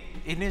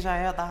 ini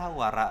saya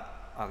tahu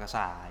ke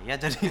saya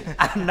jadi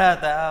Anda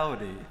tahu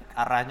nih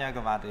arahnya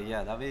kemana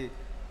ya, tapi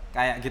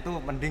kayak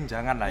gitu mending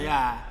jangan lah ya.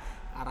 Ya,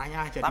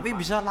 arahnya jadi Tapi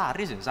bisa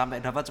laris ya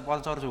sampai dapat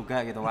sponsor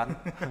juga gitu kan.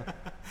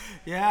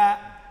 ya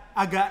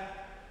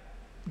agak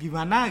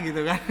gimana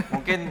gitu kan.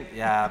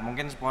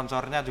 Mungkin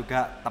sponsornya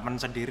juga teman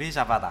sendiri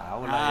siapa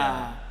tahu lah ya.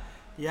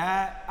 Ya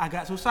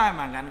agak susah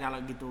emang kan kalau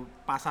gitu.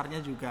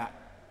 Pasarnya juga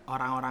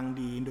orang-orang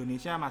di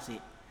Indonesia masih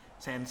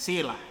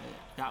sensi lah.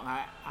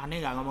 Aneh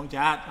nggak ngomong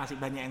jahat,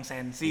 masih banyak yang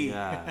sensi.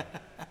 Iya.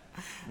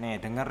 Nih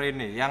dengerin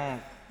nih,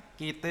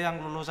 kita yang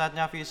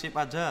lulusannya FISIP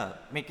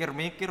aja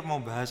mikir-mikir mau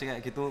bahas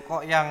kayak gitu,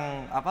 kok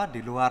yang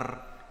di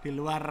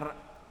luar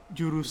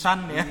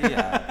jurusan ya.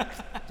 Iya.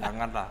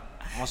 Janganlah.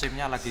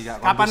 Musimnya lagi gak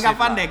kondusif.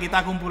 Kapan-kapan deh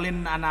kita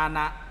kumpulin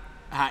anak-anak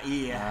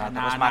HI ya.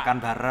 Terus makan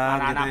bareng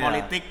anak-anak gitu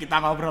politik, kita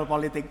ngobrol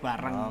politik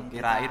bareng.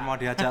 Kirain mau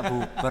diajak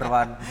bubar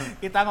Wan.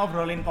 Kita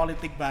ngobrolin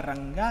politik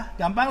bareng. Ya,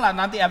 gampang lah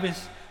nanti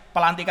habis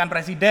pelantikan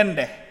presiden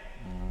deh.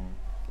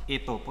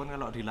 Itu pun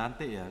kalau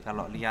dilantik ya,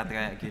 kalau lihat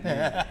kayak gini.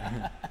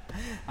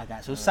 Agak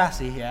susah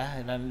sih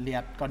ya, dan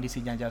lihat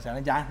kondisinya jauh sana.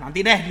 Jangan,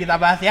 nanti deh kita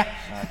bahas ya.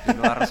 Nah, di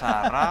luar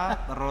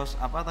sara, terus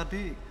apa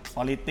tadi?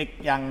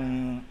 Politik yang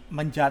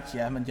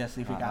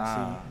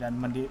menjustifikasi dan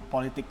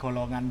politik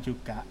golongan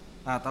juga.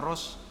 Nah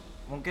terus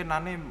mungkin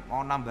Nani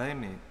mau nambahin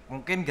nih,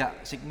 mungkin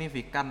nggak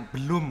signifikan,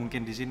 belum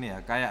mungkin di sini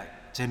ya,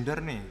 kayak gender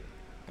nih.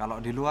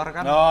 Kalau di luar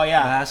kan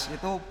bahas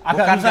itu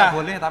agak bukan nggak susah.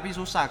 boleh tapi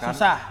susah kan.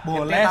 Susah,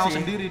 boleh kita tahu sih.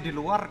 sendiri di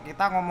luar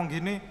kita ngomong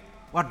gini,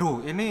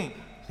 waduh ini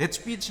hate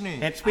speech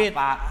nih. Hate speech,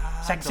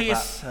 Apaan,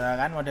 seksis, ya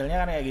kan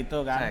modelnya kan kayak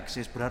gitu kan.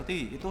 Seksis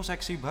berarti itu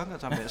seksi banget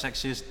sampai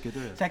seksis gitu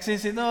ya.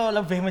 Seksis itu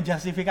lebih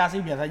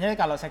menjustifikasi, biasanya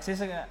kalau seksis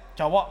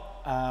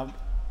cowok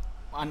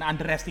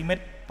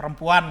underestimate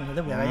perempuan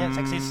gitu biasanya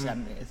seksis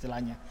kan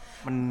istilahnya.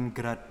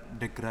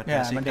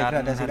 Mendegradasikan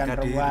harga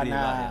perempuan, diri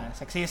lah ya.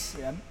 seksis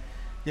kan.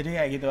 Jadi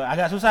kayak gitu,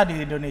 agak susah di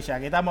Indonesia.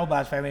 Kita mau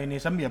bahas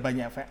feminisme ya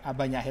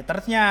banyak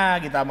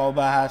hatersnya. Kita mau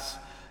bahas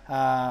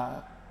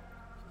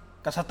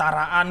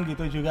kesetaraan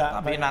gitu juga.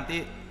 Tapi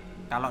nanti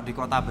kalau di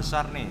kota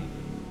besar nih,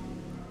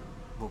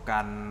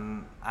 bukan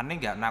aneh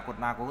nggak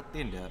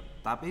nakut-nakutin ya.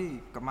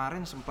 Tapi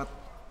kemarin sempat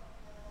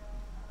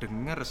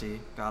denger sih,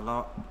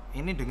 kalau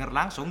ini denger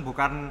langsung,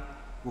 bukan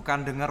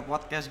denger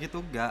podcast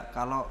gitu, nggak.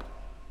 Kalau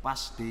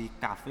pas di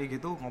kafe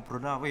gitu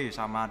ngobrolnya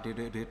sama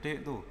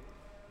dedek-dedek tuh,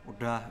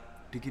 udah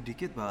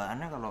dikit-dikit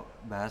bawaannya kalau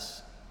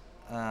bahas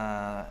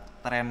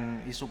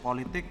tren isu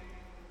politik,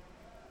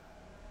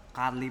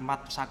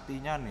 kalimat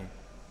saktinya nih,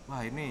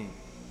 wah ini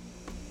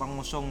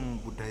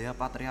pengusung budaya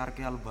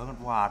patriarkial banget.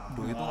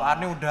 Waduh, itu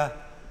aneh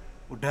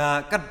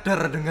udah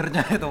keder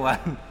dengernya itu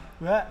Wan.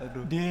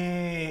 Di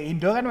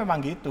Indo kan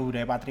memang gitu,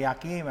 budaya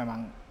patriarki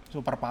memang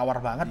super power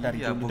banget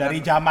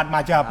dari zaman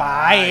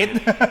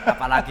Majapahit.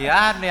 Apalagi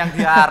aneh yang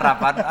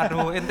diharapkan.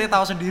 Aduh, ente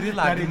tahu sendiri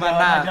lah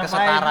gimana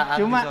kesetaraan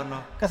Cuma di sono.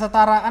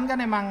 Kesetaraan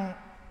kan emang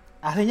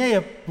aslinya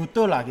ya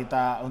butuh lah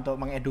kita untuk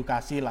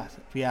mengedukasi lah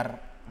biar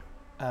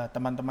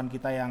teman-teman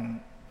kita yang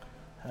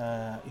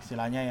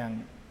istilahnya yang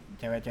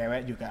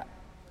cewek-cewek juga,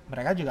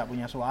 mereka juga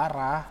punya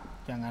suara,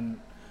 jangan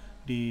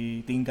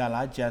ditinggal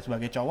aja.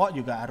 Sebagai cowok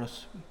juga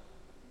harus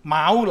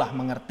mau lah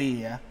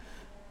mengerti ya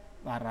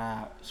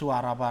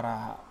suara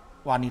para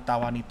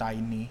wanita-wanita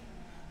ini.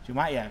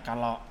 Cuma ya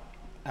kalau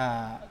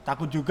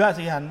takut juga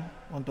sih Han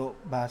untuk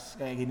bahas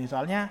kayak gini,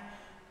 soalnya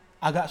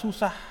agak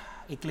susah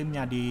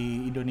iklimnya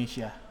di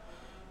Indonesia.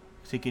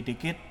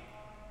 Sedikit-dikit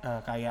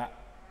kayak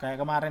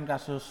kemarin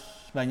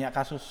banyak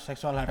kasus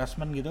seksual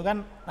harassment gitu kan,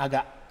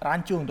 agak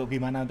rancu untuk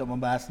gimana untuk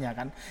membahasnya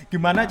kan.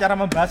 Gimana cara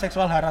membahas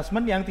seksual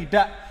harassment yang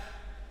tidak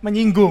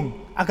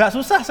menyinggung, agak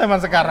susah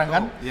zaman sekarang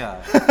kan. Iya.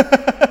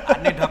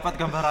 Aneh dapat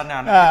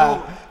gambarannya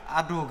itu.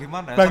 Aduh,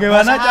 gimana?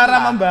 Bagaimana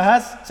cara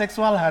membahas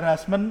seksual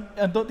harassment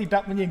untuk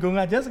tidak menyinggung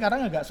aja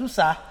sekarang agak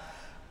susah.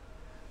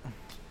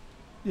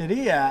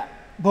 Jadi ya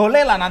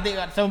boleh lah nanti,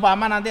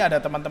 seumpama nanti ada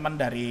teman-teman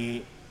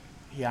dari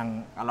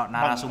yang kalau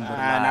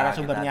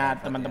narasumbernya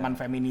teman-teman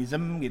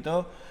feminisme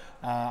gitu,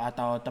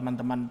 atau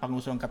teman-teman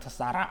pengusung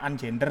kesetaraan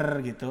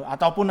gender gitu,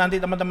 ataupun nanti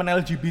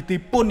teman-teman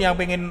LGBT pun yang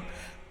pengen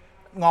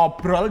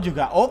ngobrol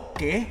juga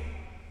oke,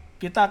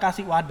 kita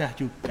kasih wadah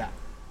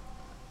juga.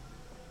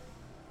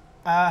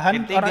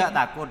 Inti nggak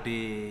takut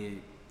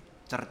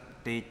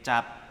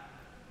dicap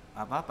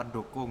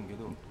pendukung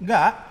gitu?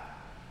 Enggak.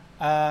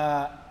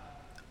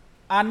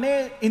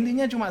 Aneh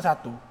intinya cuma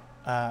satu.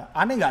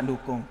 Aneh nggak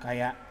dukung,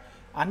 kayak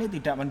aneh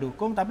tidak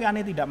mendukung tapi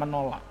aneh tidak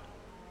menolak.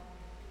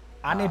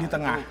 Aneh di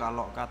tengah. Itu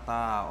kalau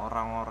kata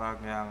orang-orang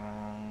yang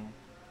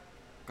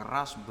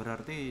keras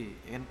berarti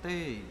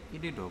ente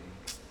ini dong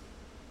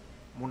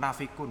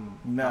munafikun.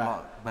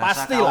 Kalau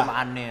bahasa kaum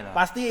aneh lah.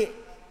 Pasti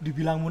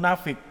dibilang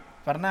munafik.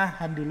 Pernah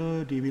Han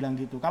dulu dibilang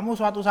gitu, kamu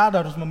suatu saat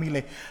harus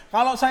memilih.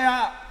 Kalau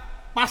saya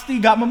pasti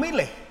gak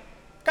memilih,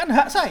 kan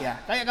hak saya.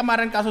 Kayak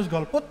kemarin kasus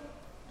golput,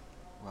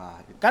 wah,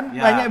 kan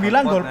ya, banyak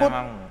bilang golput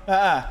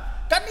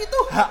Kan itu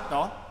hak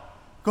toh.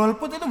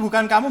 Golput itu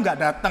bukan kamu nggak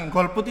datang,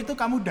 golput itu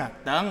kamu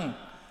datang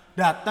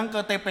ke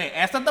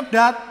TPS tetap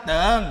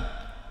datang.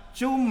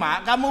 Cuma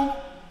kamu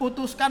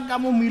putuskan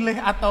kamu milih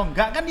atau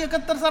enggak kan ya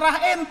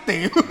terserah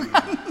ente,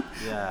 bukan?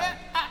 Yeah.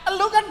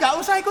 Lu kan nggak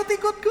usah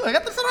ikut-ikut gue,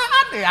 kan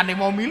terserah aneh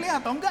mau milih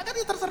atau enggak kan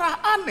ya terserah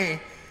aneh.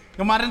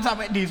 Kemarin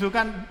sampai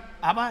diisukan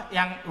apa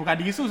yang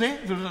bukan diisu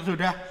sih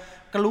sudah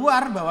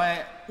keluar bahwa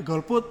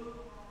golput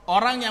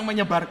orang yang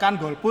menyebarkan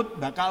golput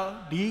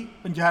bakal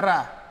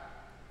dipenjara.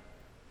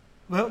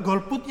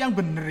 Golput yang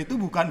bener itu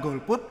bukan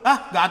golput,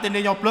 nggak atene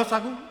nyoblos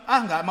aku,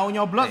 nggak mau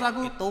nyoblos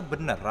aku. Itu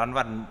beneran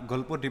Wan,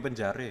 golput di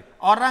penjara.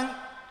 Orang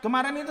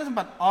kemarin itu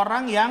sempat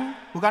orang yang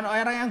bukan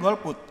orang yang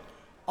golput,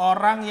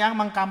 orang yang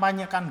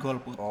mengkampanyekan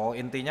golput. Oh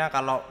intinya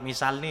kalau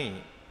misal nih,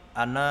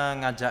 Ana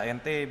ngajak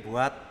ente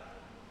buat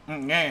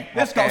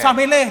Wes gak usah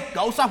milih,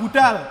 gak usah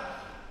budal,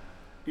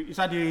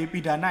 bisa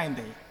dipidana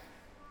ente.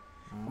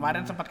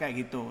 Kemarin sempat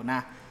kayak gitu.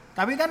 Nah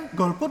tapi kan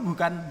golput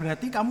bukan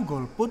berarti kamu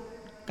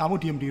golput kamu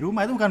diem di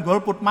rumah, itu bukan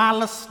golput,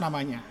 males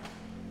namanya.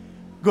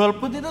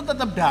 Golput itu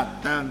tetap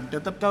datang,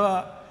 tetap ke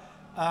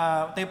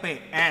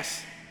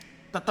TPS,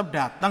 tetap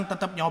datang,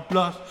 tetap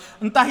nyoblos.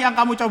 Entah yang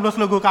kamu coblos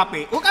logo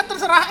KPU kan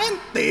terserah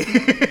ente.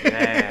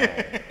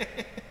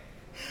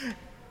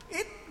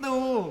 Itu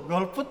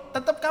golput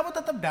kamu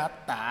tetap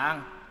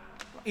datang.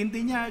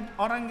 Intinya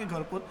orang yang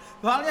golput,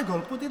 soalnya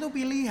golput itu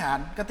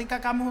pilihan. Ketika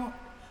kamu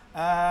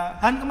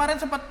Han kemarin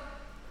sempat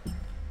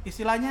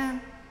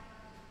istilahnya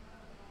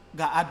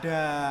nggak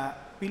ada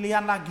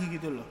pilihan lagi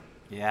gitu loh.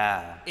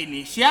 Ya.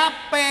 Ini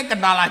siapa?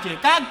 Kenal aja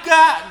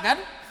kagak kan?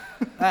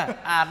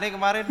 Aneh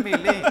kemarin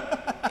milih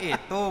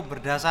itu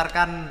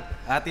berdasarkan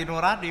hati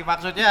nurani,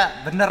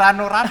 maksudnya beneran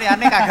nurani.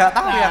 Aneh kagak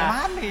tahu yang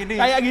mana ini.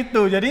 Kayak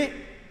gitu. Jadi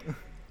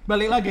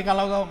balik lagi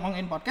kalau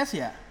ngomongin podcast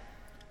ya,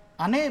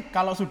 aneh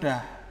kalau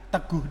sudah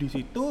teguh di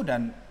situ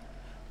dan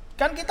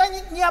kan kita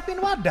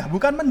nyiapin wadah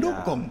bukan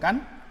mendukung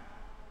kan?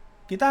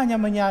 Kita hanya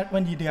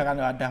menyediakan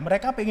wadah,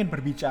 mereka pengen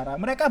berbicara,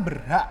 mereka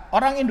berhak.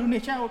 Orang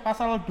Indonesia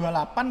pasal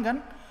 28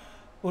 kan,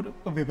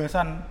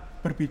 kebebasan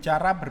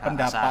berbicara,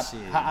 berpendapat,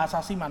 hak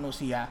asasi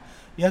manusia.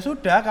 Ya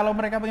sudah, kalau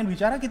mereka pengen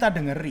bicara kita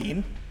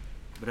dengerin.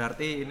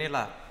 Berarti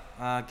inilah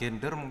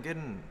gender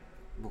mungkin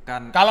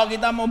bukan. Kalau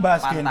kita mau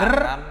bahas pantangan, gender,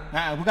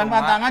 bukan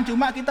pantangan,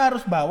 cuma kita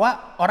harus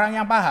bawa orang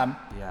yang paham.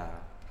 Ya,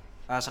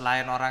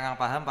 selain orang yang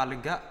paham, paling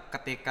enggak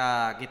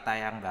ketika kita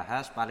yang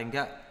bahas, paling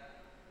enggak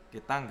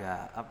kita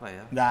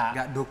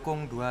nggak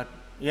dukung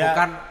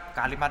bukan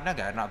kalimatnya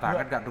nggak enak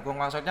banget, nggak dukung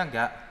maksudnya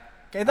nggak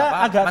kita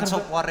agak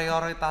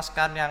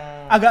mensuperioritaskan yang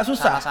agak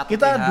susah.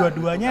 Kita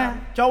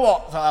dua-duanya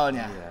cowok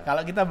soalnya.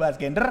 Kalau kita bahas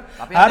gender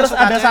tapi harus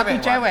ada satu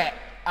cewek.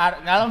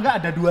 Kalau nggak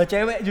ada dua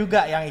cewek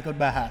juga yang ikut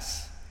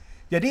bahas.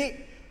 Jadi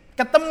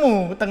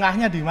ketemu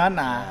tengahnya di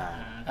mana.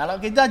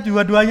 Kalau kita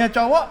dua-duanya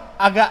cowok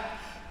agak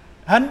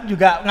Han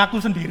juga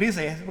ngaku sendiri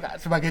sih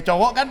sebagai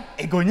cowok kan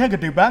egonya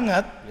gede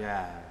banget.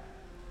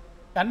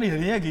 Kan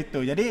jadinya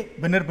gitu, jadi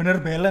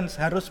bener-bener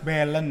harus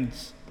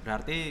balance.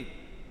 Berarti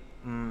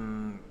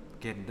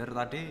gender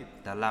tadi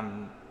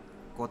dalam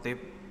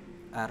kutip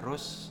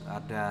harus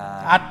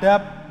ada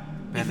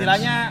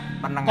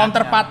istilahnya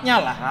counterpartnya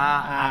lah.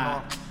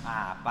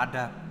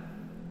 Pada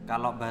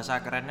kalau bahasa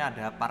kerennya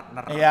ada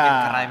partner in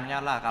crime-nya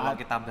lah kalau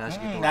kita bahas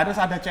gitu. Harus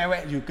ada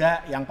cewek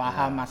juga yang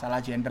paham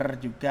masalah gender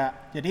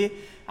juga.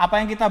 Jadi apa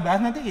yang kita bahas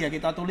nanti ya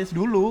kita tulis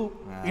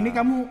dulu. Ini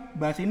kamu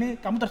bahas ini,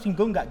 kamu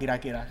tersinggung nggak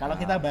kira-kira? Kalau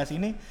kita bahas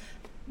ini,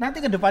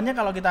 nanti kedepannya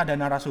kalau kita ada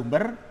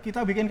narasumber,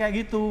 kita bikin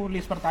kayak gitu.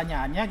 List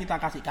pertanyaannya kita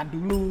kasihkan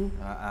dulu.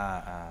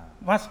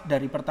 Mas,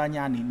 dari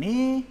pertanyaan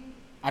ini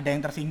ada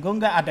yang tersinggung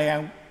nggak? Ada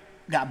yang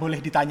nggak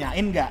boleh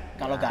ditanyain nggak?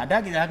 Kalau nggak ada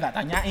kita nggak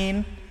tanyain.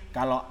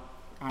 Kalau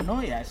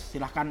ya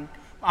silahkan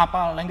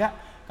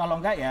kalau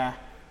enggak ya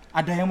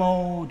ada yang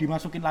mau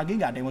dimasukin lagi,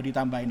 nggak ada yang mau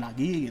ditambahin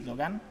lagi gitu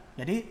kan.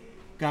 Jadi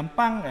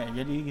gampang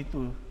jadi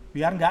gitu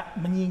biar nggak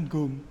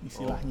menyinggung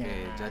istilahnya.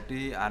 Oke,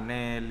 jadi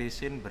aneh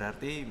lisin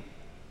berarti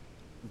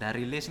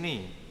dari list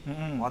nih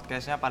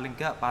podcastnya paling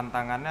nggak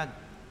pantangannya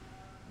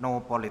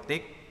no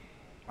politik,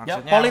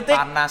 maksudnya politik,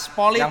 panas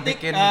politik, yang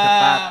bikin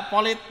debat,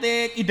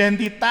 politik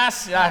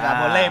identitas ya nggak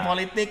boleh,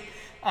 politik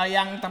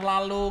yang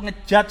terlalu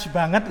ngejudge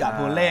banget nggak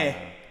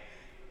boleh.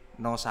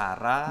 No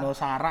sara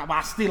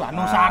pastilah,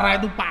 no sara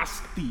itu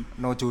pasti.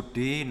 No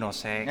judi, no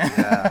seks.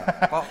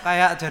 Kok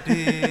kayak jadi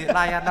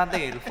layanan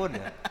telepon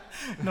ya?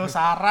 No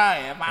sara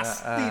ya,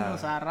 pasti no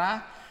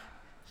sara.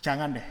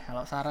 Jangan deh,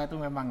 kalau sara itu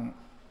memang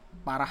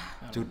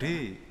parah.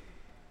 Judi.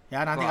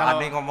 Ya nanti kok kalau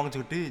Andi ngomong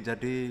judi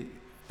jadi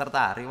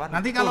tertarik Wan.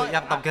 Nanti kalau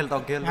yang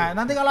togel-togel. Nah,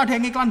 nanti kalau ada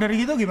yang iklan dari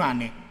itu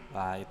gimana?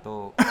 Wah,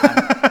 itu kan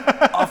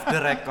off the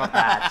record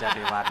aja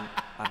nih Wan.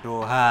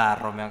 Aduh,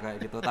 haram yang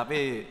kayak gitu.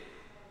 Tapi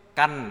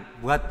kan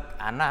buat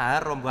anak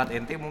harum, buat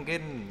ente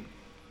mungkin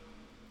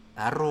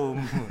harum.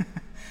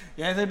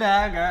 Ya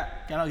sudah, enggak.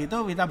 Kalau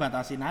gitu kita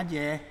batasin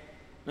aja.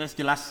 Terus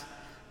jelas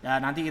ya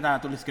nanti kita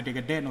tulis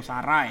gede-gede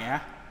Nusara ya.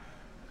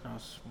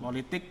 Terus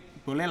politik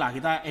boleh lah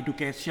kita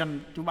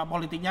education, cuma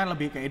politiknya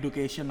lebih ke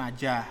education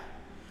aja.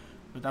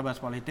 Kita bahas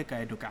politik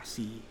ke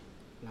edukasi.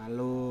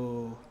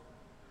 Lalu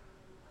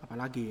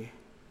apalagi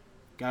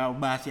kalau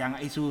bahas yang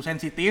isu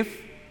sensitif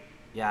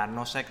ya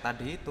nosek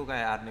tadi itu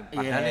kayak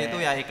padahal itu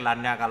ya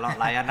iklannya kalau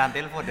layanan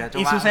telepon ya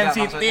cuma isu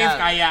sensitif maksudnya,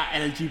 kayak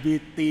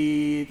LGBT,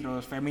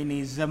 terus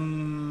feminism,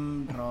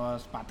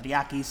 terus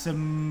patriarkism,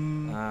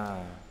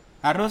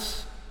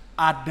 harus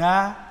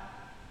ada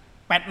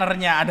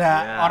partnernya, ada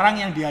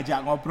orang yang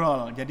diajak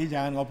ngobrol. Jadi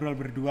jangan ngobrol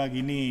berdua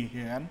gini,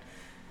 ya kan?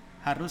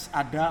 Harus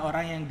ada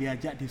orang yang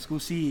diajak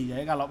diskusi.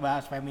 Jadi kalau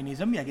bahas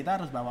feminism ya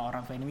kita harus bawa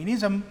orang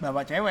feminism,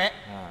 bawa cewek.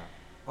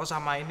 Oh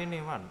sama ini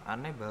nih man,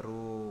 aneh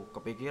baru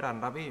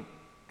kepikiran tapi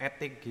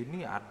etik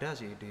gini ada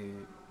sih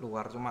di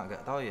luar cuma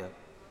nggak tahu ya.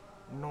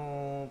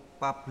 No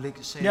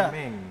public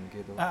shaming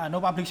gitu. No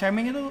public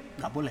shaming itu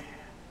nggak boleh.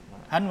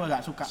 Han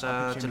nggak suka.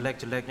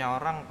 Sejelek-jeleknya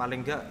orang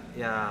paling nggak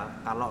ya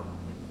kalau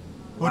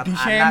body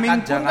shaming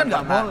pun kan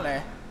nggak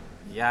boleh.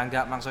 Ya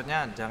nggak,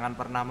 maksudnya jangan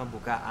pernah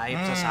membuka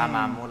aib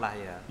sesamamu lah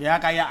ya. Ya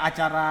kayak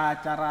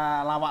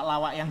acara-acara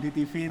lawak-lawak yang di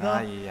TV itu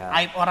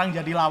aib orang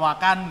jadi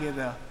lawakan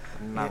gitu.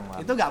 Tenang,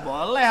 itu nggak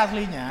boleh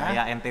aslinya.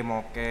 Kayak ente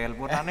mokel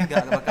pun aneh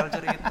nggak bakal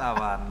cerita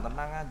Wan,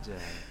 tenang aja.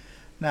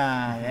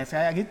 Nah ya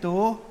kayak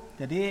gitu.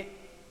 Jadi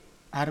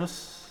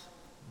harus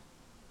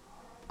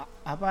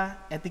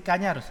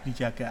etikanya harus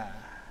dijaga.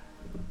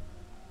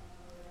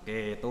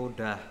 Oke, itu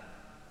udah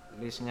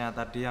listnya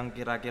tadi yang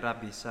kira-kira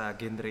bisa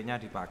genrenya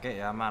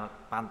dipakai ya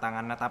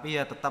pantangannya, tapi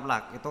ya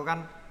tetaplah itu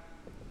kan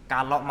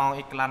kalau mau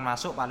iklan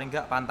masuk paling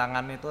enggak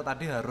pantangan itu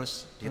tadi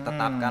harus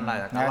ditetapkan lah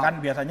ya. Kalau kan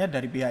biasanya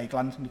dari pihak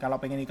iklan, kalau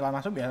pengen iklan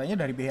masuk biasanya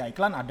dari pihak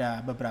iklan ada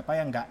beberapa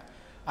yang enggak,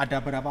 ada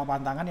beberapa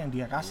pantangan yang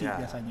dia kasih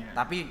biasanya.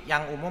 Tapi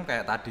yang umum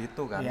kayak tadi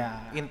itu kan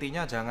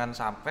intinya jangan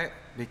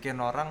sampai bikin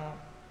orang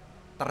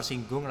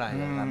tersinggung lah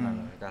ya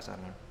kan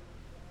kasarnya.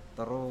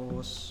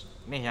 Terus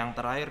nih yang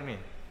terakhir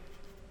nih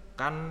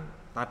kan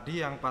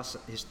tadi yang pas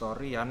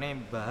history aneh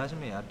bahas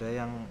nih ada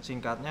yang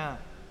singkatnya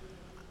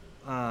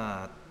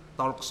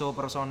talk show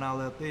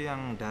personality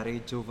yang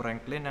dari Joe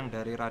Franklin yang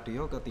dari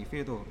radio ke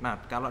TV itu.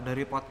 Nah kalau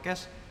dari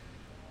podcast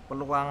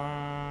peluang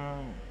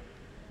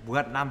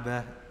buat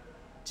nambah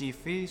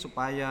CV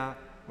supaya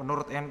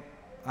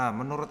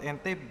menurut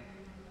ente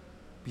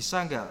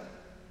bisa nggak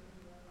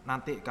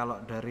nanti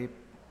kalau dari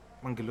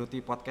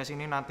menggeluti podcast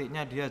ini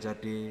nantinya dia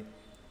jadi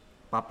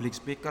public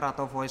speaker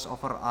atau voice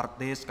over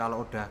artist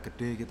kalau udah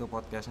gede gitu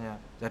podcastnya.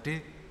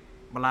 Jadi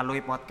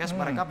melalui podcast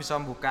mereka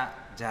bisa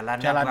membuka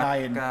jalannya buat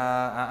lain. Ke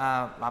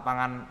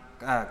lapangan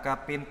ke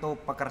pintu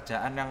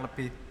pekerjaan yang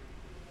lebih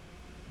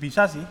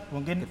bisa sih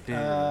mungkin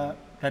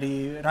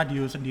dari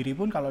radio sendiri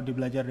pun kalau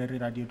belajar dari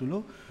radio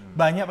dulu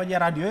banyak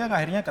penyiar radio yang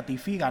akhirnya ke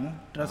TV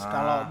kan. Terus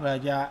kalau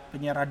belajar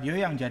penyiar radio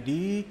yang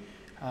jadi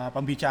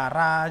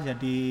pembicara,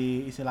 jadi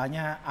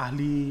istilahnya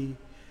ahli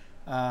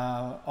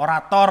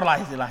orator lah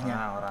istilahnya.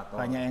 Orator.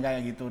 Banyak yang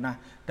kayak gitu. Nah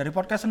dari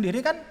podcast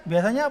sendiri kan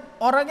biasanya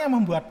orang yang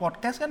membuat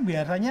podcast kan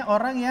biasanya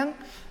orang yang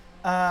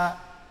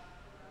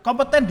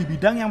kompeten di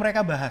bidang yang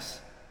mereka bahas.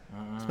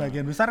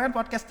 Sebagian besar kan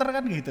podcaster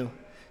kan gitu.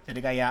 Jadi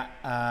kayak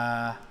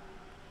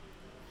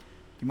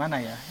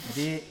gimana ya,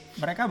 jadi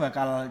mereka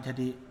bakal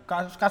jadi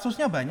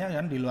kasusnya banyak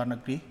kan di luar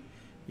negeri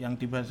yang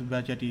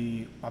tiba-tiba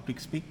jadi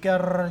public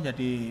speaker,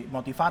 jadi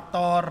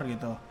motivator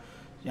gitu,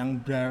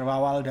 yang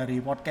berawal dari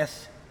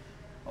podcast.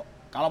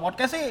 Kalau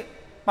podcast sih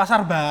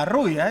pasar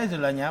baru ya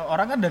istilahnya,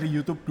 orang kan dari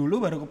YouTube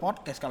dulu baru ke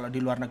podcast kalau di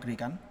luar negeri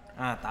kan.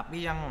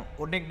 Tapi yang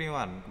unik nih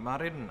Wan,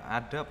 kemarin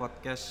ada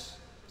podcast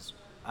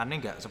aneh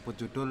nggak sebut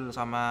judul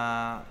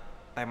sama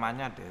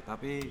temanya deh,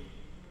 tapi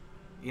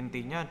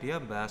intinya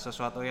dia bahas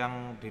sesuatu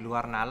yang di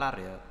luar nalar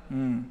ya.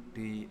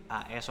 Di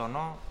AS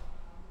sono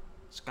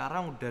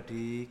sekarang udah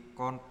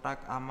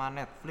dikontak sama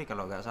Netflix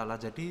kalau nggak salah,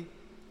 jadi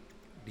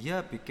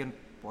dia bikin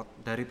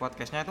dari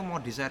podcastnya itu mau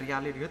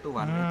diserialin gitu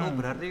Wan. Itu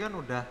berarti kan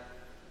udah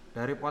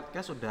dari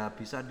podcast udah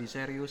bisa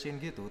diseriusin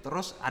gitu.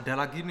 Terus ada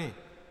lagi nih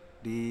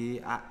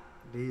di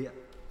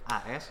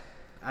AS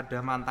ada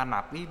mantan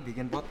napi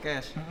bikin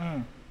podcast.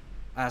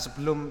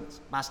 Sebelum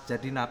pas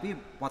jadi napi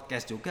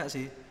podcast juga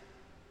sih.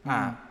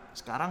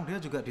 Sekarang dia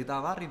juga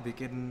ditawari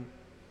bikin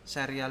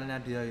serialnya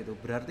dia itu.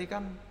 Berarti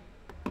kan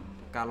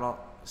kalau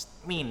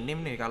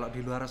minim nih kalau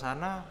di luar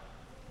sana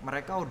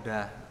mereka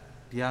udah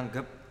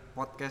dianggap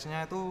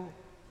podcastnya itu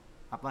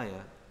apa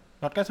ya?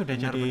 Podcast sudah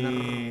jadi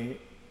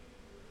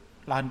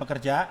lahan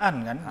pekerjaan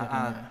kan.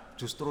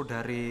 Justru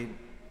dari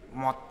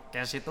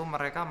modcast itu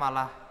mereka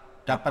malah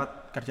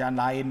dapat kerjaan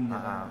lain.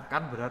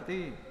 Kan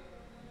berarti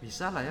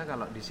bisa lah ya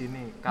kalau di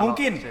sini.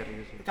 Mungkin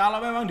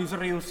kalau memang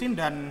diseriusin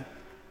dan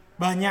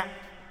banyak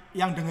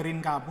yang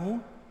dengerin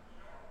kamu,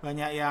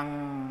 banyak yang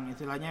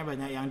istilahnya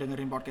banyak yang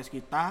dengerin podcast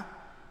kita,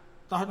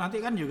 toh nanti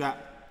kan juga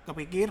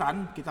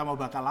kepikiran kita mau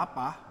bakal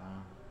apa.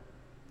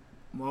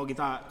 Mau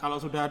kita kalau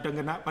sudah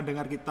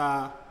pendengar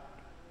kita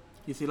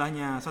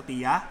istilahnya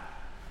setia,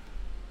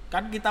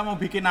 kan kita mau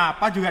bikin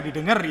apa juga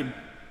didengerin.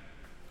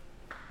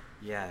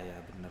 Ya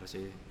benar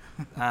sih.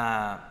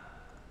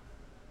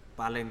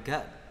 Paling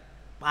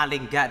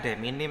enggak deh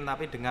minim,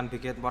 tapi dengan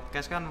bikin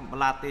podcast kan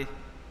melatih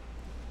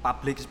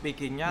public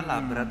speakingnya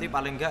lah, berarti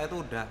paling enggak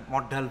itu udah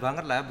modal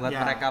banget lah buat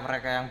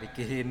mereka yang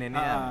bikin ini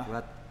ya,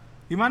 buat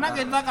Gimana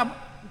kita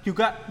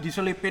juga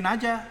diselipin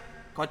aja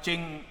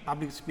coaching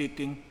public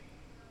speaking.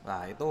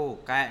 Nah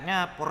itu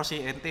kayaknya porsi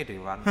ente deh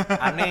Wan.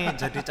 Aneh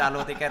jadi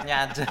calo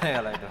tiketnya aja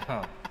kalau itu.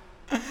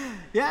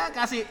 Ya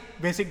kasih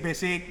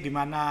basic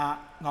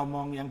gimana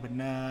ngomong yang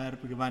benar,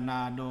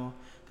 bagaimana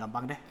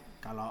gampang deh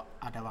kalau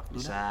ada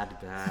waktu. Bisa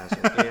dibahas,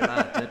 oke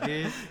lah.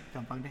 Jadi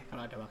gampang deh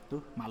kalau ada waktu,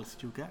 males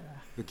juga.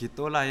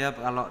 Begitulah ya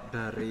kalau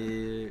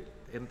dari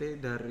ente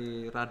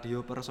dari radio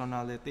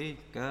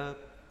personality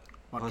ke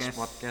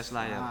podcast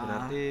lah ya.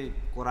 Berarti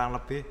kurang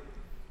lebih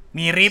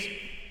mirip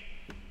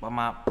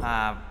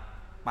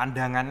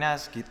pandangannya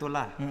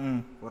segitulah.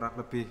 Kurang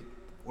lebih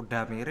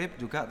udah mirip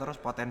juga,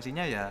 terus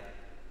potensinya ya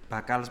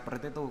bakal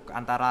seperti itu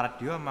antara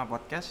radio sama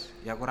podcast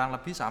ya kurang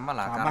lebih sama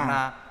lah.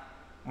 Karena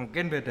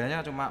mungkin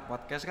bedanya cuma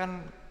podcast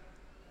kan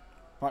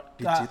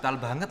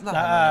digital banget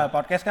lah.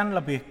 Podcast kan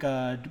lebih ke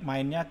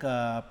mainnya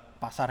ke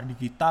pasar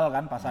digital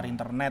kan, pasar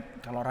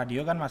internet. Kalau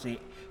radio kan masih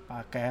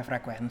pakai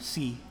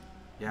frekuensi.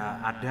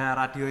 Ya ada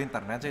radio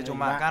internet sih,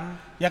 cuma kan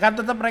ya kan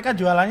tetap mereka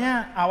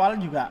jualannya awal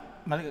juga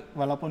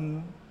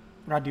walaupun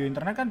radio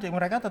internet kan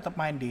mereka tetap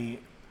main di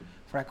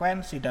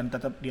frekuensi dan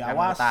tetap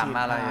diawasi. Yang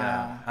utama lah ya.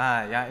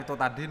 Ya itu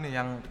tadi nih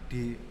yang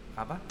di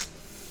apa?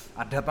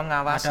 Ada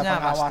pengawasnya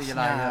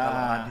pastilah ya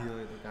kalau radio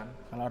itu kan.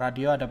 Kalau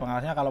radio ada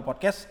pengawasnya, kalau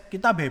podcast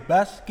kita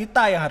bebas,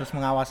 kita yang harus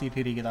mengawasi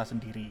diri kita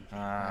sendiri.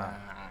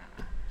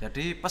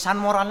 Jadi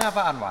pesan moralnya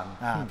apaan, Wan?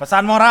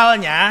 Pesan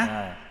moralnya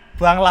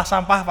buanglah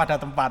sampah pada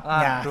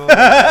tempatnya. Aduh.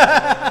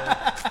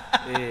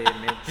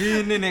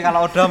 Ini nih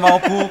kalau udah mau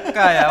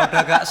buka ya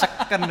udah gak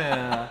seken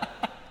ya.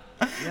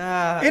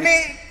 Ya, ini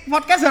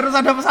podcast harus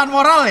ada pesan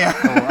moral ya.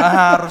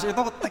 Harus,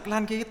 itu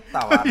tagline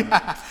kita, Wan.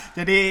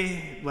 Jadi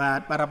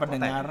buat para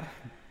pendengar,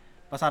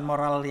 pesan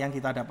moral yang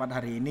kita dapat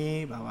hari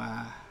ini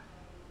bahwa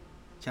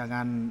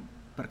jangan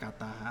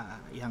berkata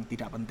yang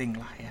tidak penting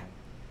lah ya.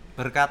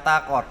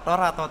 Berkata kotor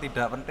atau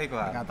tidak penting,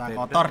 Wan? Berkata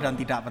kotor dan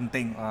tidak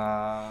penting.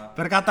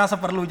 Berkata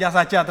seperlunya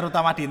saja,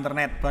 terutama di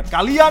internet. Buat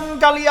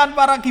kalian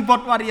para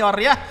keyboard warrior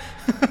ya.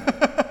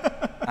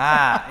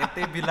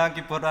 Itu bilang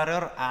keyboard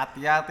warrior,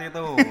 hati-hati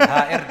tuh.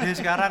 HRD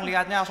sekarang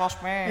lihatnya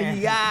sosmed.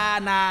 Iya,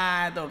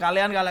 nah itu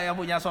kalian kalau yang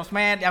punya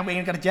sosmed, yang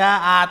pengen kerja,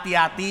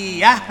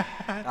 hati-hati ya.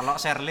 Kalau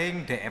share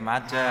link DM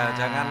aja,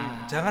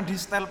 jangan di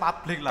style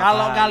publik lah.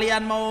 Kalau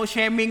kalian mau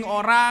shaming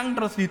orang,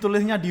 terus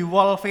ditulisnya di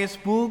wall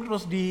Facebook,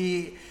 terus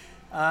di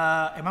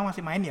emang masih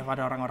main ya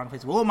pada orang-orang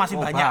Facebook? Masih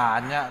banyak.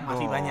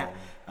 Masih banyak.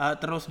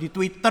 Terus di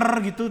Twitter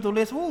gitu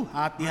tulis,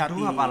 hati-hati.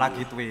 Aduh,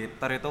 apalagi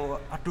Twitter itu,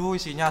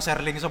 isinya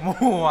share link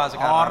semua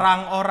sekarang.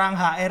 Orang-orang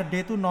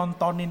HRD tuh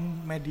nontonin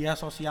media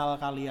sosial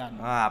kalian.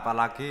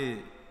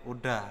 Apalagi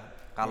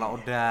kalau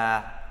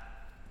udah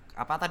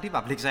apa tadi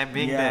public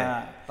shaming deh.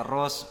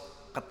 Terus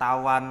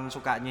ketahuan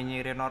suka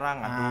nyinyirin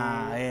orang,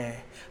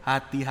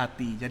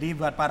 hati-hati. Jadi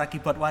buat para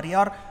keyboard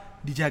warrior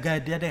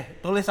dijaga dia deh.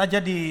 Tulis aja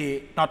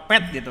di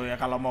notepad gitu ya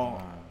kalau mau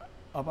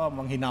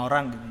menghina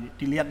orang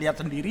gitu.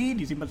 Dilihat-lihat sendiri,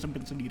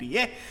 disimpan-simpan sendiri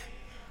ya.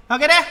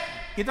 Oke deh,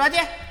 gitu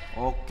aja.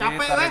 Oke,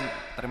 capek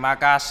terima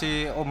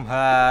kasih Om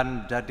Han.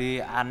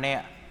 Jadi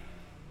Ane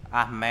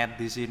Ahmed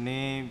di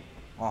sini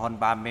mohon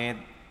pamit.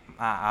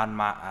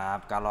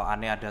 Maaf kalau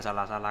Ane ada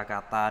salah-salah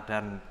kata,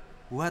 dan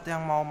buat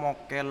yang mau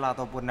mokel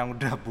ataupun yang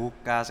udah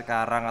buka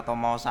sekarang atau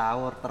mau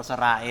sahur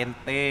terserah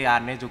ente.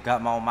 Ane juga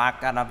mau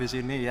makan habis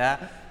ini ya.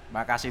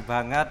 Makasih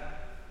banget.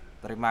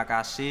 Terima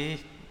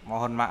kasih.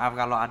 Mohon maaf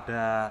kalau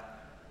ada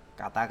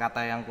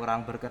kata-kata yang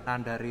kurang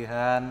berkenan dari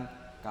Han.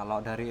 Kalau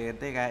dari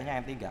ente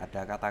kayaknya ente nggak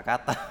ada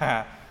kata-kata.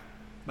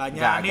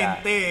 Banyak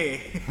ente.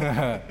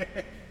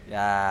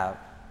 Ya,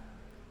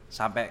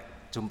 sampai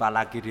jumpa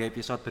lagi di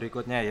episode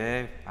berikutnya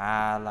ya.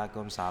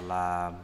 Waalaikumsalam.